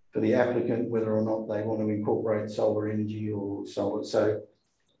the applicant whether or not they want to incorporate solar energy or solar. So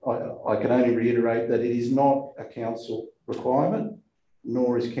I can only reiterate that it is not a council requirement,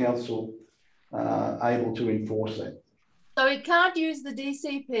 nor is council able to enforce that. So it can't use the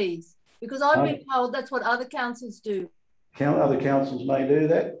DCPs, because I've been told that's what other councils do. Other councils may do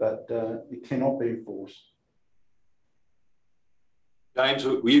that, but it cannot be enforced. James,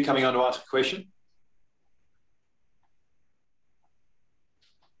 were you coming on to ask a question?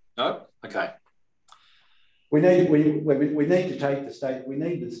 No? Okay. We need to take the state, we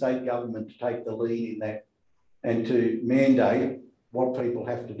need the state government to take the lead in that and to mandate what people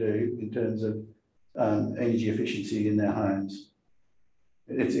have to do in terms of energy efficiency in their homes.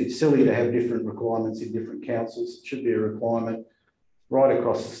 It's silly to have different requirements in different councils. It should be a requirement right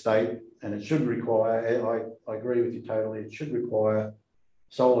across the state, and it should require, I agree with you totally, it should require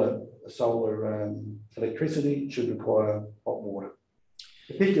solar electricity, it should require hot water,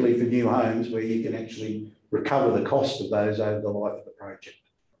 particularly for new homes where you can actually recover the cost of those over the life of the project.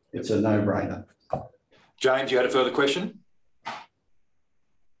 It's a no-brainer. James, you had a further question?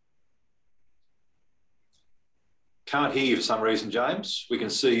 Can't hear you for some reason, James. We can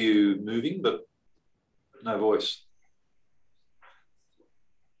see you moving, but no voice.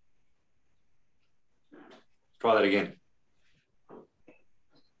 Try that again.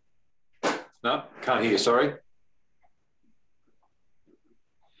 No, can't hear you, sorry.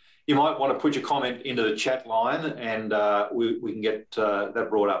 You might want to put your comment into the chat line and we can get that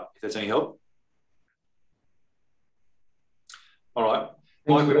brought up, if there's any help. All right.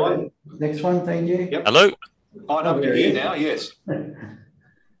 Mike, next one, thank you. Yep. Hello. Oh, no, we can hear you now, yes.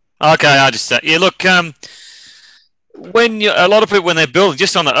 Okay, I just, yeah, look, when a lot of people, when they're building,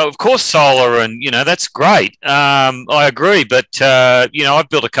 just on the, of course, solar and, you know, that's great. I agree, but, you know, I've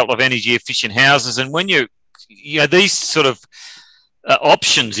built a couple of energy efficient houses, and when you know, these sort of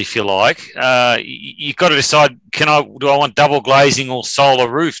options, if you like, you've got to decide, do I want double glazing or solar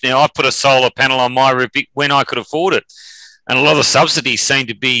roof? Now, I put a solar panel on my roof when I could afford it, and a lot of the subsidies seem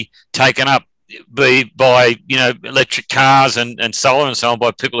to be taken up by you know, electric cars and solar and so on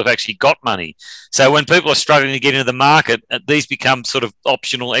by people who've actually got money. So when people are struggling to get into the market, these become sort of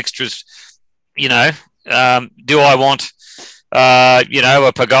optional extras. You know, do I want you know,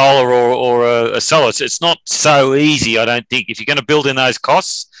 a pergola or a solar? It's not so easy, I don't think. If you're going to build in those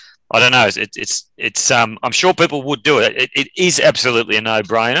costs, I don't know. It's I'm sure people would do it. It is absolutely a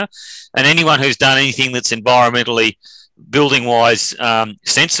no-brainer, and anyone who's done anything that's environmentally building wise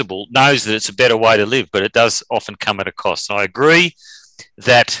sensible knows that it's a better way to live, but it does often come at a cost. So I agree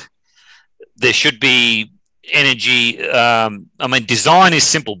that there should be energy. I mean, design is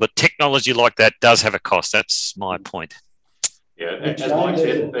simple, but technology like that does have a cost. That's my point. Yeah,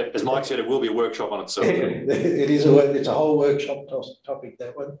 as Mike said, it will be a workshop on itself. It's a whole workshop topic,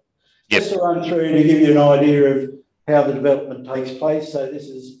 that one. Yep. Just to run through to give you an idea of how the development takes place. So this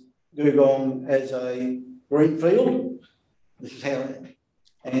is Googong as a greenfield. This is how,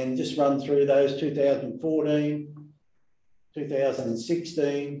 and just run through those 2014,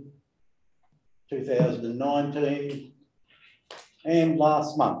 2016, 2019, and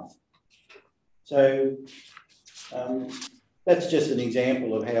last month. So that's just an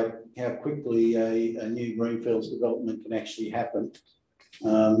example of how quickly a new greenfields development can actually happen.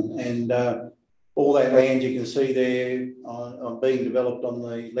 All that land you can see there on being developed on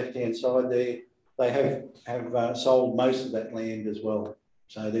the left-hand side there, they have sold most of that land as well.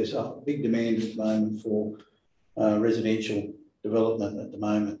 So there's a big demand at the moment for residential development at the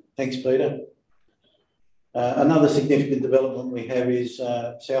moment. Thanks, Peter. Another significant development we have is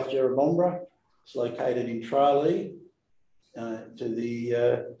South Jerrabombra. It's located in Tralee, to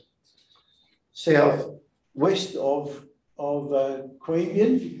the southwest of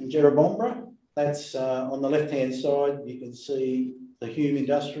Queanbeyan and Jerrabombra. That's on the left-hand side. You can see the Hume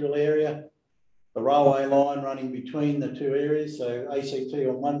industrial area, the railway line running between the two areas, so ACT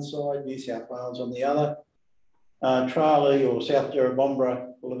on one side, New South Wales on the other. Tralee or South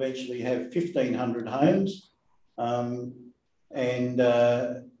Jerrabomberra will eventually have 1,500 homes, and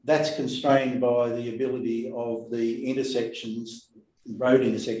that's constrained by the ability of the intersections, road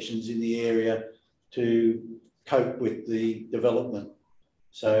intersections in the area to cope with the development.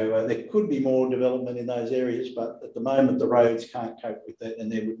 So there could be more development in those areas, but at the moment the roads can't cope with that,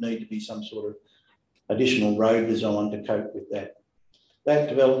 and there would need to be some sort of additional road design to cope with that. That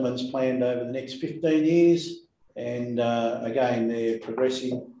development's planned over the next 15 years, and again, they're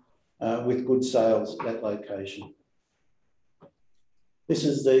progressing with good sales at that location. This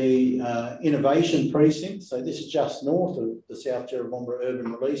is the innovation precinct. So this is just north of the South Jerrabomberra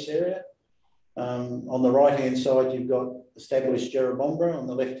urban release area. On the right-hand side, you've got established Jerrabomberra, on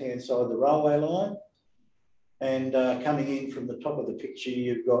the left-hand side, the railway line. And coming in from the top of the picture,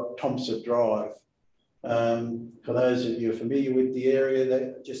 you've got Thompson Drive. For those of you who are familiar with the area,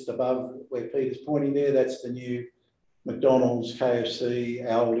 that just above where Peter's pointing there, that's the new McDonald's, KFC,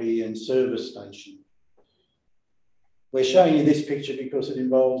 Aldi and service station. We're showing you this picture because it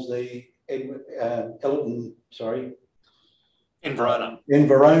involves the Enverona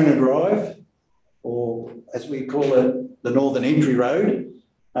Drive, or as we call it, the Northern Entry Road.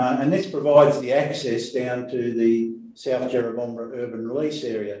 And this provides the access down to the South Jerrabomberra urban release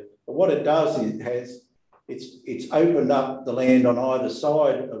area. But what it does is it's opened up the land on either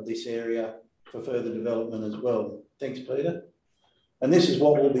side of this area for further development as well. Thanks, Peter. And this is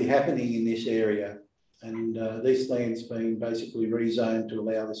what will be happening in this area. And this land's been basically rezoned to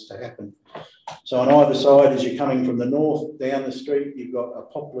allow this to happen. So on either side, as you're coming from the north down the street, you've got a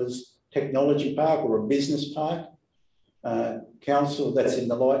Poplars Technology Park or a business park. Council, that's in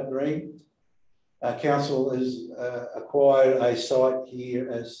the light green. Council has acquired a site here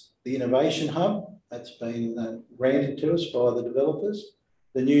as the Innovation Hub. That's been granted to us by the developers.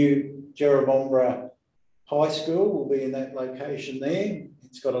 The new Jerrabomberra High School will be in that location there.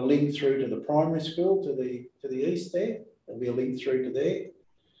 It's got a link through to the primary school to the east there. There'll be a link through to there.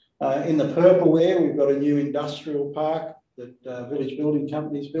 In the purple there, we've got a new industrial park that Village Building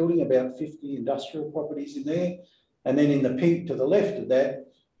Company is building, about 50 industrial properties in there. And then in the pink to the left of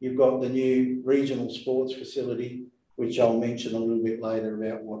that, you've got the new regional sports facility, which I'll mention a little bit later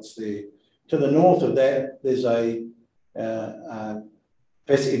about what's there. To the north of that, there's a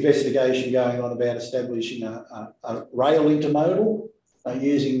investigation going on about establishing a rail intermodal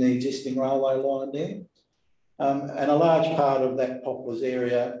using the existing railway line there. And a large part of that Poplars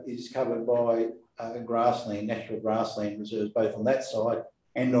area is covered by grassland, natural grassland reserves, both on that side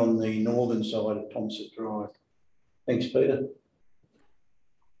and on the northern side of Thompson Drive. Thanks, Peter.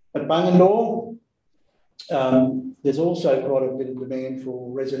 At Bungendore, there's also quite a bit of demand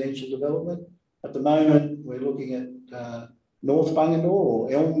for residential development. At the moment, we're looking at North Bungendore,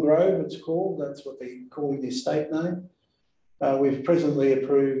 or Elm Grove, it's called. That's what they're calling the estate name. We've presently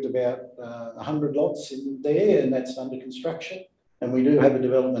approved about 100 lots in there, and that's under construction. And we do have a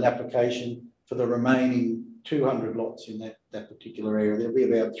development application for the remaining 200 lots in that particular area. There'll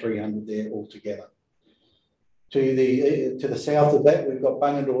be about 300 there altogether. To the south of that, we've got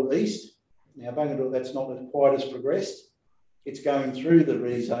Bungendore East. Now, Bungendore, that's not quite as progressed. It's going through the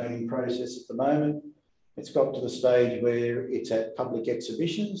rezoning process at the moment. It's got to the stage where it's at public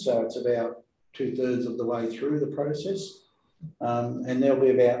exhibition, so it's about 2/3 of the way through the process. And there'll be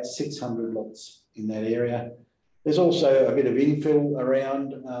about 600 lots in that area. There's also a bit of infill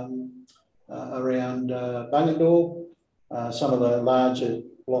around Bungendore. Some of the larger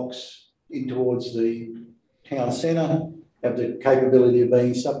blocks in towards the town centre have the capability of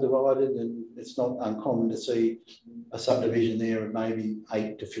being subdivided, and it's not uncommon to see a subdivision there of maybe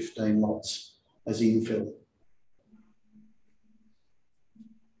 8 to 15 lots as infill.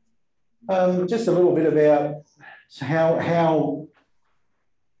 Just a little bit about how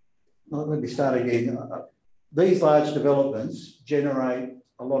let me start again. These large developments generate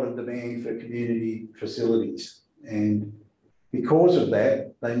a lot of demand for community facilities, and because of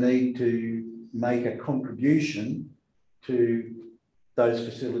that, they need to make a contribution to those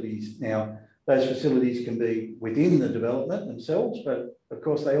facilities. Now, those facilities can be within the development themselves, but of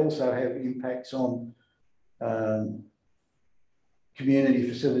course they also have impacts on community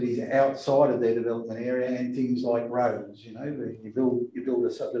facilities outside of their development area, and things like roads. You know, you build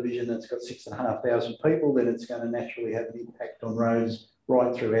a subdivision that's got 6,500 people, then it's going to naturally have an impact on roads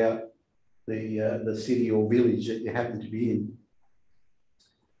right throughout the city or village that you happen to be in.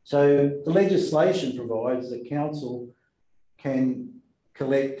 So the legislation provides that council can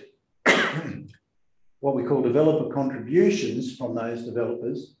collect what we call developer contributions from those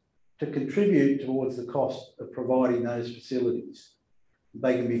developers to contribute towards the cost of providing those facilities.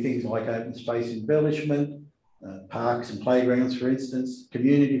 They can be things like open space embellishment, parks and playgrounds, for instance,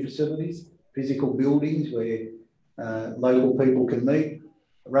 community facilities, physical buildings where local people can meet,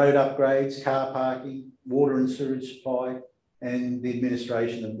 road upgrades, car parking, water and sewage supply, and the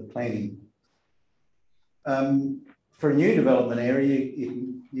administration of the planning. For a new development area,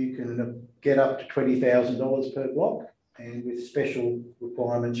 you can get up to $20,000 per block, and with special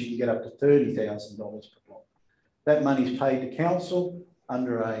requirements, you can get up to $30,000 per block. That money is paid to council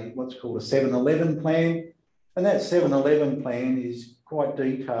under what's called a 7-11 plan, and that 7-11 plan is quite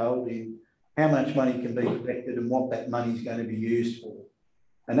detailed in how much money can be collected and what that money is going to be used for.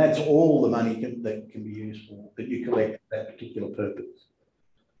 And that's all the money that can be used for, that you collect for that particular purpose.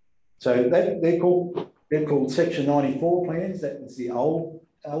 So they're called Section 94 plans. That was the old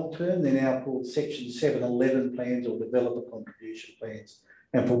term. They're now called Section 7-11 plans or developer contribution plans.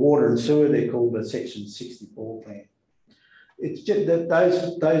 And for water and sewer, they're called a Section 64 plan. It's just that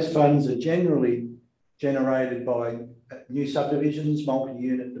those funds are generally generated by new subdivisions,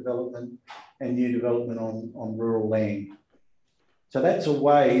 multi-unit development, and new development on rural land. So that's a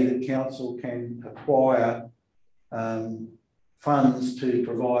way that council can acquire funds to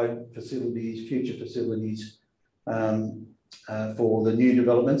provide facilities, future facilities for the new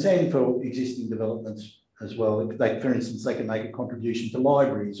developments and for existing developments as well. For instance, they can make a contribution to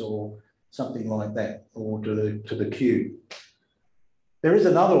libraries or something like that, or to the queue. There is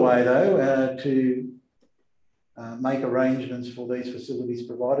another way, though, to make arrangements for these facilities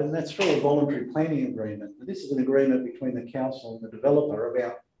provided, and that's through a voluntary planning agreement. This is an agreement between the council and the developer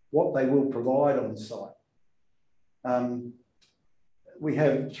about what they will provide on site. We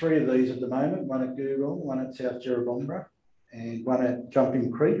have 3 of these at the moment, one at Googong, one at South Jerrabomberra, and one at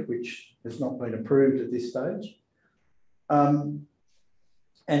Jumping Creek, which has not been approved at this stage. And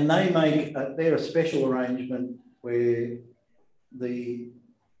they make, they're a special arrangement where the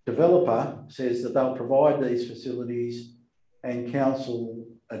developer says that they'll provide these facilities and council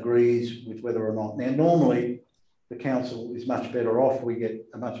agrees with whether or not. Now, normally the council is much better off. We get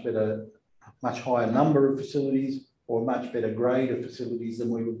a much higher number of facilities or a much better grade of facilities than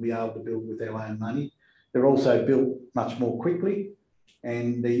we would be able to build with our own money. They're also built much more quickly,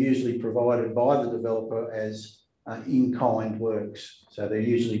 and they're usually provided by the developer as in-kind works. So they're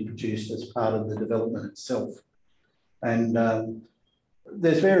usually produced as part of the development itself. And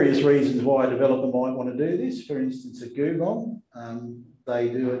there's various reasons why a developer might want to do this. For instance, at Googong, they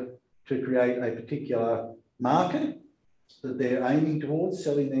do it to create a particular market that they're aiming towards,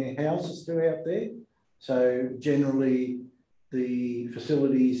 selling their houses throughout there. So generally, the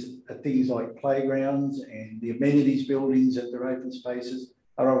facilities are things like playgrounds, and the amenities buildings at their open spaces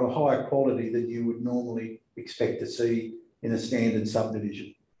are of a higher quality than you would normally expect to see in a standard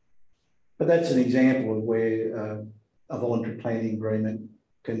subdivision. But that's an example of where a voluntary planning agreement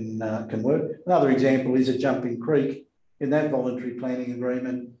can work. Another example is at Jumping Creek. In that voluntary planning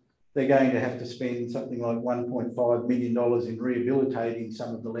agreement, they're going to have to spend something like $1.5 million in rehabilitating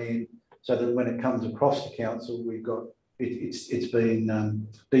some of the land, so that when it comes across to council, we've got it's been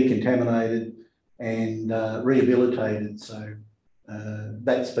decontaminated and rehabilitated. So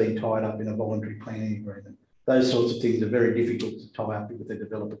that's been tied up in a voluntary planning agreement. Those sorts of things are very difficult to tie up with a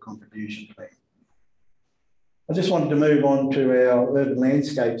developer contribution plan. I just wanted to move on to our urban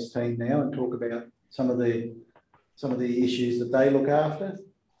landscapes team now and talk about some of the issues that they look after.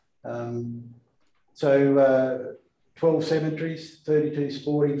 12 cemeteries, 32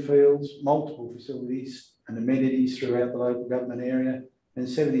 sporting fields, multiple facilities and amenities throughout the local government area, and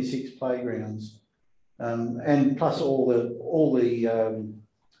 76 playgrounds, and plus all the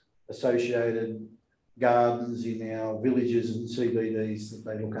associated gardens in our villages and CBDs that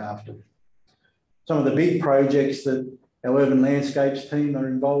they look after. Some of the big projects that our urban landscapes team are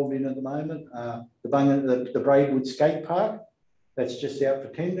involved in at the moment are the Braidwood Skate Park. That's just out for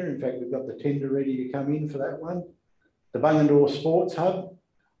tender. In fact, we've got the tender ready to come in for that one. The Bungendore Sports Hub.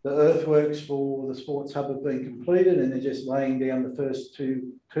 The earthworks for the sports hub have been completed, and they're just laying down the first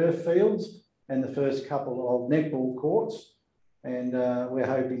 2 turf fields and the first couple of netball courts. And we're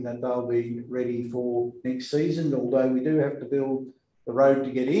hoping that they'll be ready for next season, although we do have to build the road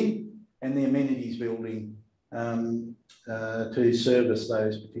to get in and the amenities building to service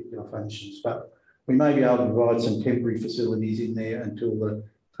those particular functions. But we may be able to provide some temporary facilities in there until the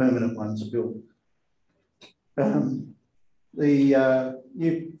permanent ones are built. The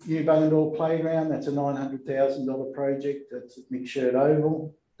new Bungendore Playground, that's a $900,000 project. That's at Mixshirt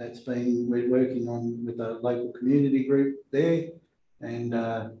Oval. We're working on with a local community group there. And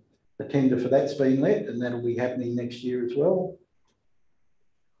the the tender for that's been let, and that'll be happening next year as well.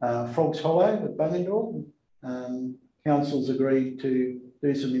 Frogs Hollow at Bungendore. Council's agreed to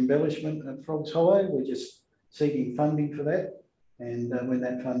do some embellishment at Frogs Hollow. We're just seeking funding for that. And when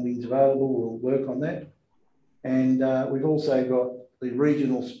that funding is available, we'll work on that. And we've also got the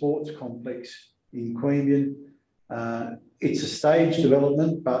regional sports complex in Queanbeyan. It's a staged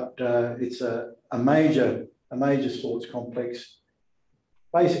development, but it's a major sports complex,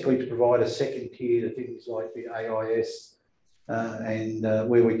 basically to provide a second tier to things like the AIS and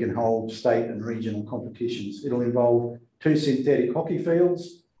where we can hold state and regional competitions. It'll involve 2 synthetic hockey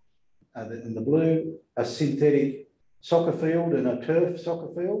fields in the blue, a synthetic soccer field and a turf soccer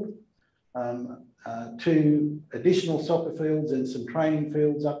field, 2 additional soccer fields and some training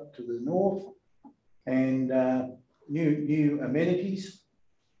fields up to the north, and new amenities,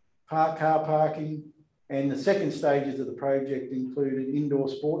 car parking, and the second stages of the project include an indoor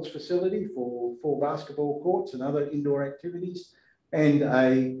sports facility for 4 basketball courts and other indoor activities, and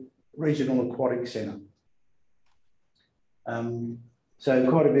a regional aquatic centre. So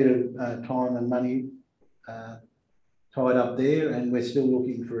quite a bit of time and money tied up there, and we're still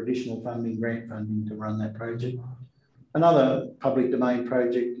looking for additional funding, grant funding, to run that project. Another public domain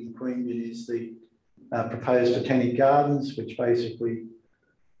project in Queanbeyan is the proposed Botanic Gardens, which basically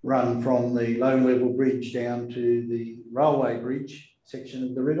run from the low-level bridge down to the railway bridge section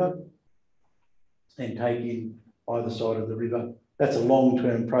of the river and take in either side of the river. That's a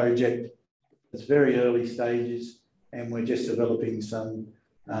long-term project. It's very early stages, and we're just developing some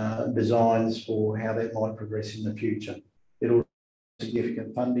designs for how that might progress in the future. It'll have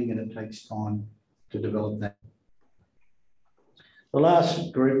significant funding, and it takes time to develop that. The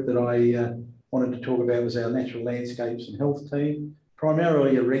last group that I wanted to talk about was our Natural Landscapes and Health team,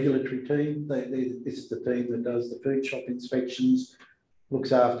 primarily a regulatory team. This is the team that does the food shop inspections,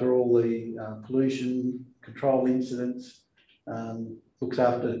 looks after all the pollution control incidents, looks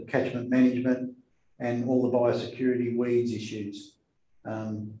after catchment management and all the biosecurity weeds issues.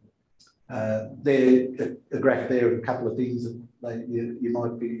 There's a graph there of a couple of things that you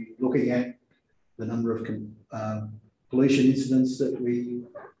might be looking at, the number of pollution incidents that we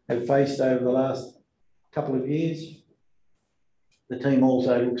have faced over the last couple of years. The team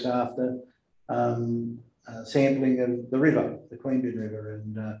also looks after sampling of the river, the Queanbeyan River,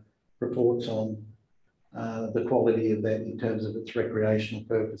 and reports on the quality of that in terms of its recreational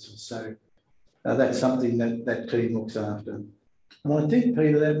purposes. So that's something that that team looks after. And I think,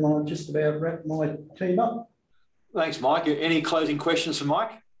 Peter, that might just about wrap my team up. Thanks, Mike. Any closing questions for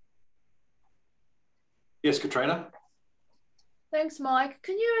Mike? Yes, Katrina. Thanks, Mike.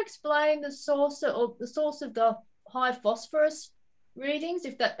 Can you explain the source of the high phosphorus readings?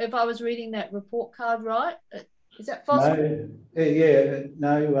 If I was reading that report card right, is that phosphorus?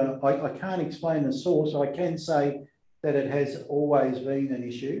 No, I can't explain the source. I can say that it has always been an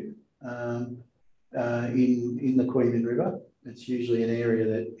issue in the Queanbeyan River. It's usually an area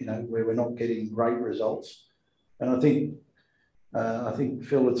that where we're not getting great results, and I think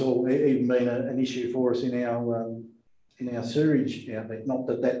Phil, it's all even been an issue for us in our sewage outlet. Not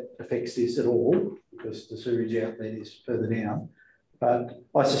that that affects this at all, because the sewage outlet is further down, but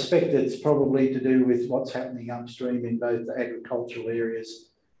I suspect it's probably to do with what's happening upstream in both the agricultural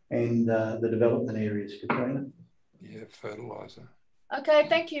areas and the development areas. Katrina? Yeah, fertiliser. Okay,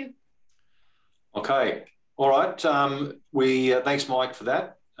 thank you. Okay, all right. Thanks, Mike, for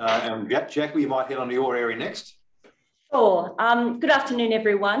that. Jack, you might head on to your area next. Sure. Good afternoon,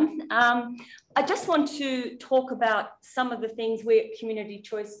 everyone. I just want to talk about some of the things we at Community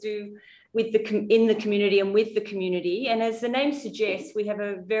Choice do in the community and with the community. And as the name suggests, we have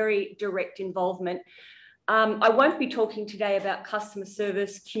a very direct involvement. I won't be talking today about customer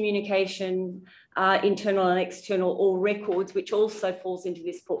service, communication, internal and external, or records, which also falls into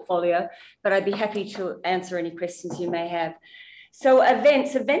this portfolio, but I'd be happy to answer any questions you may have. So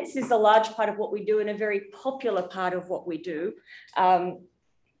events is a large part of what we do and a very popular part of what we do.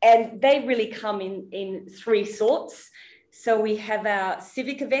 And they really come in 3 sorts. So we have our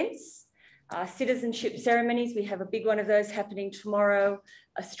civic events, citizenship ceremonies. We have a big one of those happening tomorrow,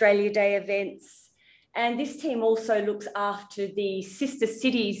 Australia Day events. And this team also looks after the sister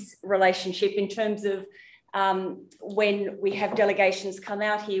cities relationship in terms of when we have delegations come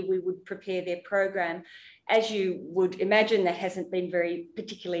out here, we would prepare their program. As you would imagine, that hasn't been very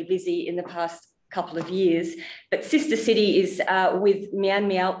particularly busy in the past couple of years, but sister city is with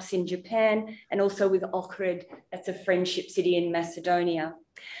Myanmar Alps in Japan, and also with Ohrid, that's a friendship city in Macedonia.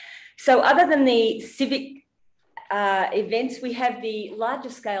 So other than the civic events, we have the larger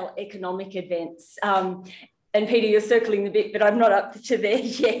scale economic events. and Peter, you're circling the bit, but I'm not up to there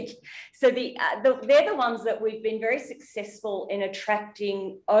yet. So they're the ones that we've been very successful in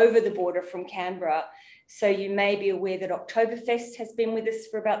attracting over the border from Canberra. So you may be aware that Oktoberfest has been with us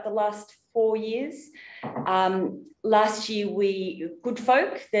for about the last 4 years. Last year, Good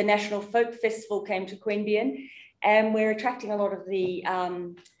Folk, the National Folk Festival, came to Queanbeyan, and we're attracting a lot of the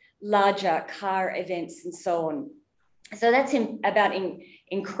larger car events and so on. So that's about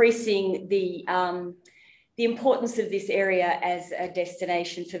increasing the importance of this area as a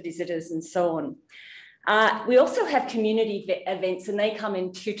destination for visitors and so on. We also have community events, and they come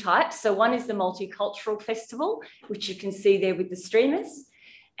in 2 types. So one is the Multicultural Festival, which you can see there with the streamers.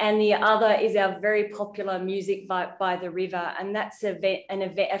 And the other is our very popular Music by the River. And that's a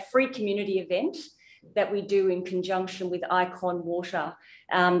free community event that we do in conjunction with Icon Water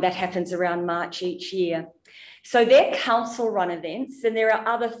that happens around March each year. So they're council-run events, and there are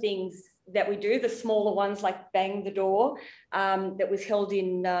other things that we do, the smaller ones like Bang the Door that was held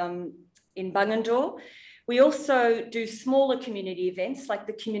in Bungendore. We also do smaller community events like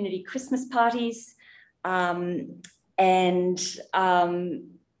the community Christmas parties and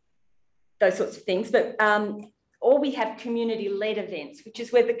those sorts of things. But or we have community-led events, which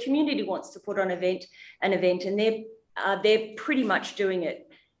is where the community wants to put on an event, and they're pretty much doing it.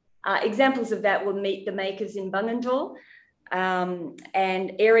 Examples of that will Meet the Makers in Bungendore,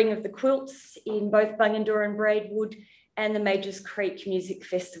 and airing of the quilts in both Bungendore and Braidwood, and the Majors Creek Music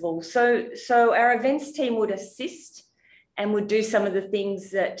Festival. So our events team would assist and would do some of the things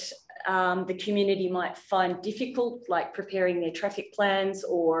that the community might find difficult, like preparing their traffic plans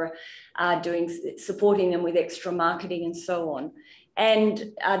or supporting them with extra marketing and so on.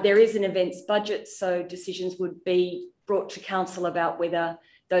 And there is an events budget, so decisions would be brought to council about whether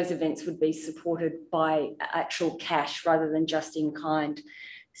those events would be supported by actual cash rather than just in kind.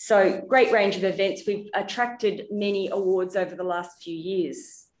 So great range of events. We've attracted many awards over the last few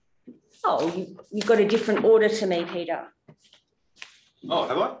years. Oh, you've got a different order to me, Peter. Oh,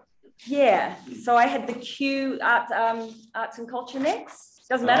 have I? Yeah, so I had the Q arts and culture next.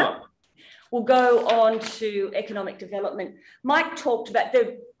 Doesn't matter. Oh. We'll go on to economic development. Mike talked about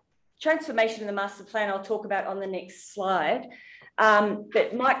the transformation of the master plan. I'll talk about on the next slide.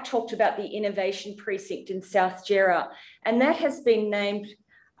 But Mike talked about the innovation precinct in South Jarrah, and that has been named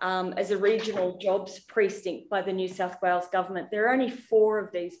as a regional jobs precinct by the New South Wales government. There are only 4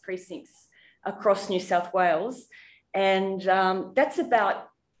 of these precincts across New South Wales, and that's about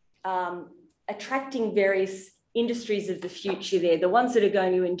attracting various industries of the future there, the ones that are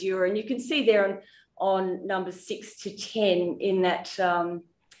going to endure. And you can see there on numbers 6 to 10 in that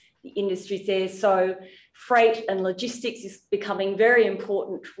the industries there. So freight and logistics is becoming very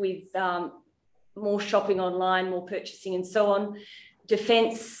important with more shopping online, more purchasing and so on.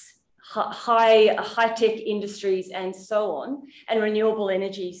 Defence, high-tech industries and so on, and renewable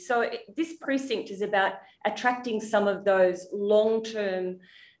energy. So this precinct is about attracting some of those long-term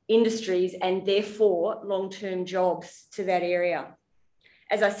industries and therefore long-term jobs to that area.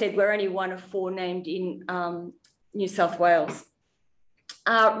 As I said, we're only 1 of 4 named in New South Wales.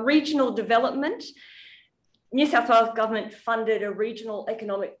 Regional development. New South Wales government funded a regional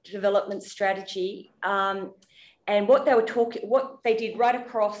economic development strategy, and what they did right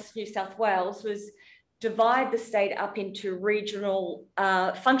across New South Wales was divide the state up into regional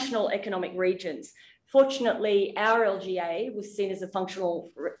functional economic regions. Fortunately, our LGA was seen as a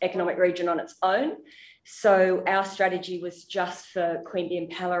functional economic region on its own. So our strategy was just for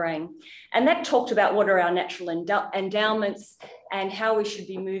Queanbeyan-Palerang. And that talked about what are our natural endowments and how we should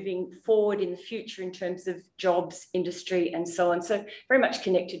be moving forward in the future in terms of jobs, industry, and so on. So very much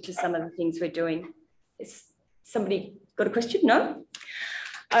connected to some of the things we're doing. Is somebody got a question? No?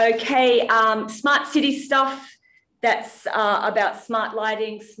 Okay, smart city stuff. That's about smart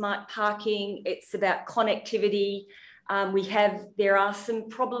lighting, smart parking. It's about connectivity. There are some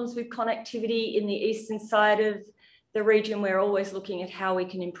problems with connectivity in the eastern side of the region. We're always looking at how we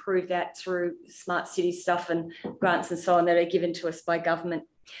can improve that through smart city stuff and grants and so on that are given to us by government.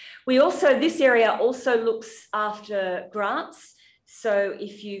 This area also looks after grants. So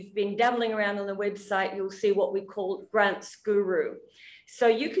if you've been dabbling around on the website, you'll see what we call Grants Guru. So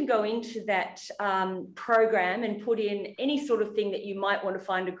you can go into that program and put in any sort of thing that you might want to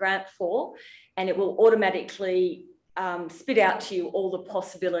find a grant for, and it will automatically spit out to you all the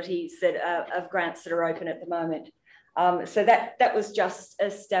possibilities of grants that are open at the moment. So that was just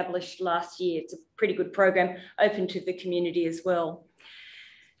established last year. It's a pretty good program, open to the community as well.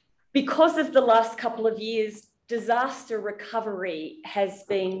 Because of the last couple of years, disaster recovery has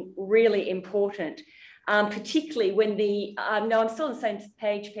been really important. Particularly when no, I'm still on the same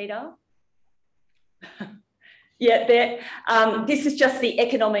page, Peter. This is just the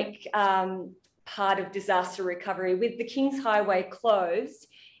economic part of disaster recovery. With the Kings Highway closed,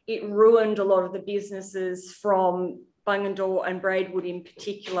 it ruined a lot of the businesses from Bungendore and Braidwood in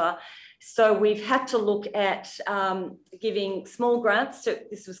particular. So we've had to look at giving small grants. So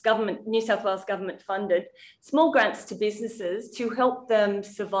this was government, New South Wales government funded, small grants to businesses to help them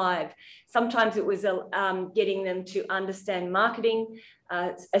survive. Sometimes it was getting them to understand marketing,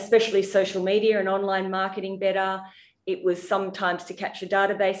 especially social media and online marketing better. It was sometimes to capture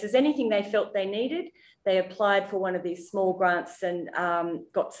databases, anything they felt they needed. They applied for one of these small grants and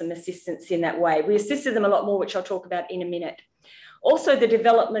got some assistance in that way. We assisted them a lot more, which I'll talk about in a minute. Also, the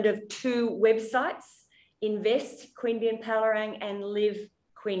development of 2 websites, Invest Queanbeyan-Palerang and Live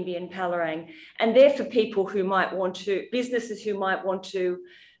Queanbeyan-Palerang. And they're for people who might want to, businesses who might want to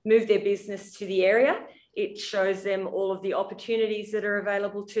move their business to the area. It shows them all of the opportunities that are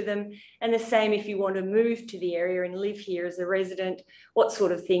available to them. And the same if you want to move to the area and live here as a resident, what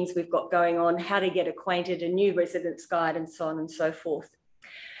sort of things we've got going on, how to get acquainted, a new residence guide, and so on and so forth.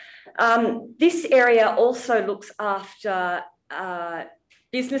 This area also looks after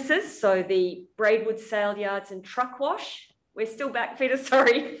businesses, so the Braidwood sale yards and truck wash. We're still back, Peter,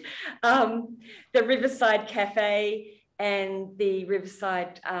 sorry. The Riverside Cafe and the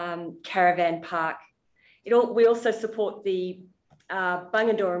Riverside Caravan Park. We also support the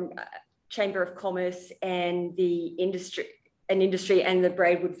Bungendore Chamber of Commerce and the industry and the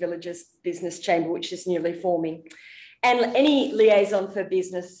Braidwood Villages Business Chamber, which is newly forming. And any liaison for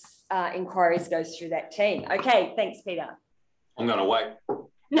business inquiries goes through that team. Okay, thanks, Peter. I'm going to wait.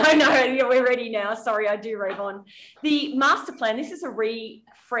 No, we're ready now. Sorry, I do rave on. The master plan, this is a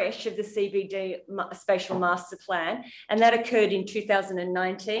refresh of the CBD spatial master plan, and that occurred in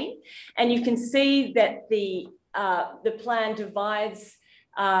 2019. And you can see that the plan divides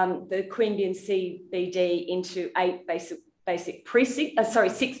the Queanbeyan CBD into 6 basic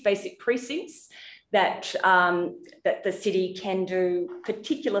precincts that the city can do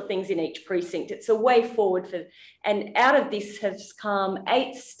particular things in each precinct. It's a way forward for, and out of this has come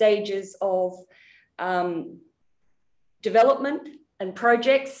 8 stages of development and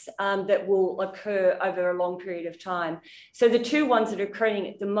projects that will occur over a long period of time. So the 2 ones that are occurring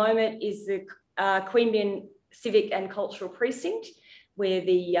at the moment is the Queanbeyan Civic and Cultural Precinct, where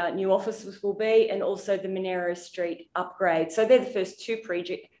the new offices will be, and also the Monero Street upgrade. So they're the first 2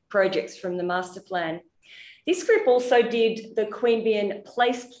 projects from the master plan. This group also did the Queanbeyan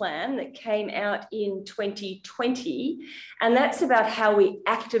Place Plan that came out in 2020, and that's about how we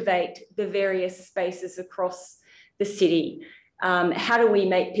activate the various spaces across the city. How do we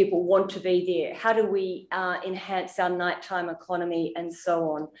make people want to be there? How do we enhance our nighttime economy and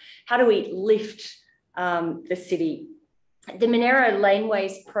so on? How do we lift the city? The Monero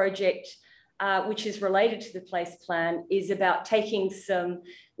Laneways project, which is related to the place plan, is about taking some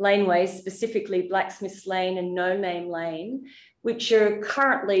laneways, specifically Blacksmith's Lane and No Name Lane, which are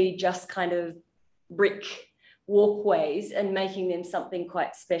currently just kind of brick walkways, and making them something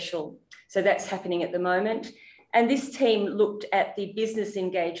quite special. So that's happening at the moment. And this team looked at the business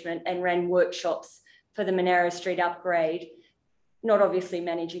engagement and ran workshops for the Monero Street upgrade, not obviously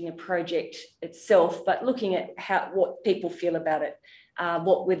managing the project itself, but looking at what people feel about it,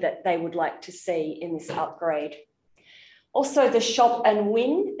 they would like to see in this upgrade. Also, the Shop and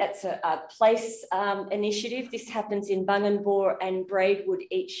Win, that's a place initiative. This happens in Bungendore and Braidwood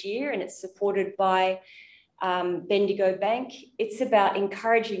each year, and it's supported by Bendigo Bank. It's about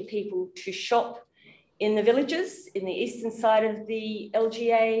encouraging people to shop in the villages, in the eastern side of the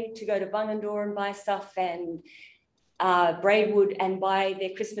LGA, to go to Bungendore and buy stuff, and Braidwood and buy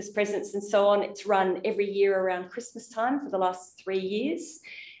their Christmas presents and so on. It's run every year around Christmas time for the last 3 years.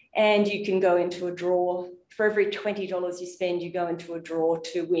 And you can go into a draw. For every $20 you spend, you go into a draw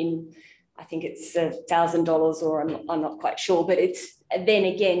to win, I think it's $1,000, or I'm not quite sure, but then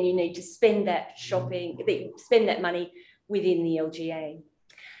again, you need to spend that money within the LGA.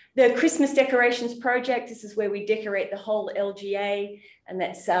 The Christmas decorations project, this is where we decorate the whole LGA, and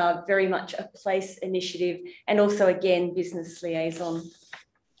that's very much a place initiative, and also again, business liaison.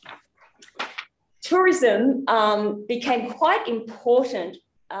 Tourism became quite important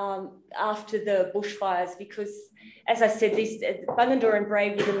after the bushfires, because, as I said, Bungendore and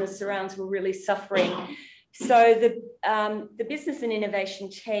Braidwood and the surrounds were really suffering. So the business and innovation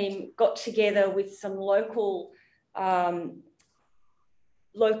team got together with some local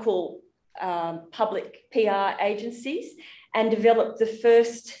public PR agencies and developed the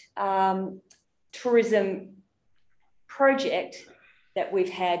first tourism project that we've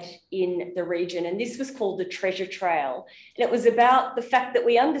had in the region. And this was called the Treasure Trail. And it was about the fact that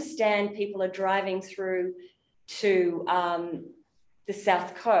we understand people are driving through to the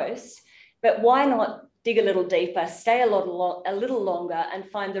South Coast, but why not dig a little deeper, stay a little longer, and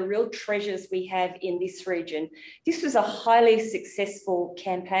find the real treasures we have in this region. This was a highly successful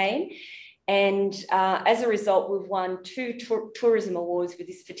campaign, and as a result, we've won 2 tourism awards with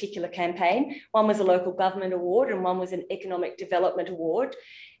this particular campaign. One was a local government award and one was an economic development award.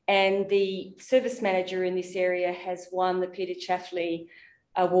 And the service manager in this area has won the Peter Chaffley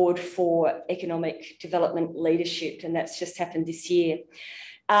Award for Economic Development Leadership, and that's just happened this year.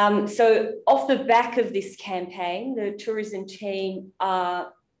 So off the back of this campaign, the tourism team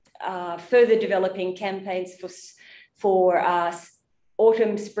are further developing campaigns for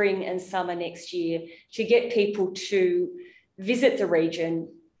autumn, spring and summer next year to get people to visit the region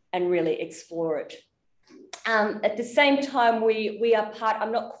and really explore it. At the same time, we are part,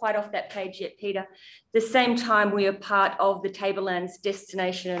 I'm not quite off that page yet, Peter. At the same time, we are part of the Tablelands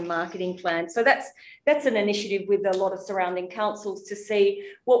Destination and Marketing Plan. So that's an initiative with a lot of surrounding councils to see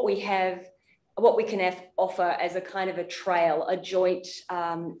what we have, what we can offer as a kind of a trail, a joint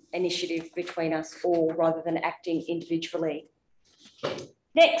initiative between us all rather than acting individually.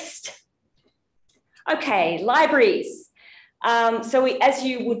 Next. Okay, libraries. So as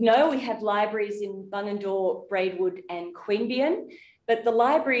you would know, we have libraries in Bungendore, Braidwood and Queanbeyan, but the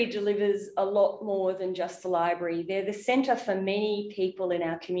library delivers a lot more than just the library. They're the centre for many people in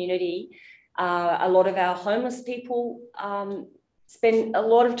our community. A lot of our homeless people spend a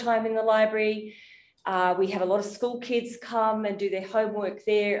lot of time in the library. We have a lot of school kids come and do their homework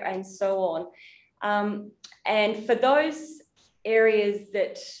there and so on. And for those areas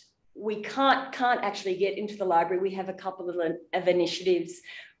that we can't actually get into the library, we have a couple of initiatives.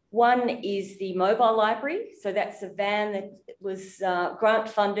 One is the mobile library. So that's a van that was grant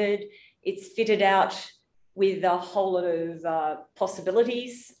funded. It's fitted out with a whole lot of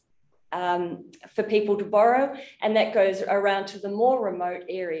possibilities for people to borrow. And that goes around to the more remote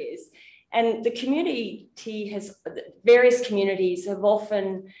areas. And the community various communities have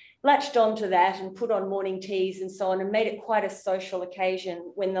often latched onto that and put on morning teas and so on and made it quite a social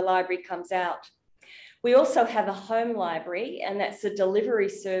occasion when the library comes out. We also have a home library, and that's a delivery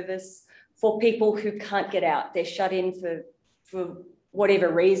service for people who can't get out. They're shut in for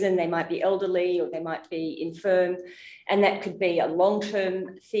whatever reason. They might be elderly or they might be infirm, and that could be a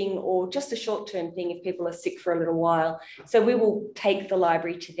long-term thing or just a short-term thing if people are sick for a little while. So we will take the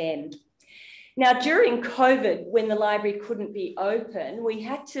library to them. Now, during COVID, when the library couldn't be open, we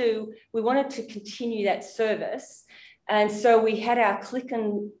wanted to continue that service. And so we had our click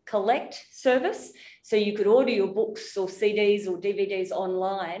and collect service. So you could order your books or CDs or DVDs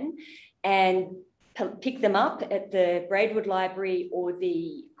online and pick them up at the Braidwood Library or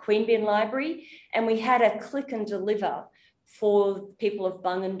the Queanbeyan Library. And we had a click and deliver for people of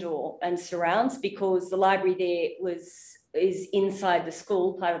Bungendore and surrounds, because the library there is inside the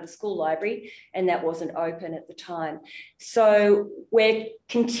school, part of the school library, and that wasn't open at the time. So we're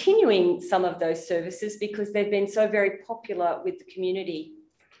continuing some of those services because they've been so very popular with the community.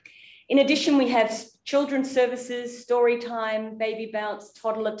 In addition, we have children's services, story time, baby bounce,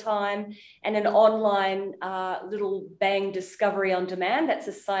 toddler time, and an online little bang discovery on demand. That's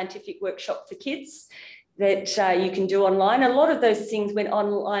a scientific workshop for kids that you can do online. A lot of those things went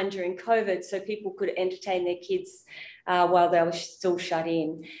online during COVID so people could entertain their kids while they were still shut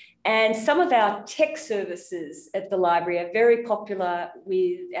in. And some of our tech services at the library are very popular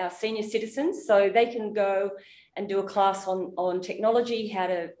with our senior citizens. So they can go and do a class on technology, how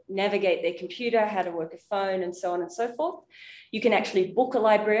to navigate their computer, how to work a phone, and so on and so forth. You can actually book a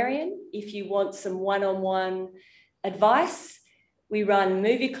librarian if you want some one-on-one advice. We run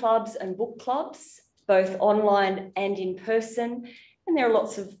movie clubs and book clubs, both online and in person. And there are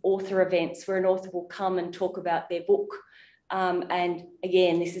lots of author events where an author will come and talk about their book. And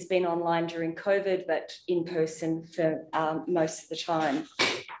again, this has been online during COVID, but in person for most of the time.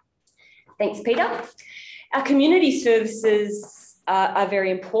 Thanks, Peter. Our community services are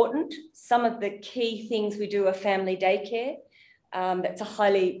very important. Some of the key things we do are family daycare. That's a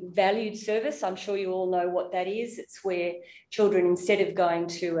highly valued service. I'm sure you all know what that is. It's where children, instead of going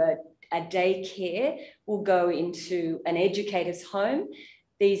to a daycare, will go into an educator's home.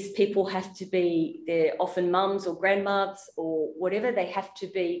 These people have to be, they're often mums or grandmothers or whatever. They have to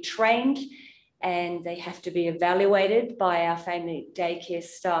be trained and they have to be evaluated by our family daycare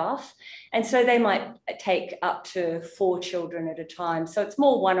staff. And so they might take up to 4 children at a time. So it's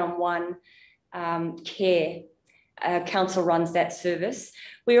more one-on-one care. Council runs that service.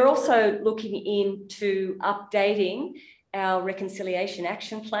 We are also looking into updating our reconciliation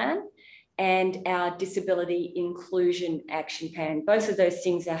action plan. and our disability inclusion action plan. Both of those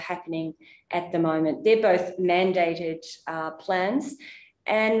things are happening at the moment. They're both mandated plans,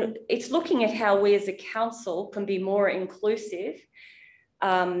 and it's looking at how we as a council can be more inclusive,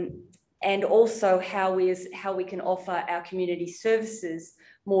 and also how we can offer our community services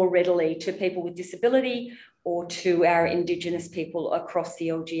more readily to people with disability or to our Indigenous people across the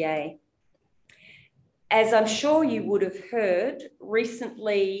LGA. As I'm sure you would have heard,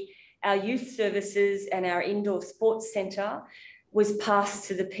 recently our youth services and our indoor sports centre was passed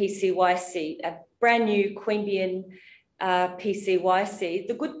to the PCYC, a brand new Queanbeyan PCYC.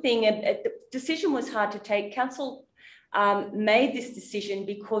 The good thing, the decision was hard to take. Council made this decision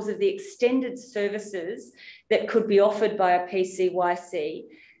because of the extended services that could be offered by a PCYC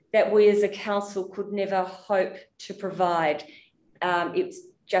that we as a council could never hope to provide. It's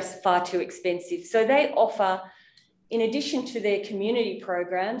just far too expensive. So they offer, in addition to their community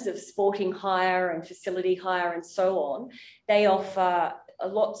programs of sporting hire and facility hire and so on, they offer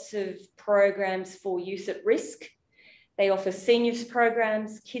lots of programs for youth at risk. They offer seniors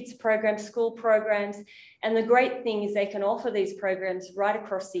programs, kids programs, school programs. And the great thing is they can offer these programs right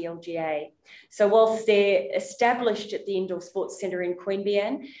across the LGA. So whilst they're established at the Indoor Sports Centre in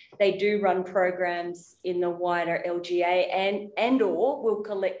Queanbeyan, they do run programs in the wider LGA and or will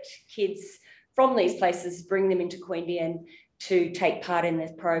collect kids from these places, bring them into Queanbeyan to take part in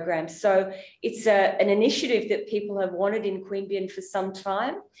this program. So it's an initiative that people have wanted in Queanbeyan for some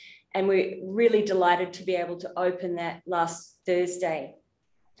time. And we're really delighted to be able to open that last Thursday.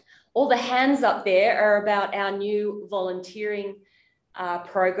 All the hands up there are about our new volunteering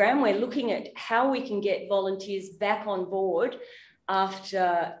program. We're looking at how we can get volunteers back on board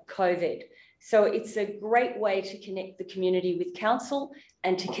after COVID. So it's a great way to connect the community with council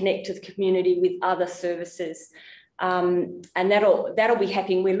and to connect to the community with other services. And that'll be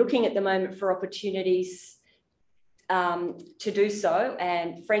happening. We're looking at the moment for opportunities to do so,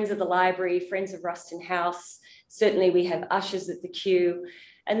 and Friends of the Library, Friends of Ruston House, certainly we have ushers at the queue,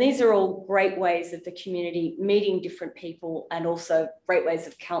 and these are all great ways of the community meeting different people, and also great ways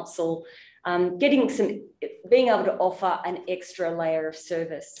of council being able to offer an extra layer of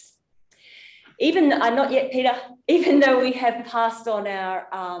service. Not yet, Peter, even though we have passed on our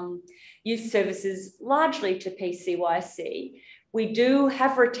youth services largely to PCYC, we do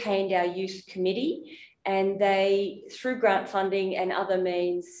have retained our youth committee, and they, through grant funding and other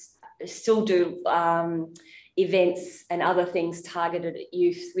means, still do events and other things targeted at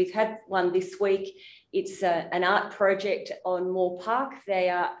youth. We've had one this week. It's an art project on Moore Park. They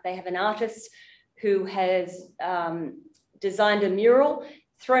have an artist who has designed a mural,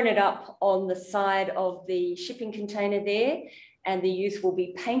 thrown it up on the side of the shipping container there, and the youth will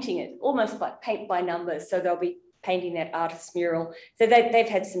be painting it, almost like paint by numbers. So they'll be painting that artist's mural. So they've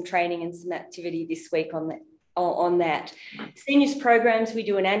had some training and some activity this week on that. Seniors programs, we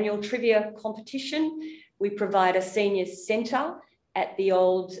do an annual trivia competition. We provide a seniors centre at the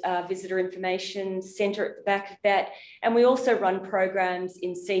old Visitor Information Centre at the back of that. And we also run programs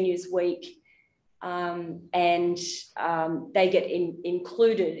in Seniors Week, and they get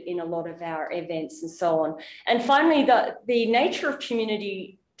included in a lot of our events and so on. And finally, the nature of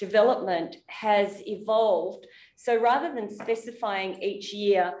community development has evolved. So rather than specifying each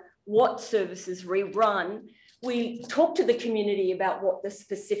year what services we run, we talk to the community about what the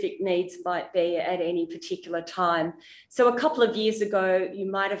specific needs might be at any particular time. So a couple of years ago, you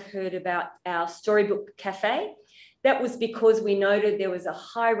might have heard about our Storybook Cafe. That was because we noted there was a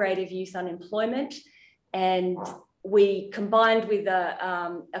high rate of youth unemployment, and we combined with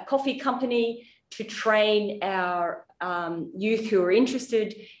a coffee company to train our youth who are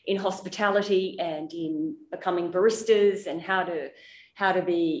interested in hospitality and in becoming baristas and how to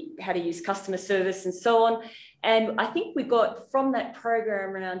use customer service and so on. And I think we got from that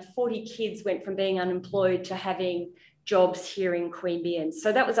program around 40 kids went from being unemployed to having jobs here in Queanbeyan.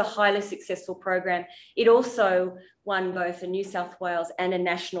 So that was a highly successful program. It also won both a New South Wales and a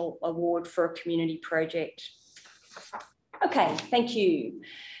national award for a community project. Okay, thank you.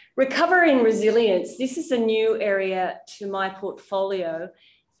 Recovery and resilience. This is a new area to my portfolio,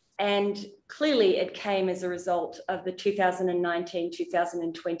 and clearly it came as a result of the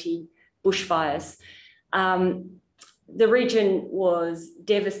 2019-2020 bushfires. The region was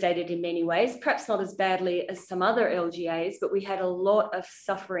devastated in many ways, perhaps not as badly as some other LGAs, but we had a lot of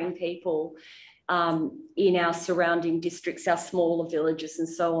suffering people in our surrounding districts, our smaller villages and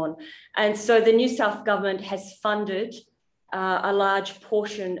so on. And so the New South Government has funded a large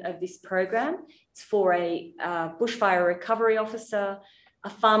portion of this program. It's for a bushfire recovery officer, a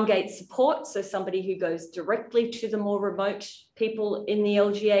farm gate support, so somebody who goes directly to the more remote people in the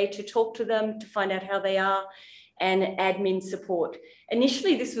LGA to talk to them, to find out how they are, and admin support.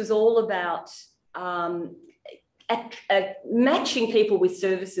 Initially, this was all about matching people with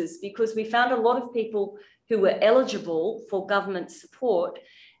services, because we found a lot of people who were eligible for government support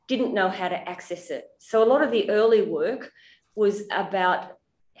didn't know how to access it. So a lot of the early work was about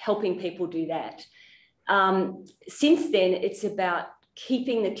helping people do that. Since then, it's about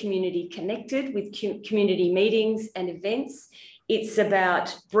keeping the community connected with community meetings and events. It's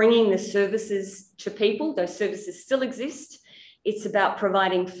about bringing the services to people. Those services still exist. It's about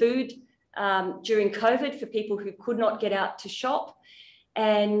providing food during COVID for people who could not get out to shop.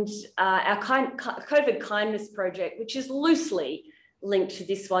 And our COVID Kindness Project, which is loosely linked to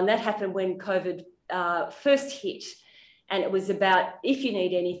this one, that happened when COVID first hit. And it was about, if you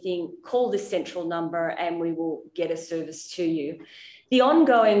need anything, call this central number and we will get a service to you. The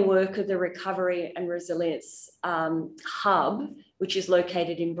ongoing work of the Recovery and Resilience Hub, which is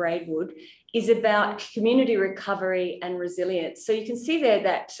located in Braidwood, is about community recovery and resilience. So you can see there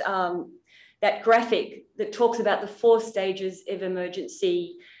that, that graphic that talks about the 4 stages of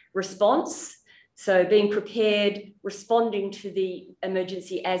emergency response. So being prepared, responding to the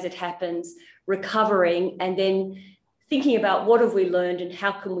emergency as it happens, recovering, and then thinking about what have we learned and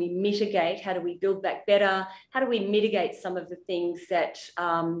how can we mitigate, how do we build back better, how do we mitigate some of the things that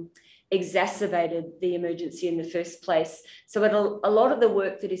exacerbated the emergency in the first place. So a lot of the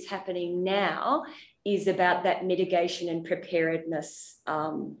work that is happening now is about that mitigation and preparedness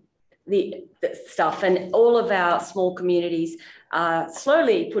the stuff, and all of our small communities are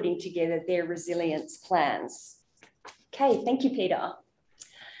slowly putting together their resilience plans. Okay, thank you, Peter.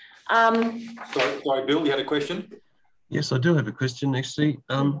 Sorry, Bill, you had a question? Yes, I do have a question, actually.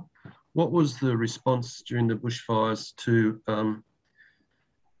 What was the response during the bushfires to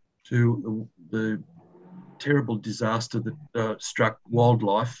the terrible disaster that struck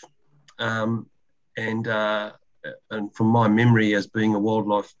wildlife? And from my memory as being a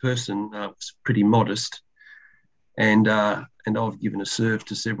wildlife person, it was pretty modest. And I've given a serve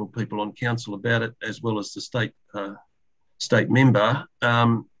to several people on council about it, as well as the state member.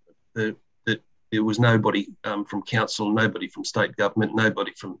 There was nobody from council, nobody from state government,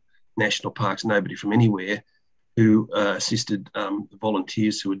 nobody from national parks, nobody from anywhere who assisted the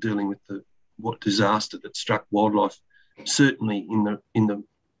volunteers who were dealing with the disaster that struck wildlife. Certainly in the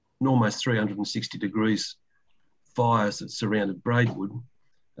almost 360 degrees fires that surrounded Braidwood.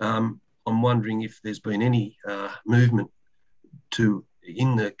 I'm wondering if there's been any movement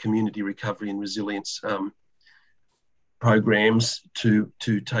in the community recovery and resilience programs to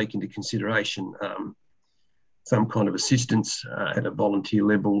take into consideration some kind of assistance at a volunteer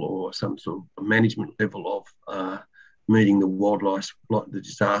level or some sort of management level of meeting the wildlife, like the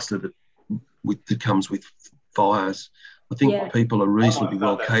disaster that comes with fires. I think people are reasonably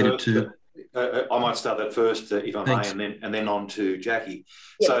well catered to. I might start that first, if I Thanks. may, and then on to Jackie.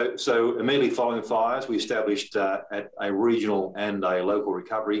 Yep. So immediately following the fires, we established at a regional and a local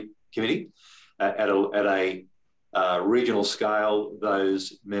recovery committee. At a regional scale,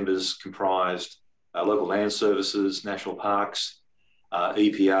 those members comprised local land services, national parks,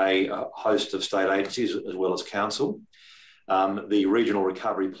 EPA, a host of state agencies, as well as council. The regional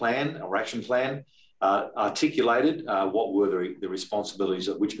recovery plan or action plan articulated what were the responsibilities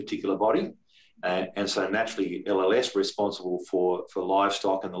of which particular body. And so naturally, LLS were responsible for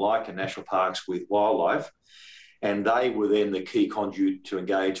livestock and the like, and national parks with wildlife. And they were then the key conduit to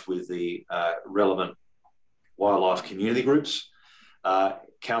engage with the relevant wildlife community groups.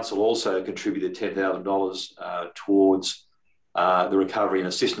 Council also contributed $10,000 towards the recovery and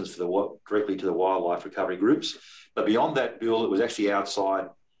assistance directly to the wildlife recovery groups. But beyond that, Bill, it was actually outside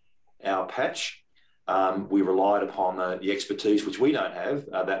our patch. We relied upon the expertise, which we don't have,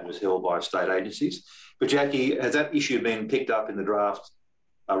 that was held by state agencies. But Jackie, has that issue been picked up in the draft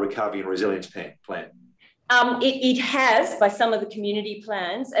recovery and resilience plan? It has by some of the community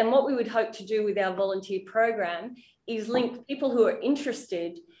plans. And what we would hope to do with our volunteer program is link people who are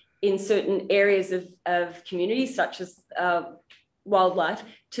interested in certain areas of communities, such as wildlife,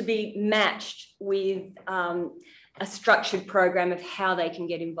 to be matched with a structured program of how they can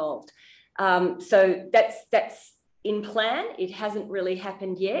get involved. So that's in plan. It hasn't really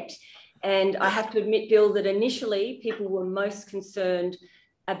happened yet. And I have to admit, Bill, that initially people were most concerned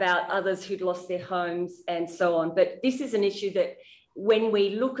about others who'd lost their homes and so on. But this is an issue that when we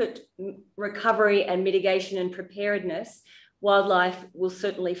look at recovery and mitigation and preparedness, wildlife will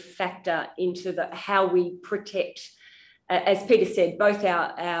certainly factor into how we protect, as Peter said, both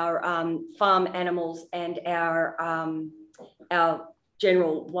our farm animals and our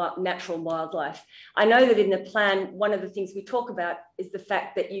general natural wildlife. I know that in the plan, one of the things we talk about is the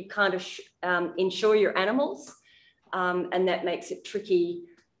fact that you can't insure your animals, and that makes it tricky.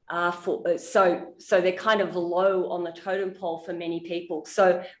 So they're kind of low on the totem pole for many people.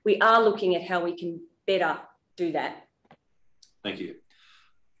 So we are looking at how we can better do that. Thank you.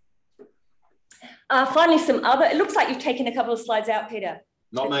 Finally, it looks like you've taken a couple of slides out, Peter.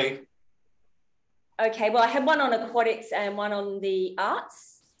 Not me. Okay, well, I had one on aquatics and one on the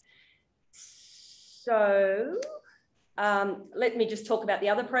arts. So let me just talk about the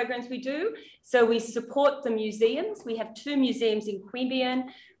other programs we do. So we support the museums. We have 2 museums in Queanbeyan.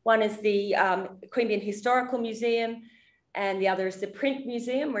 One is the Queanbeyan Historical Museum, and the other is the Print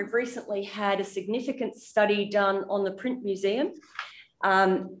Museum. We've recently had a significant study done on the Print Museum,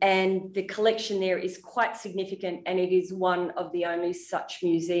 and the collection there is quite significant, and it is one of the only such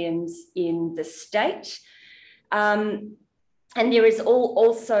museums in the state. And there is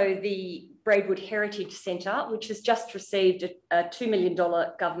also the Braidwood Heritage Centre, which has just received a $2 million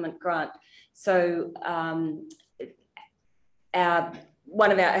government grant. So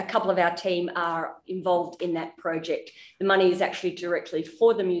a couple of our team are involved in that project. The money is actually directly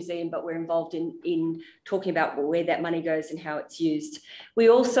for the museum, but we're involved in talking about where that money goes and how it's used. We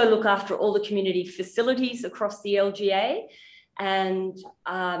also look after all the community facilities across the LGA. And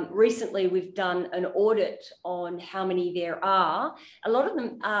recently we've done an audit on how many there are. A lot of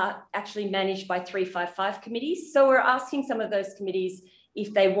them are actually managed by 355 committees. So we're asking some of those committees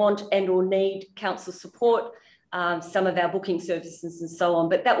if they want and or need council support, some of our booking services and so on,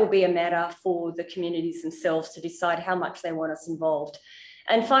 but that will be a matter for the communities themselves to decide how much they want us involved.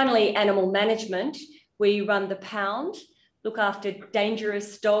 And finally, animal management. We run the pound, look after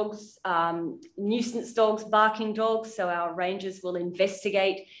dangerous dogs, nuisance dogs, barking dogs, so our rangers will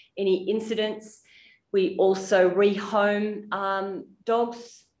investigate any incidents. We also rehome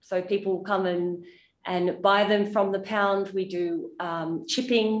dogs, so people come and buy them from the pound. We do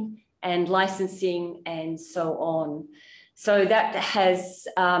chipping and licensing and so on. So that has,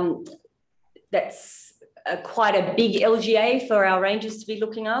 that's quite a big LGA for our rangers to be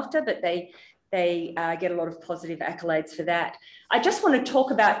looking after, but they get a lot of positive accolades for that. I just want to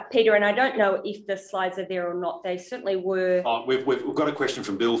talk about, Peter, and I don't know if the slides are there or not. They certainly were. Oh, we've got a question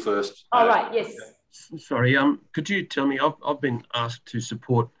from Bill first. Oh, right, yes. Sorry, could you tell me, I've been asked to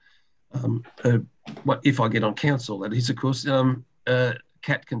support, what if I get on council, that is, of course,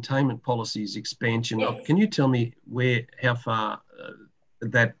 cat containment policies expansion. Yes. Can you tell me how far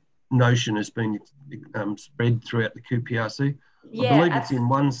that notion has been spread throughout the QPRC? Yeah, I believe it's in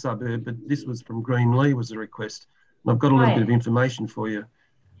one suburb, but this was from Greenlee was a request. And I've got a little bit of information for you.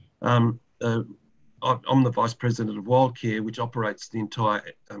 I'm the Vice President of Wildcare, which operates the entire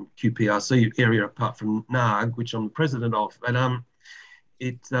QPRC area apart from NARG, which I'm the President of. And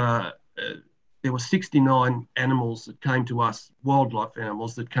there were 69 animals that came to us, wildlife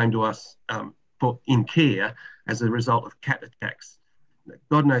animals that came to us in care as a result of cat attacks.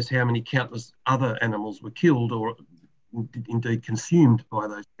 God knows how many countless other animals were killed or indeed consumed by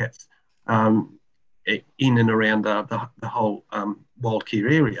those cats in and around the whole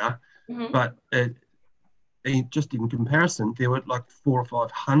wildcare area. Mm-hmm. But just in comparison, there were like 400 or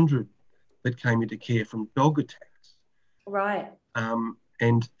 500 that came into care from dog attacks. Right.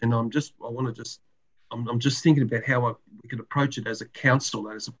 And I'm just thinking about how we could approach it as a council,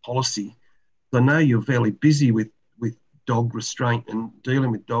 as a policy. I know you're fairly busy with dog restraint and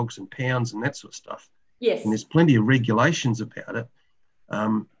dealing with dogs and pounds and that sort of stuff. Yes. And there's plenty of regulations about it,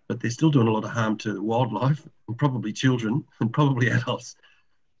 but they're still doing a lot of harm to wildlife and probably children and probably adults.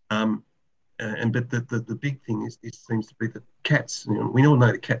 But the big thing seems to be that cats. You know, we all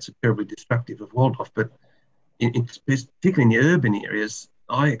know that cats are terribly destructive of wildlife, but particularly in the urban areas,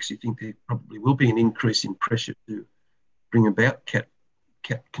 I actually think there probably will be an increase in pressure to bring about cat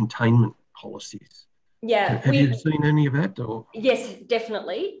containment policies. Yeah. Have you seen any of that? Or? Yes,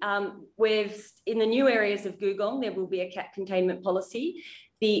 definitely. In the new areas of Googong, there will be a cat containment policy.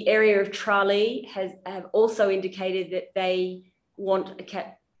 The area of Tralee have also indicated that they want a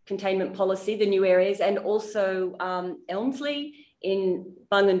cat containment policy, the new areas, and also Elmsley in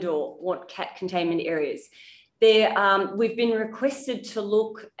Bungendore want cat containment areas. We've been requested to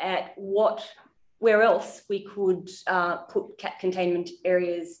look at where else we could put cat containment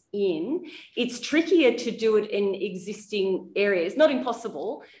areas in. It's trickier to do it in existing areas, not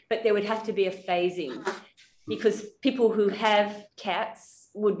impossible, but there would have to be a phasing because people who have cats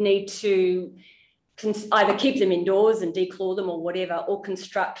would need to either keep them indoors and declaw them or whatever, or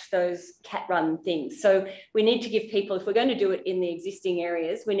construct those cat run things. So we need to give people, if we're going to do it in the existing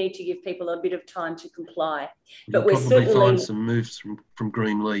areas, we need to give people a bit of time to comply. You'll probably find some moves from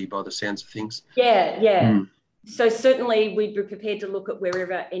Greenlee by the sounds of things. Yeah, yeah. So certainly we'd be prepared to look at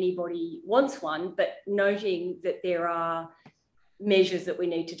wherever anybody wants one, but noting that there are measures that we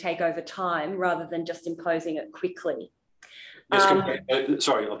need to take over time rather than just imposing it quickly. Yes,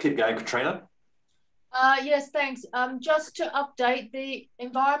 sorry, I'll keep going, Katrina. Yes, thanks. Just to update, the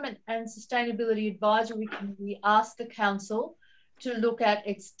Environment and Sustainability Advisory Committee asked the council to look at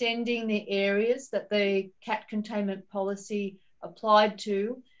extending the areas that the cat containment policy applied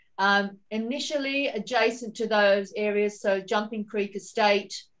to. Initially adjacent to those areas, so Jumping Creek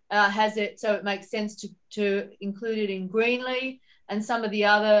Estate has it, so it makes sense to include it in Greenlee and some of the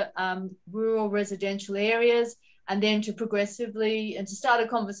other rural residential areas, and then to progressively and to start a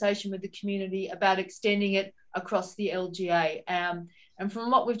conversation with the community about extending it across the LGA. And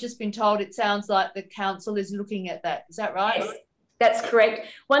from what we've just been told, it sounds like the council is looking at that. Is that right? Yes, that's correct.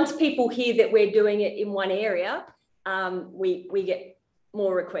 Once people hear that we're doing it in one area, we get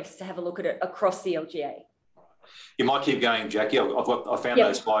more requests to have a look at it across the LGA. You might keep going, Jackie. I found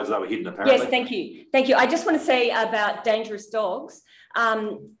those slides, they were hidden apparently. Yes, thank you. Thank you. I just want to say about dangerous dogs.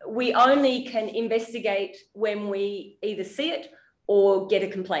 We only can investigate when we either see it or get a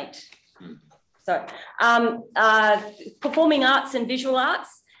complaint. So performing arts and visual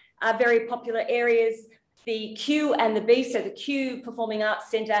arts are very popular areas. The Q and the B, so the Q Performing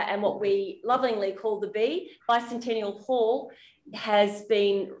Arts Centre and what we lovingly call the B, Bicentennial Hall, has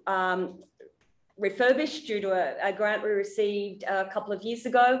been refurbished due to a grant we received a couple of years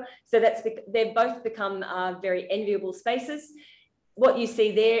ago. So they've both become very enviable spaces. What you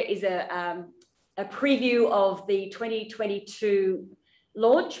see there is a preview of the 2022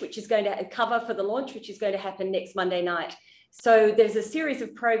 launch, which is going to cover for the launch, which is going to happen next Monday night. So there's a series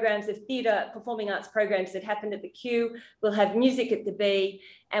of programs, of theatre, performing arts programs that happen at the Q. We'll have music at the B,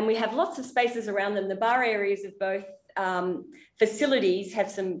 and we have lots of spaces around them. The bar areas of both facilities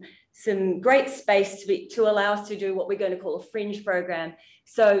have some great space to allow us to do what we're going to call a fringe program.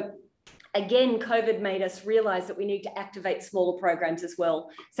 So again, COVID made us realise that we need to activate smaller programs as well.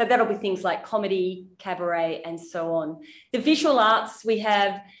 So that'll be things like comedy, cabaret, and so on. The visual arts, we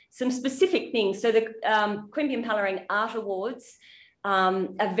have some specific things. So the Queanbeyan-Palerang Art Awards are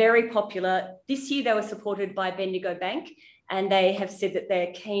very popular. This year they were supported by Bendigo Bank, and they have said that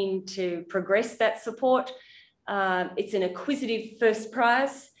they're keen to progress that support. It's an acquisitive first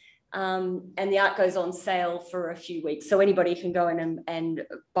prize. And the art goes on sale for a few weeks, so anybody can go in and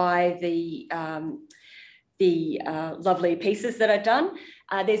buy the lovely pieces that are done.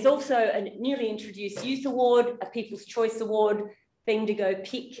 There's also a newly introduced Youth Award, a People's Choice Award, Bendigo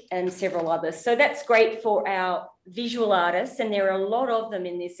Pick, and several others. So that's great for our visual artists, and there are a lot of them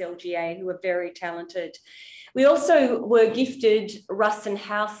in this LGA who are very talented. We also were gifted Ruston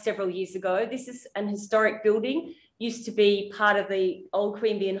House several years ago. This is an historic building. Used to be part of the old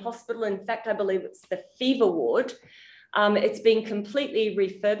Queanbeyan Hospital. In fact, I believe it's the fever ward. It's been completely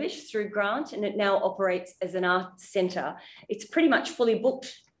refurbished through grant, and it now operates as an art centre. It's pretty much fully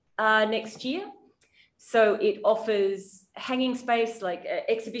booked next year. So it offers hanging space, like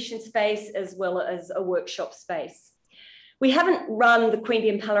exhibition space, as well as a workshop space. We haven't run the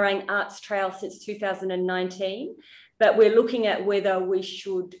Queanbeyan-Palerang Arts Trail since 2019. But we're looking at whether we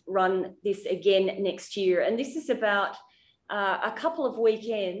should run this again next year. And this is about a couple of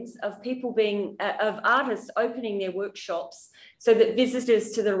weekends of people of artists opening their workshops so that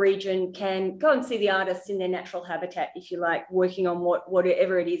visitors to the region can go and see the artists in their natural habitat, if you like, working on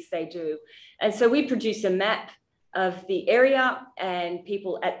whatever it is they do. And so we produce a map of the area, and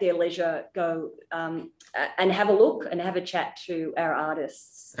people at their leisure go and have a look and have a chat to our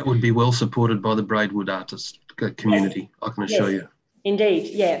artists. That would be well supported by the Braidwood artist community, yes. I can assure you.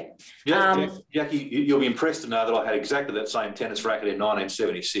 Indeed, yeah. Jackie, you'll be impressed to know that I had exactly that same tennis racket in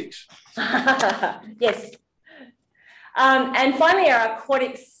 1976. Yes. And finally, our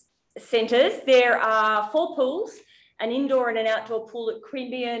aquatics centres. There are 4 pools, an indoor and an outdoor pool at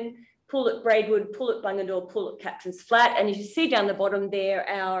Queanbeyan, pool at Braidwood, pool at Bungendore, pool at Captain's Flat. And as you see down the bottom there,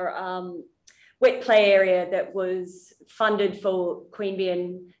 our wet play area that was funded for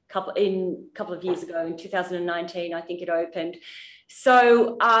Queanbeyan a couple of years ago, in 2019, I think it opened.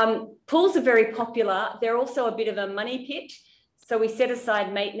 So pools are very popular. They're also a bit of a money pit. So we set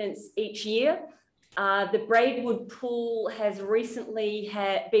aside maintenance each year. The Braidwood pool has recently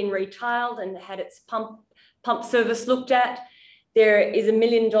been retiled and had its pump service looked at. There is $1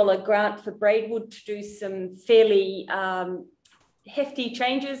 million grant for Braidwood to do some fairly hefty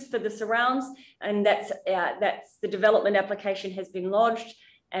changes for the surrounds, and that's the development application has been lodged,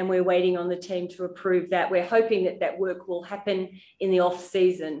 and we're waiting on the team to approve that. We're hoping that that work will happen in the off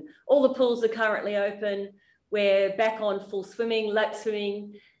season. All the pools are currently open. We're back on full swimming, lap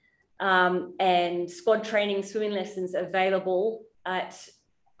swimming, and squad training swimming lessons available at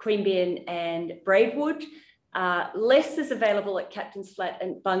Queanbeyan and Braidwood. Less is available at Captain's Flat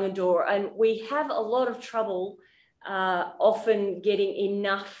and Bungendore, and we have a lot of trouble often getting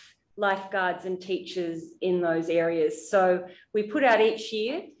enough lifeguards and teachers in those areas. So we put out each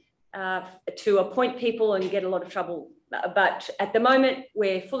year to appoint people and get a lot of trouble. But at the moment,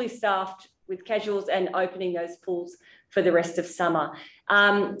 we're fully staffed with casuals and opening those pools for the rest of summer.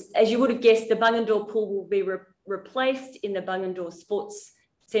 As you would have guessed, the Bungendore pool will be replaced in the Bungendore Sports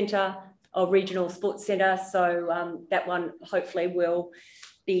Centre or Regional Sports Centre. So that one hopefully will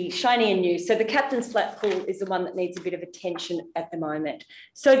be shiny and new. So the Captain's Flat pool is the one that needs a bit of attention at the moment.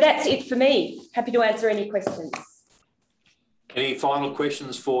 So that's it for me. Happy to answer any questions. Any final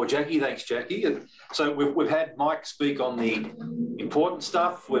questions for Jackie? Thanks, Jackie. And so we've had Mike speak on the important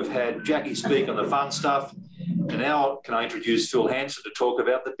stuff. We've had Jackie speak on the fun stuff. And now can I introduce Phil Hanson to talk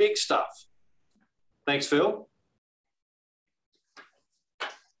about the big stuff? Thanks, Phil.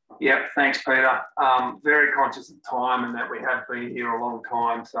 Yeah, thanks, Peter. Very conscious of time and that we have been here a long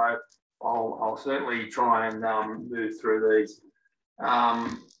time, so I'll certainly try and move through these.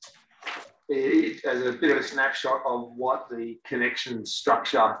 As a bit of a snapshot of what the connection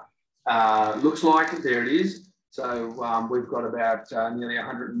structure looks like, there it is. So we've got about nearly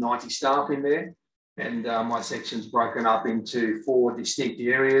 190 staff in there, and my section's broken up into 4 distinct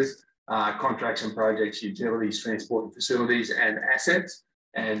areas: contracts and projects, utilities, transport and facilities, and assets.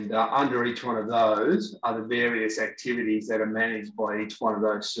 And under each one of those are the various activities that are managed by each one of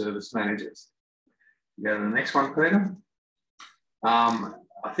those service managers. Go to the next one, Peter. I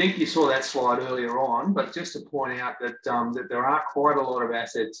think you saw that slide earlier on, but just to point out that, that there are quite a lot of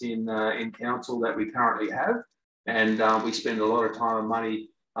assets in council that we currently have, and we spend a lot of time and money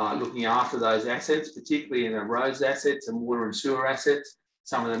looking after those assets, particularly in the roads assets and water and sewer assets.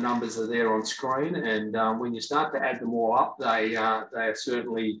 Some of the numbers are there on screen, and when you start to add them all up, they are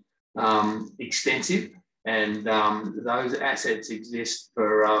certainly extensive. And those assets exist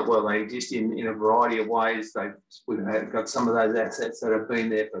for, well, they exist in a variety of ways. We've got some of those assets that have been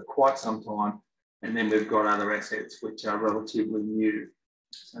there for quite some time, and then we've got other assets which are relatively new.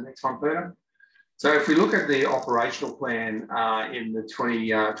 So next one, Peter. So if we look at the operational plan in the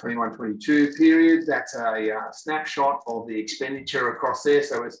 21-22 period, that's a snapshot of the expenditure across there.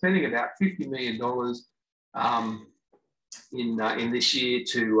 So we're spending about $50 million in this year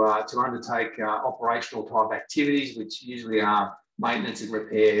to undertake operational type activities, which usually are maintenance and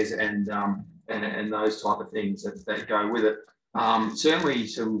repairs and those type of things that go with it. Certainly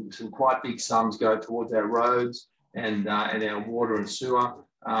some quite big sums go towards our roads and our water and sewer,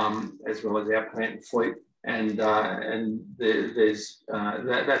 as well as our plant and fleet, and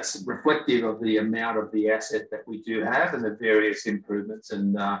that's reflective of the amount of the asset that we do have and the various improvements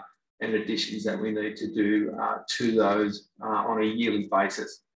and additions that we need to do to those on a yearly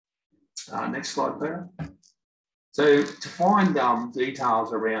basis. Next slide, Peter. So to find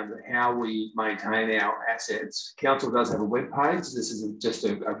details around how we maintain our assets, Council does have a web page. This is just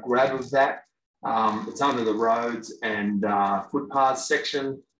a grab of that. It's under the roads and footpaths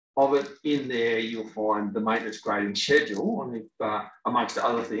section of it. In there, you'll find the maintenance grading schedule, and amongst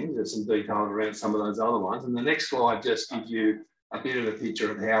other things, there's some details around some of those other ones. And the next slide just gives you a bit of a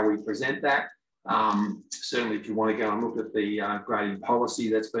picture of how we present that. Certainly, if you want to go and look at the grading policy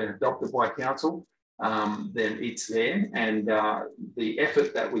that's been adopted by Council, then it's there. And the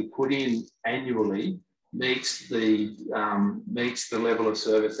effort that we put in annually meets the level of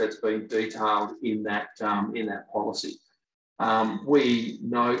service that's been detailed in that policy. We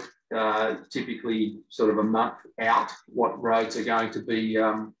note typically sort of a month out what roads are going to be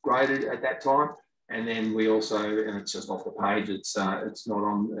graded at that time, and then we also, and it's just off the page, it's not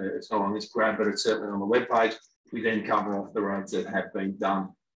on this grab, but it's certainly on the web page. We then cover off the roads that have been done.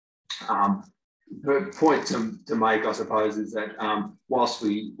 The point to make, I suppose, is that whilst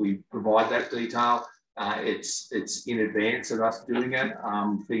we provide that detail, it's in advance of us doing it.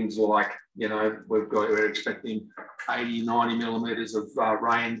 Things like, you know, we're expecting 80, 90 millimetres of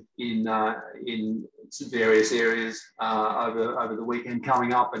rain in various areas over the weekend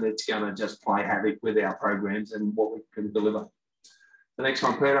coming up, and it's going to just play havoc with our programs and what we can deliver. The next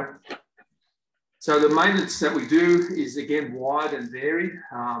one, Peter. So the maintenance that we do is, again, wide and varied.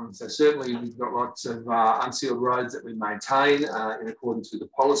 So certainly we've got lots of unsealed roads that we maintain in accordance with the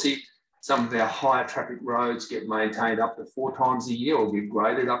policy. Some of our higher traffic roads get maintained up to 4 times a year or get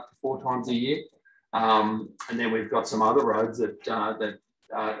graded up to 4 times a year. And then we've got some other roads that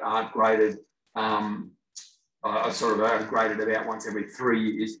aren't graded, sort of are graded about once every 3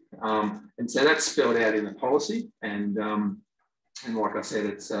 years. And so that's spelled out in the policy. And like I said,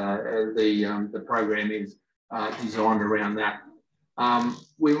 it's the program is designed around that.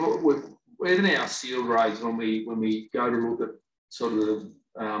 Even our sealed roads, when we go to look at sort of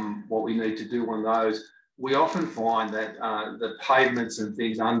what we need to do on those, we often find that the pavements and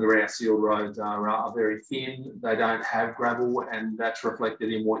things under our sealed roads are very thin. They don't have gravel, and that's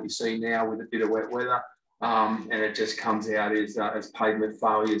reflected in what you see now with a bit of wet weather. And it just comes out as pavement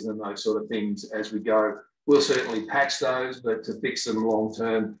failures and those sort of things as we go. We'll certainly patch those, but to fix them long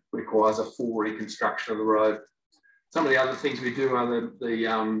term requires a full reconstruction of the road. Some of the other things we do are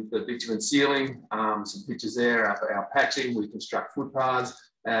the bitumen sealing, some pictures there, our patching, we construct footpaths,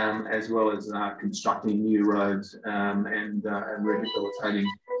 as well as constructing new roads and rehabilitating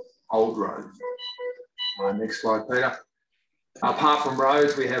old roads. Next slide, Peter. Apart from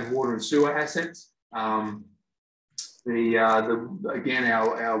roads, we have water and sewer assets. Again,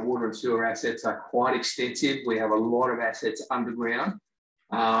 our water and sewer assets are quite extensive. We have a lot of assets underground.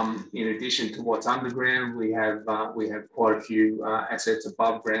 In addition to what's underground, we have quite a few assets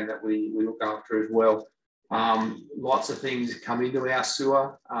above ground that we look after as well. Lots of things come into our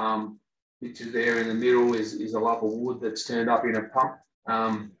sewer. Picture there in the middle is a lump of wood that's turned up in a pump,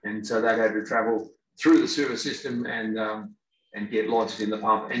 and so that had to travel through the sewer system and get lodged in the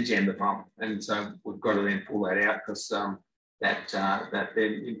pump and jam the pump. And so we've got to then pull that out because that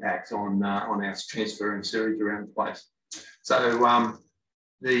then impacts on our transferring sewage around the place. So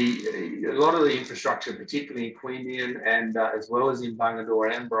a lot of the infrastructure, particularly in Queanbeyan and as well as in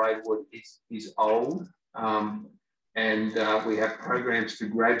Bungendore and Braidwood, is old. And we have programs to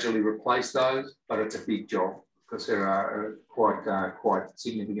gradually replace those, but it's a big job because there are quite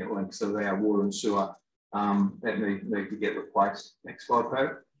significant lengths of our water and sewer that need to get replaced. Next slide,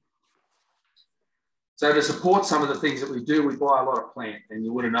 Peter. So to support some of the things that we do, we buy a lot of plant, and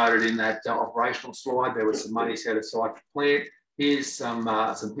you would have noted in that operational slide there was some money set aside for plant. Here's some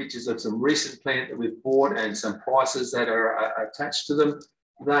pictures of some recent plant that we've bought and some prices that are attached to them.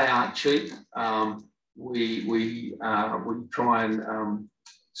 They aren't cheap. We try and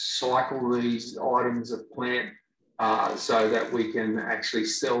cycle these items of plant so that we can actually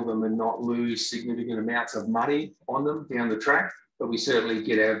sell them and not lose significant amounts of money on them down the track. But we certainly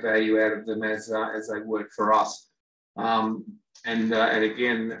get our value out of them as they work for us. And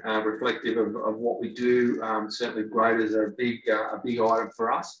again, reflective of what we do, certainly graders are a big item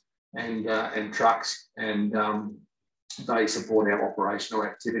for us, and trucks, and they support our operational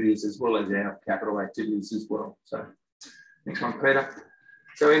activities as well as our capital activities as well. So next one, Peter.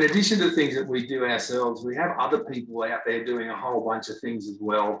 So in addition to things that we do ourselves, we have other people out there doing a whole bunch of things as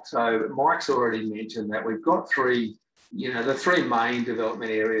well. So Mike's already mentioned that we've got the three main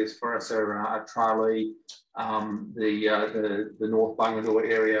development areas for us are Tralee, the North Bungendore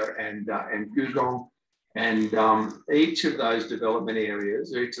area, and Googong. And each of those development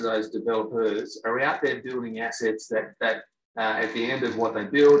areas, each of those developers are out there building assets that at the end of what they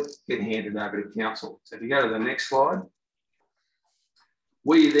build get handed over to council. So if you go to the next slide,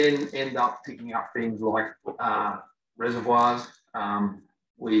 we then end up picking up things like reservoirs.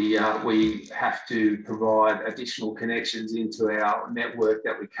 We have to provide additional connections into our network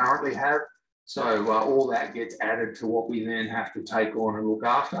that we currently have. So all that gets added to what we then have to take on and look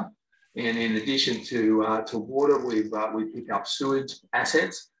after. And in addition to water, we pick up sewage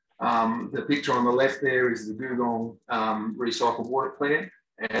assets. The picture on the left there is the Googong recycled water plant,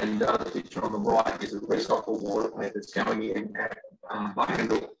 and the picture on the right is a recycled water plant that's going in at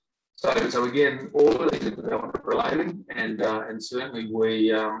Bungendore. So again, all of these are development related, and certainly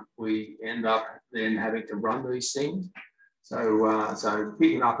we end up then having to run these things. So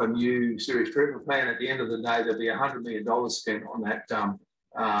picking up a new sewage treatment plant, at the end of the day, there'll be $100 million spent on that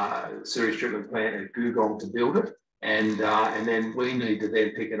sewage treatment plant at Googong to build it, and then we need to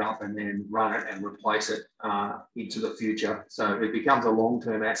then pick it up and then run it and replace it into the future. So it becomes a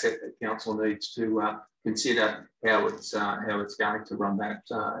long-term asset that council needs to consider how it's going to run that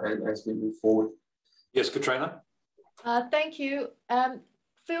as we move forward. Yes, Katrina. Thank you.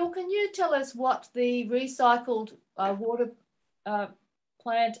 Phil, can you tell us what the recycled water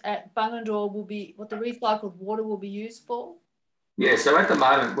plant at Bungendore will be, what the recycled water will be used for? Yeah, so at the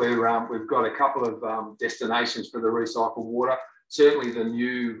moment we've got a couple of destinations for the recycled water. Certainly the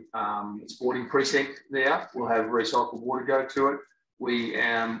new sporting precinct there will have recycled water go to it. We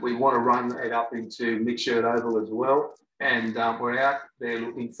want to run it up into Micksherd Oval as well, and we're out there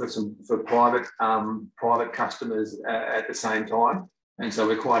looking for private customers at the same time. And so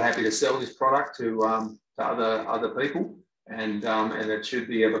we're quite happy to sell this product to other people, and it should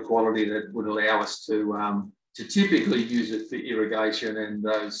be of a quality that would allow us to typically use it for irrigation and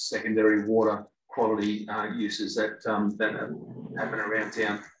those secondary water quality uses that happen around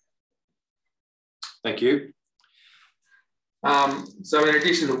town. Thank you. So in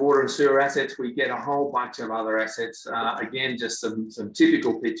addition to water and sewer assets, we get a whole bunch of other assets. Again, just some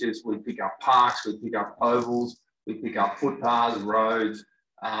typical pictures. We pick up parks, we pick up ovals, we pick up footpaths, roads,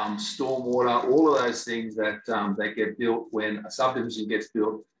 stormwater, all of those things that get built when a subdivision gets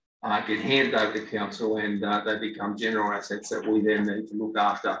built, get handed over to council, and they become general assets that we then need to look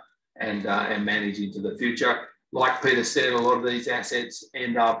after and manage into the future. Like Peter said, a lot of these assets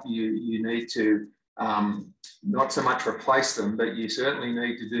end up, you need to not so much replace them, but you certainly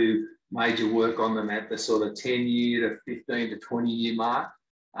need to do major work on them at the sort of 10-year to 15 to 20-year mark.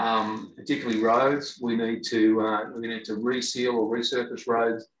 Particularly roads, we need to reseal or resurface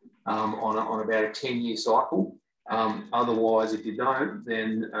roads on about a 10-year cycle. Otherwise, if you don't,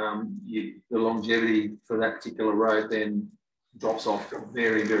 then the longevity for that particular road then drops off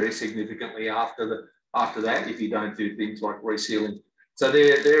very, very significantly after that if you don't do things like resealing. So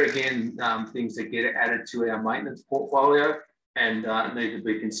they're again things that get added to our maintenance portfolio and need to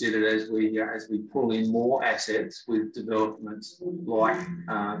be considered as we pull in more assets with developments like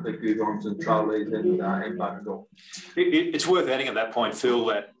the Googons and Trolleys and Bungendore. It's worth adding at that point, Phil,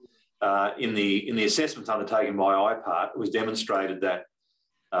 that in the assessments undertaken by IPART, it was demonstrated that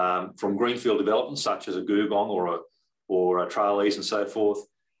from greenfield developments such as a Googong or a Trolleys and so forth,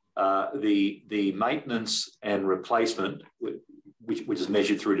 the maintenance and replacement, which is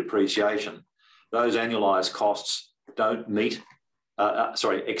measured through depreciation, those annualised costs don't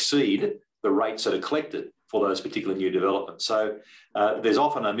exceed the rates that are collected for those particular new developments. So there's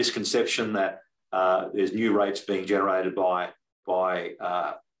often a misconception that there's new rates being generated by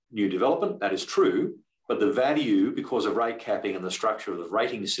new development. That is true, but the value, because of rate capping and the structure of the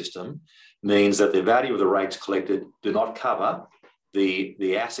rating system, means that the value of the rates collected do not cover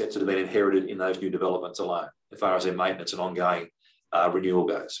the assets that have been inherited in those new developments alone, as far as their maintenance and ongoing renewal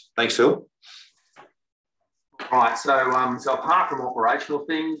goes. Thanks, Phil. Right, so apart from operational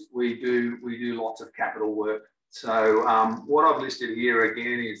things, we do lots of capital work. So what I've listed here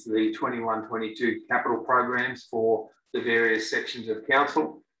again is the 21-22 capital programs for the various sections of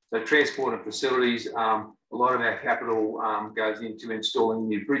council. So transport and facilities, a lot of our capital goes into installing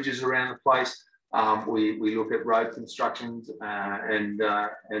new bridges around the place. We look at road constructions and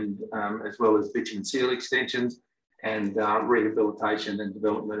as well as bitch and seal extensions and rehabilitation and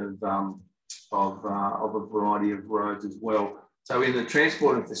development of a variety of roads as well. So in the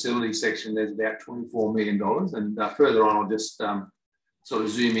transport and facility section, there's about $24 million. And further on, I'll just sort of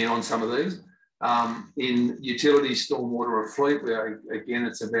zoom in on some of these. In utilities, stormwater and fleet, again,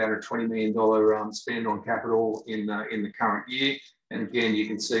 it's about a $20 million spend on capital in the current year. And again, you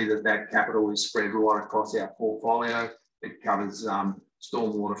can see that capital is spread right across our portfolio. It covers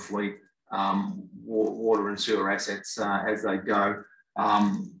stormwater, fleet, water and sewer assets as they go.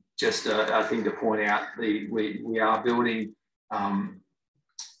 Just a thing to point out, we are building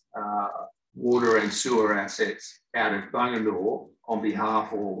water and sewer assets out of Bungendore on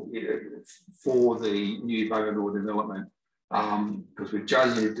behalf or for the new Bungendore development, because we've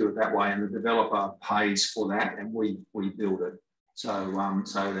chosen to do it that way, and the developer pays for that, and we build it. So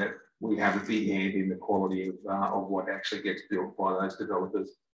that we have a big hand in the quality of what actually gets built by those developers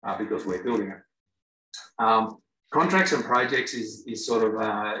because we're building it. Contracts and projects is sort of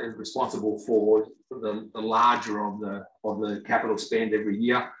is responsible for the larger of the capital spend every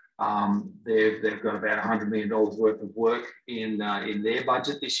year. They've got about $100 million worth of work in their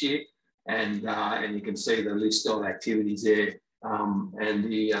budget this year, and you can see the list of activities there and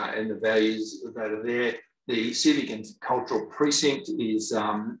the values that are there. The civic and cultural precinct is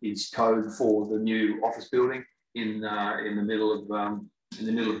code for the new office building in the middle of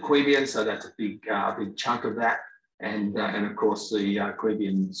Queanbeyan, so that's a big chunk of that. And of course, the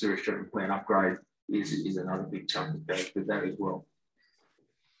Queanbeyan sewage treatment plant upgrade is another big chunk that goes with that as well.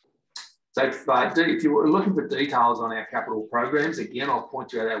 So if you were looking for details on our capital programs, again, I'll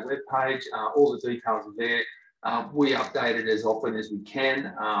point you at our webpage. All the details are there. We update it as often as we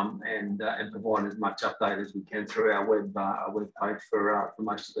can and provide as much update as we can through our webpage for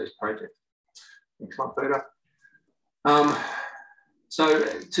most of these projects. Next one, Peter. So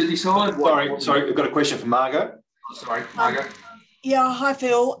to decide what... Sorry, I've got a question for Margot. Sorry, Margot. Yeah, hi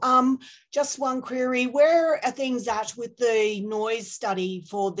Phil. Just one query. Where are things at with the noise study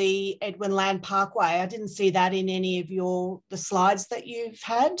for the Edwin Land Parkway? I didn't see that in any of the slides that you've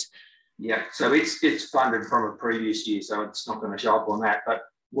had. Yeah, so it's funded from a previous year, so it's not going to show up on that. But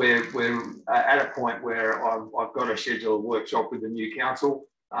we're at a point where I've got to schedule a workshop with the new council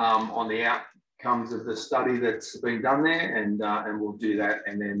on the outcomes of the study that's been done there, and we'll do that,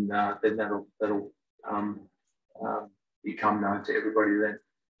 and then that'll become known to everybody then.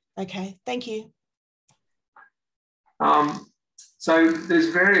 Okay, thank you. So there's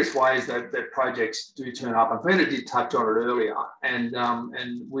various ways that projects do turn up, and Peter did touch on it earlier, and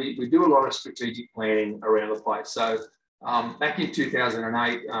we do a lot of strategic planning around the place. So back in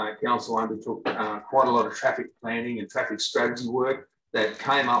 2008, Council undertook quite a lot of traffic planning and traffic strategy work that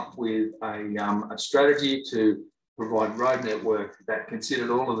came up with a strategy to provide road network that considered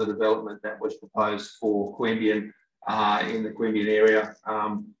all of the development that was proposed for Queanbeyan in the Queanbeyan area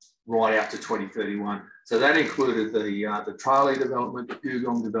right out to 2031. So that included the Tralee development, the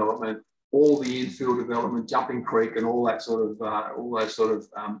Googong development, all the infill development, Jumping Creek, and all that sort of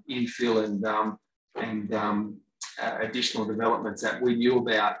infill and additional developments that we knew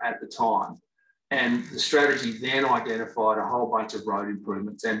about at the time. And the strategy then identified a whole bunch of road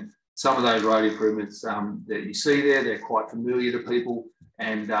improvements, and some of those road improvements that you see there, they're quite familiar to people,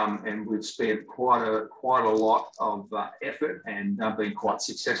 and we've spent quite a lot of effort and been quite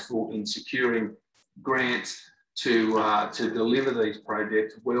successful in securing grants to deliver these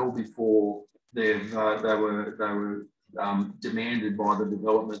projects well before they were demanded by the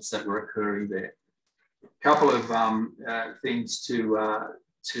developments that were occurring there. A couple of things to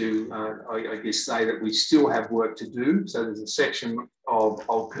I guess say that we still have work to do. So there's a section of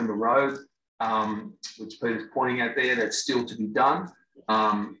Old Coomber Road, which Peter's pointing at there, that's still to be done.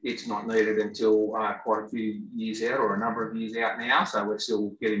 It's not needed until quite a few years out, or a number of years out now, so we're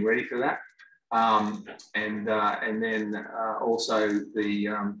still getting ready for that. And then also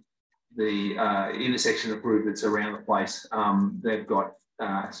the intersection improvements around the place. They've got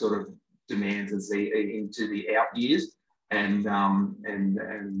sort of demands as into the out years, and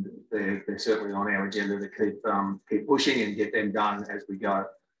they're certainly on our agenda to keep pushing and get them done as we go.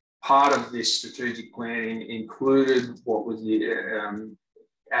 Part of this strategic planning included what was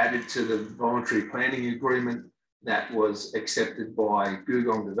added to the voluntary planning agreement that was accepted by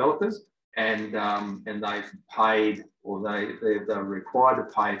Googong developers, and they've paid, or they're required to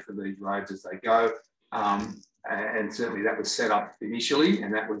pay for these roads as they go. And certainly that was set up initially,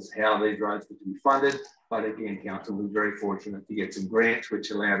 and that was how these roads were to be funded. But again, Council was very fortunate to get some grants which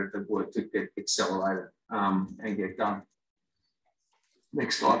allowed it to work to get accelerated and get done.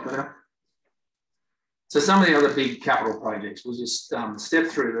 Next slide, Peter. So some of the other big capital projects, we'll just step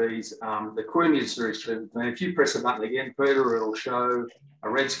through these. The Queanbeyan Sewage Treatment Plant, if you press the button again, Peter, it'll show a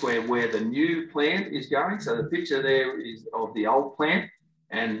red square where the new plant is going. So the picture there is of the old plant,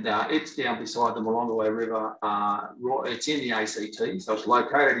 and it's down beside the Molongaway River. It's in the ACT, so it's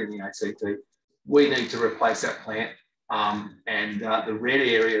located in the ACT. We need to replace that plant, and the red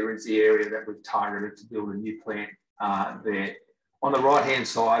area is the area that we've targeted to build a new plant there. On the right-hand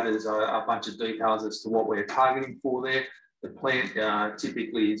side, there's a bunch of details as to what we're targeting for there. The plant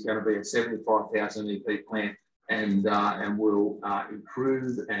typically is going to be a 75,000 EP plant, and will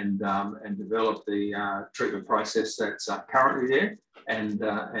improve and develop the treatment process that's currently there, and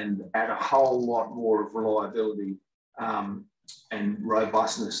add a whole lot more of reliability and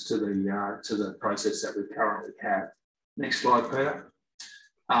robustness to the process that we currently have. Next slide, Peter.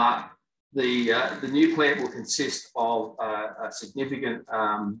 The new plant will consist of a significant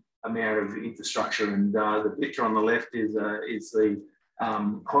amount of infrastructure, and the picture on the left is the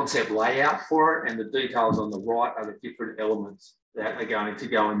concept layout for it, and the details on the right are the different elements that are going to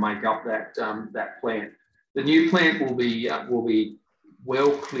go and make up that plant. The new plant will be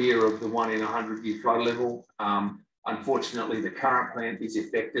well clear of the 1 in 100 year flood level. Unfortunately, the current plant is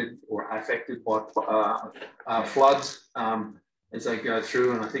affected by floods as they go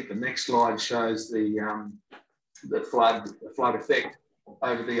through, and I think the next slide shows the flood effect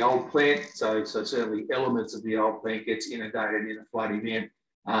over the old plant. So certainly elements of the old plant gets inundated in a flood event,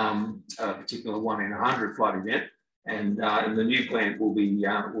 a particular 1 in 100 flood event, and the new plant will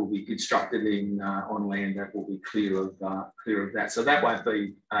be constructed on land that will be clear of that. So that won't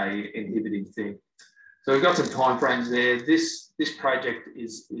be an inhibiting thing. So we've got some timeframes there. This project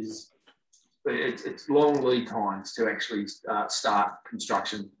it's long lead times to actually start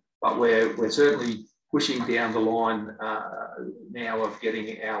construction, but we're certainly pushing down the line now of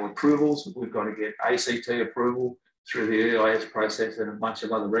getting our approvals. We've got to get ACT approval through the EIS process and a bunch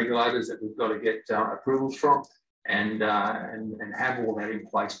of other regulators that we've got to get approvals from. and have all that in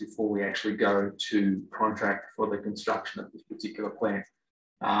place before we actually go to contract for the construction of this particular plant.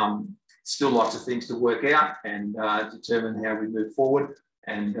 Still lots of things to work out and determine how we move forward.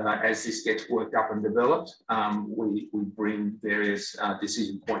 And as this gets worked up and developed, we bring various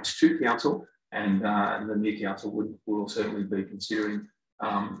decision points to council, and the new council will certainly be considering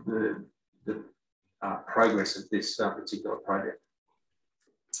the progress of this particular project.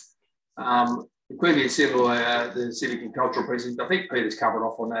 The Queanbeyan Civil, the Civic and Cultural Precinct, I think Peter's covered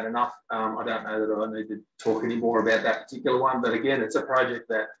off on that enough. I don't know that I need to talk any more about that particular one, but again, it's a project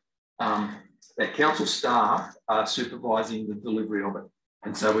that that council staff are supervising the delivery of it.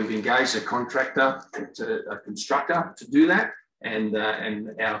 And so we've engaged a contractor, a constructor to do that. And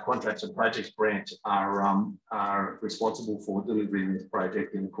our contracts and projects branch are responsible for delivering this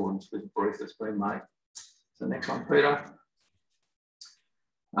project in accordance with the brief that's been made. So next one, Peter.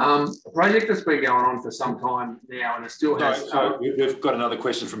 A project that's been going on for some time now, and it still has. So we've got another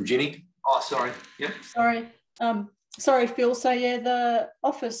question from Ginny. Oh, sorry. Yep. Sorry. Sorry, Phil. So yeah, the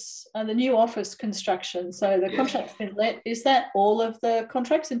office, the new office construction. So the contract's been let. Is that all of the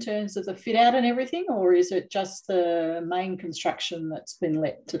contracts in terms of the fit out and everything, or is it just the main construction that's been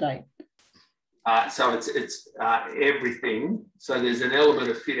let to date? So it's everything. So there's an element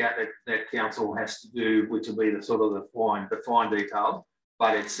of fit out that council has to do, which will be the sort of the fine details,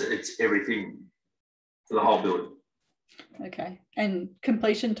 but it's everything for the whole building. Okay. And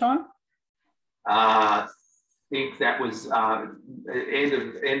completion time? I think that was end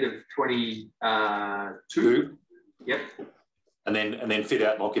of 22. Yep. And then fit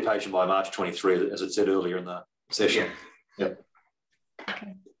out and occupation by March 23, as it said earlier in the session. Yeah. Yep.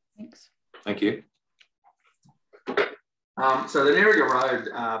 Okay. Thanks. Thank you. So the Nerriga Road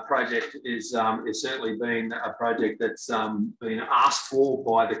project is certainly been a project that's been asked for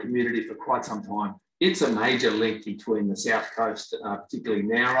by the community for quite some time. It's a major link between the South Coast, particularly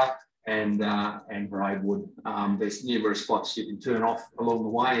Nowra, and Braidwood. There's numerous spots you can turn off along the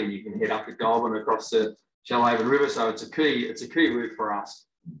way, and you can head up to Goulburn across the Shoalhaven River. So it's a key route for us.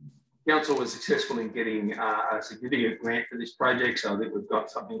 Council was successful in getting a significant grant for this project. So I think we've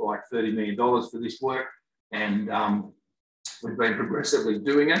got something like $30 million for this work, and we've been progressively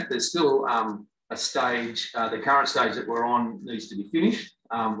doing it. There's still a stage, the current stage that we're on needs to be finished.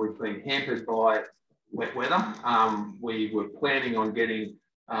 We've been hampered by wet weather. We were planning on getting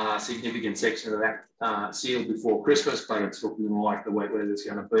a significant section of that sealed before Christmas, but it's looking like the wet weather is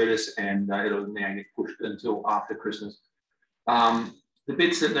going to beat us, and it'll now get pushed until after Christmas. The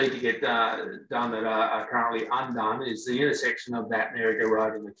bits that need to get done that are currently undone is the intersection of that Nerriga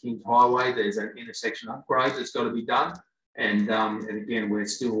Road and the Kings Highway. There's an intersection upgrade that's got to be done. And again, we're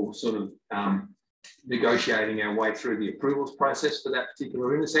still sort of negotiating our way through the approvals process for that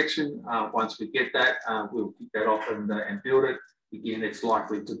particular intersection. Once we get that, we'll kick that off and build it. Again, it's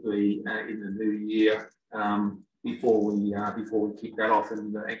likely to be in the new year before we kick that off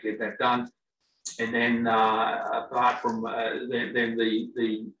and get that done. And then apart from then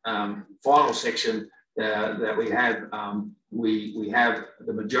the final section that we have, we have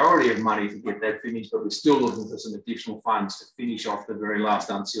the majority of money to get that finished, but we're still looking for some additional funds to finish off the very last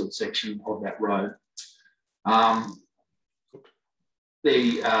unsealed section of that road.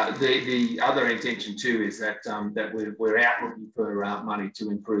 The other intention too is that we're out looking for money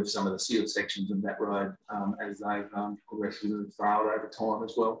to improve some of the sealed sections of that road as they've progressively moved forward over time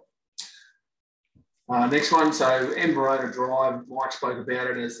as well. Next one, so Verona Drive. Mike spoke about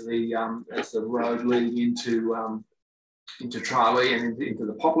it as the road leading into Tralee and into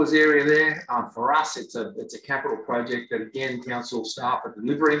the Poplars area there. For us, it's a capital project that again council staff are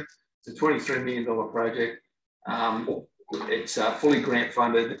delivering. It's a $23 million project. It's fully grant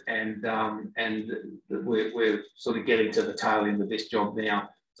funded, and we're sort of getting to the tail end of this job now.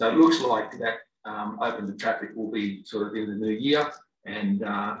 So it looks like that open to traffic will be sort of in the new year. And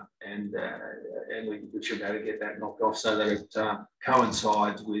we should be able to get that knocked off so that it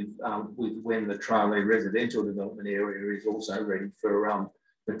coincides with when the Tralee residential development area is also ready for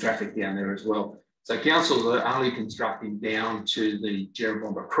traffic down there as well. So councils are only constructing down to the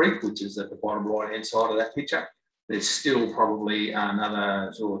Jerrabomba Creek, which is at the bottom right-hand side of that picture. There's still probably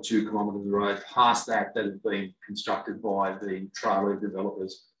another sort of 2 kilometres of road past that has been constructed by the Tralee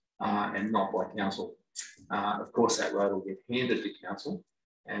developers and not by council. Of course, that road will get handed to council,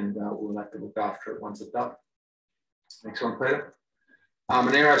 and we'll have to look after it once it's done. Next one, Peter.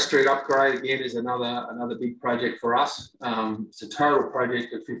 An Arrow Street upgrade again is another big project for us. It's a total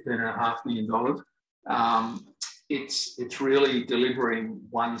project of $15.5 million. It's really delivering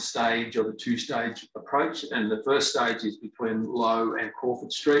one stage of a two-stage approach, and the first stage is between Low and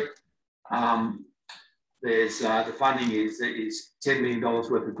Crawford Street. there's the funding is $10 million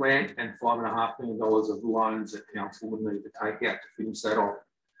worth of grant and $5.5 million of loans that council would need to take out to finish that off.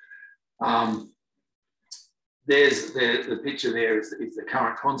 There's the picture there is the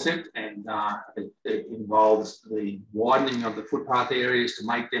current concept, and it involves the widening of the footpath areas to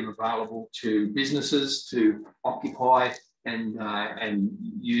make them available to businesses to occupy and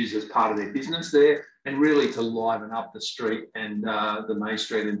use as part of their business there, and really to liven up the street and the main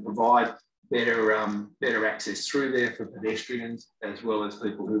street and provide better access through there for pedestrians as well as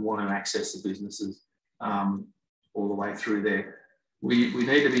people who want to access the businesses all the way through there. We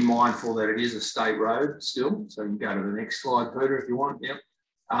need to be mindful that it is a state road still. So you can go to the next slide, Peter, if you want. Yep.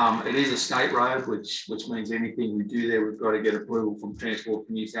 It is a state road, which means anything we do there, we've got to get approval from Transport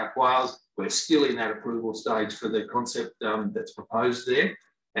for New South Wales. We're still in that approval stage for the concept that's proposed there,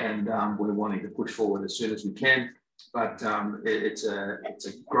 and we're wanting to push forward as soon as we can. But it's a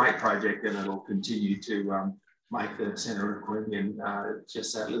great project, and it'll continue to make the centre of Queanbeyan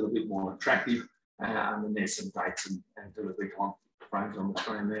just that little bit more attractive. And there's some dates and delivery frames on the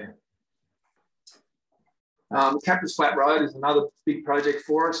screen there. Captain's Flat Road is another big project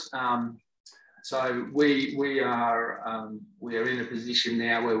for us. So we are in a position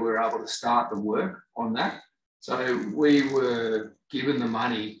now where we're able to start the work on that. So we were given the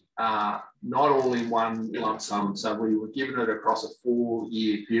money not all in one lump sum. So we were given it across a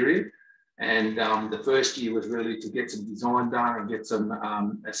 4-year period. And the first year was really to get some design done and get some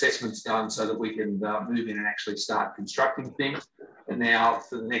assessments done so that we can move in and actually start constructing things. And now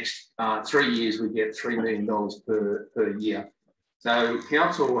for the next 3 years, we get $3 million per year. So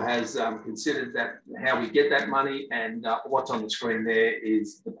council has considered that how we get that money, and what's on the screen there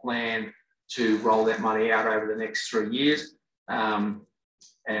is the plan to roll that money out over the next 3 years. And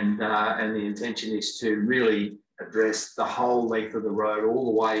the intention is to really address the whole length of the road, all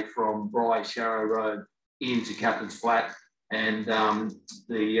the way from Bry Sharrow Road into Captain's Flat. And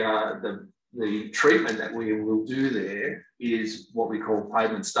the treatment that we will do there is what we call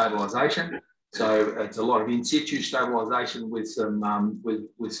pavement stabilisation. So it's a lot of in situ stabilisation with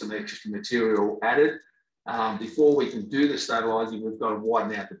some extra material added. Before we can do the stabilising, we've got to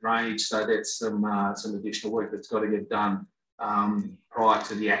widen out the drainage. So that's some additional work that's got to get done prior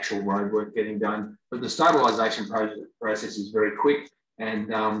to the actual road work getting done. But the stabilisation process is very quick, and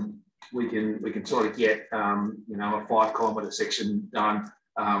we can sort of get a 5-kilometre section done.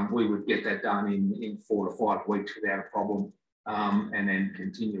 We would get that done in 4 to 5 weeks without a problem, and then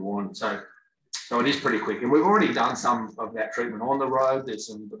continue on. So it is pretty quick, and we've already done some of that treatment on the road. There's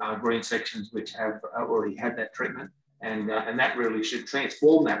some green sections which have already had that treatment, and that really should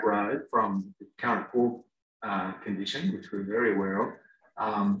transform that road from the current poor condition, which we're very aware of,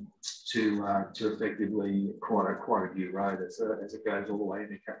 to effectively quite a new road as it goes all the way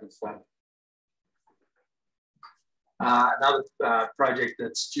into Captain's Flat. Another project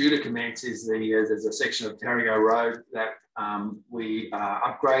that's due to commence is there's a section of Tarrago Road that we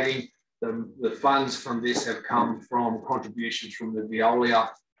are upgrading. The funds from this have come from contributions from the Veolia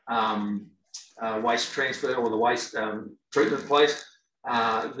waste transfer, or the waste treatment place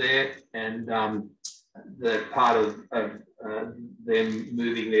there, and the part of them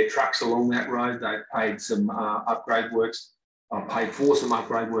moving their trucks along that road, they've paid some upgrade works, paid for some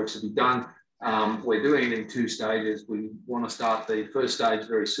upgrade works to be done. We're doing it in 2 stages. We want to start the first stage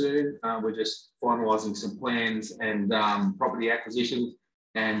very soon. We're just finalising some plans and property acquisitions,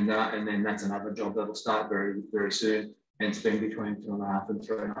 and then that's another job that'll start very, very soon, and spend between $2.5 and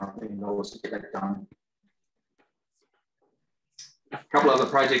 $3.5 million to get that done. A couple other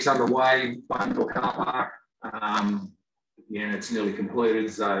projects underway. Bundaberg Car Park. Again, it's nearly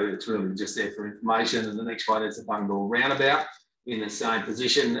completed, so it's really just there for information. And the next one is the Bundaberg Roundabout in the same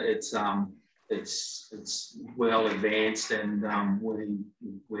position. It's well advanced, and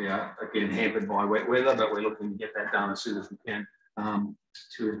we are again hampered by wet weather, but we're looking to get that done as soon as we can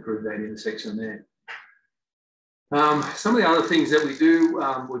to improve that intersection there. Some of the other things that we do,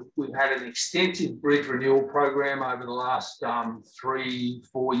 we've had an extensive bridge renewal program over the last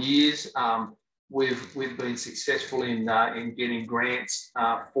 3-4 years. We've been successful in getting grants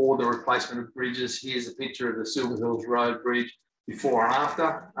for the replacement of bridges. Here's a picture of the Silver Hills Road Bridge before and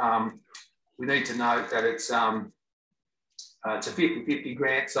after. We need to note that it's a 50-50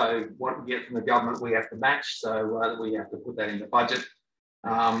 grant, so what we get from the government we have to match, so we have to put that in the budget.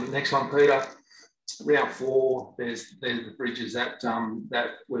 Next one, Peter. Round 4, there's the bridges that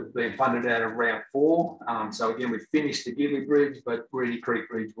we've been funded out of round 4. So again, we've finished the Gidley Bridge, but Reedy Creek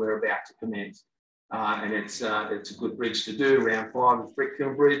Bridge we're about to commence, and it's a good bridge to do. Round 5 is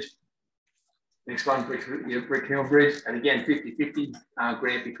Brickkiln Bridge. Next one, Brick Hill Bridge, and again 50-50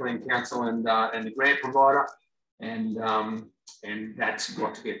 grant between council and the grant provider, and that's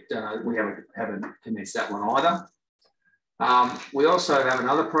got to get. We haven't commenced that one either. We also have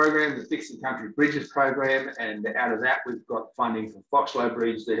another program, the Fixing Country Bridges program, and out of that we've got funding for Foxlow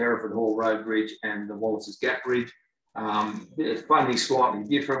Bridge, the Hereford Hall Road Bridge, and the Wallace's Gap Bridge. The funding's slightly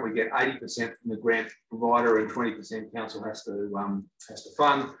different. We get 80% from the grant provider and 20% council has to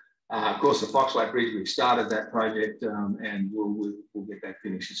fund. Of course, the Foxlow Bridge, we've started that project and we'll get that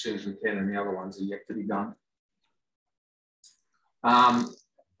finished as soon as we can, and the other ones are yet to be done.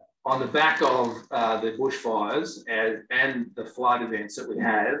 On the back of the bushfires and the flood events that we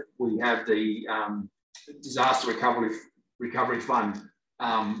have the disaster recovery fund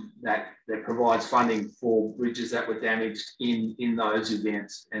that provides funding for bridges that were damaged in those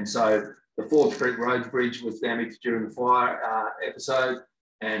events. And so the Forbes Street Road Bridge was damaged during the fire episode,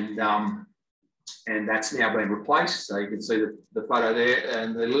 and that's now been replaced. So you can see the photo there,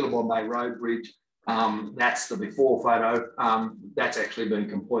 and the Little Bombay Road Bridge, that's the before photo. That's actually been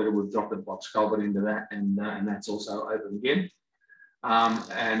completed. We've dropped a box culvert into that, and that's also open again.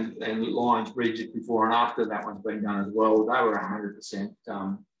 And Lyons Bridge before and after, that one's been done as well. They were 100%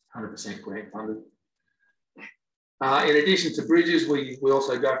 grant funded. In addition to bridges, we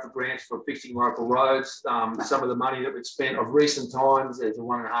also go for grants for fixing local roads. Some of the money that we've spent of recent times, there's a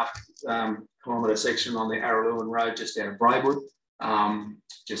 1.5 kilometre section on the Araluen Road just out of Braidwood,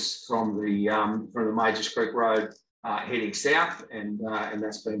 just from the Majors Creek Road heading south, and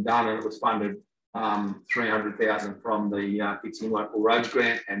that's been done, and it was funded 300,000 from the Fixing Local Roads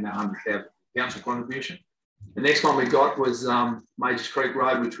grant and 100,000 council contribution. The next one we got was Majors Creek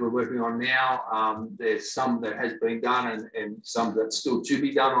Road, which we're working on now. There's some that has been done and some that's still to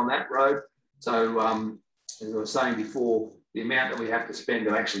be done on that road. So as I was saying before, the amount that we have to spend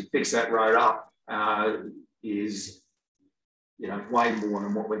to actually fix that road up is, you know, way more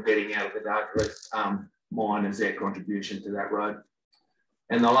than what we're getting out of the Dartmouth mine as their contribution to that road.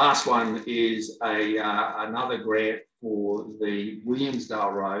 And the last one is another grant for the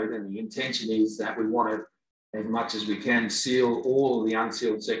Williamsdale Road, and the intention is that we want to, as much as we can, seal all of the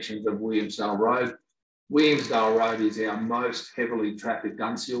unsealed sections of Williamsdale Road. Williamsdale Road is our most heavily trafficked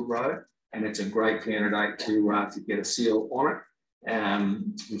unsealed road, and it's a great candidate to get a seal on it.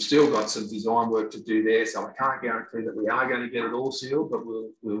 We've still got some design work to do there, so I can't guarantee that we are going to get it all sealed, but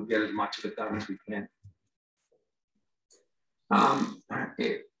we'll get as much of it done as we can.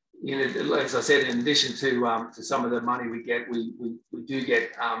 As I said, in addition to some of the money we get, we do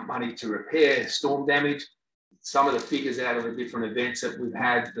get money to repair storm damage. Some of the figures out of the different events that we've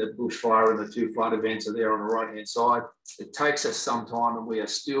had, the bushfire and the 2 flood events, are there on the right-hand side. It takes us some time, and we are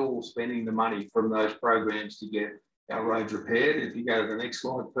still spending the money from those programs to get our roads repaired. If you go to the next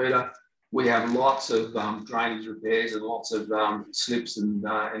slide, Peter, we have lots of drainage repairs and lots of slips and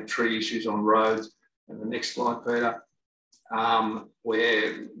tree issues on roads. And the next slide, Peter,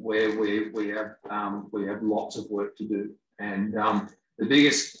 where we have lots of work to do. And the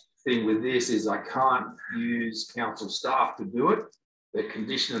biggest thing with this is I can't use council staff to do it. The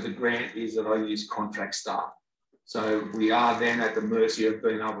condition of the grant is that I use contract staff. So we are then at the mercy of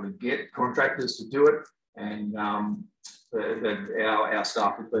being able to get contractors to do it. And our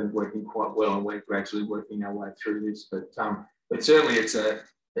staff have been working quite well, and we're gradually working our way through this. But certainly it's a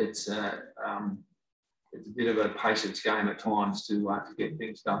bit of a patience game at times to get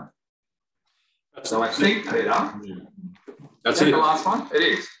things done. So I think, Peter, that's the last one. It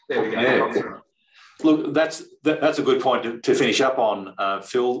is. There we go. Yeah. Look, that's a good point to finish up on,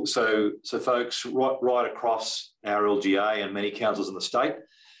 Phil. So folks, right across our LGA and many councils in the state,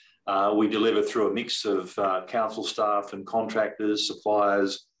 we deliver through a mix of council staff and contractors,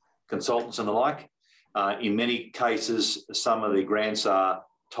 suppliers, consultants and the like. In many cases, some of the grants are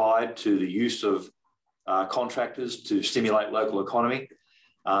tied to the use of contractors to stimulate local economy.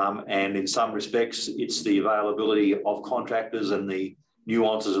 And in some respects, it's the availability of contractors and the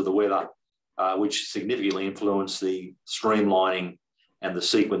nuances of the weather, which significantly influence the streamlining and the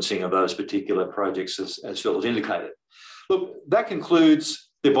sequencing of those particular projects, as Phil has indicated. Look, that concludes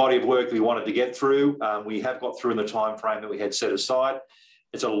the body of work we wanted to get through. We have got through in the time frame that we had set aside.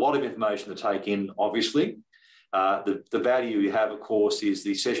 It's a lot of information to take in, obviously. The value you have, of course, is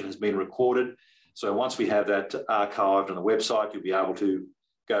the session has been recorded. So once we have that archived on the website, you'll be able to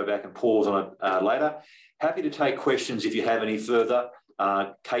go back and pause on it later. Happy to take questions if you have any further.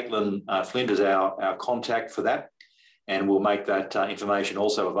 Caitlin Flint is our contact for that, and we'll make that information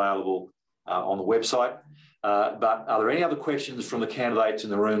also available on the website. But are there any other questions from the candidates in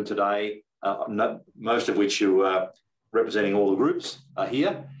the room today, most of which you are representing all the groups are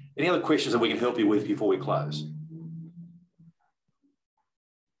here? Any other questions that we can help you with before we close?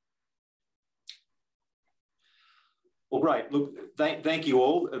 Well, great. Look, thank you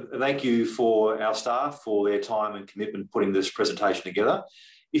all. Thank you for our staff for their time and commitment putting this presentation together.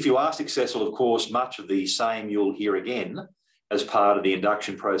 If you are successful, of course, much of the same you'll hear again as part of the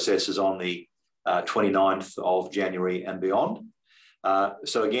induction processes on the 29th of January and beyond.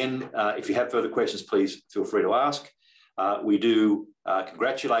 So again, if you have further questions, please feel free to ask. We do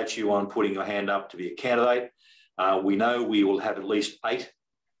congratulate you on putting your hand up to be a candidate. We know we will have at least 8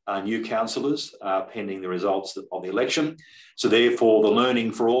 new councillors pending the results of the election. So therefore, the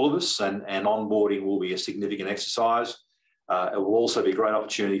learning for all of us and onboarding will be a significant exercise. It will also be a great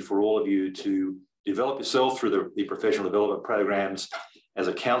opportunity for all of you to develop yourself through the professional development programs as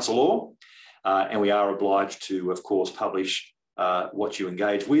a councillor. And we are obliged to, of course, publish what you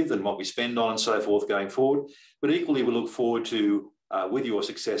engage with and what we spend on and so forth going forward. But equally, we look forward to, with your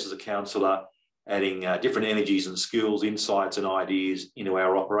success as a councillor, adding different energies and skills, insights and ideas into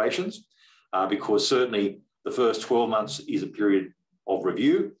our operations, because certainly the first 12 months is a period of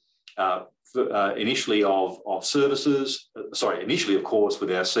review, initially of services, initially, of course,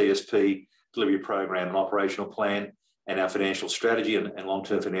 with our CSP delivery program and operational plan and our financial strategy and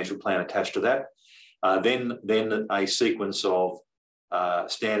long-term financial plan attached to that. Then a sequence of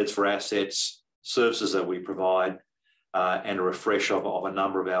standards for assets, services that we provide, and a refresh of a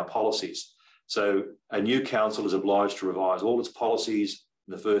number of our policies. So a new council is obliged to revise all its policies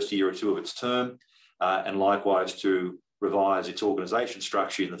in the first year or two of its term, and likewise to revise its organisation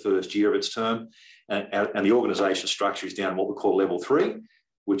structure in the first year of its term. And the organisation structure is down what we call level 3,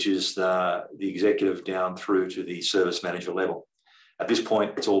 which is the executive down through to the service manager level. At this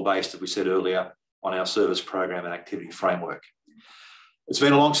point, it's all based, as we said earlier, on our service program and activity framework. It's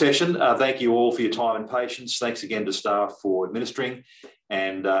been a long session. Thank you all for your time and patience. Thanks again to staff for administering,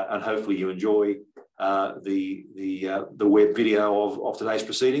 and hopefully you enjoy the web video of today's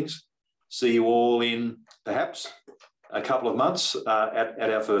proceedings. See you all in perhaps a couple of months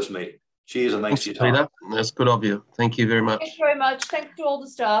at our first meeting. Cheers and thanks for your time. Peter, that's good of you. Thank you very much. Thanks very much. Thanks to all the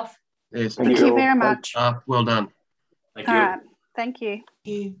staff. Yes, Thank you very much. Well done. Thank you. All right. Thank you.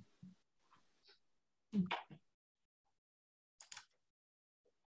 Thank you.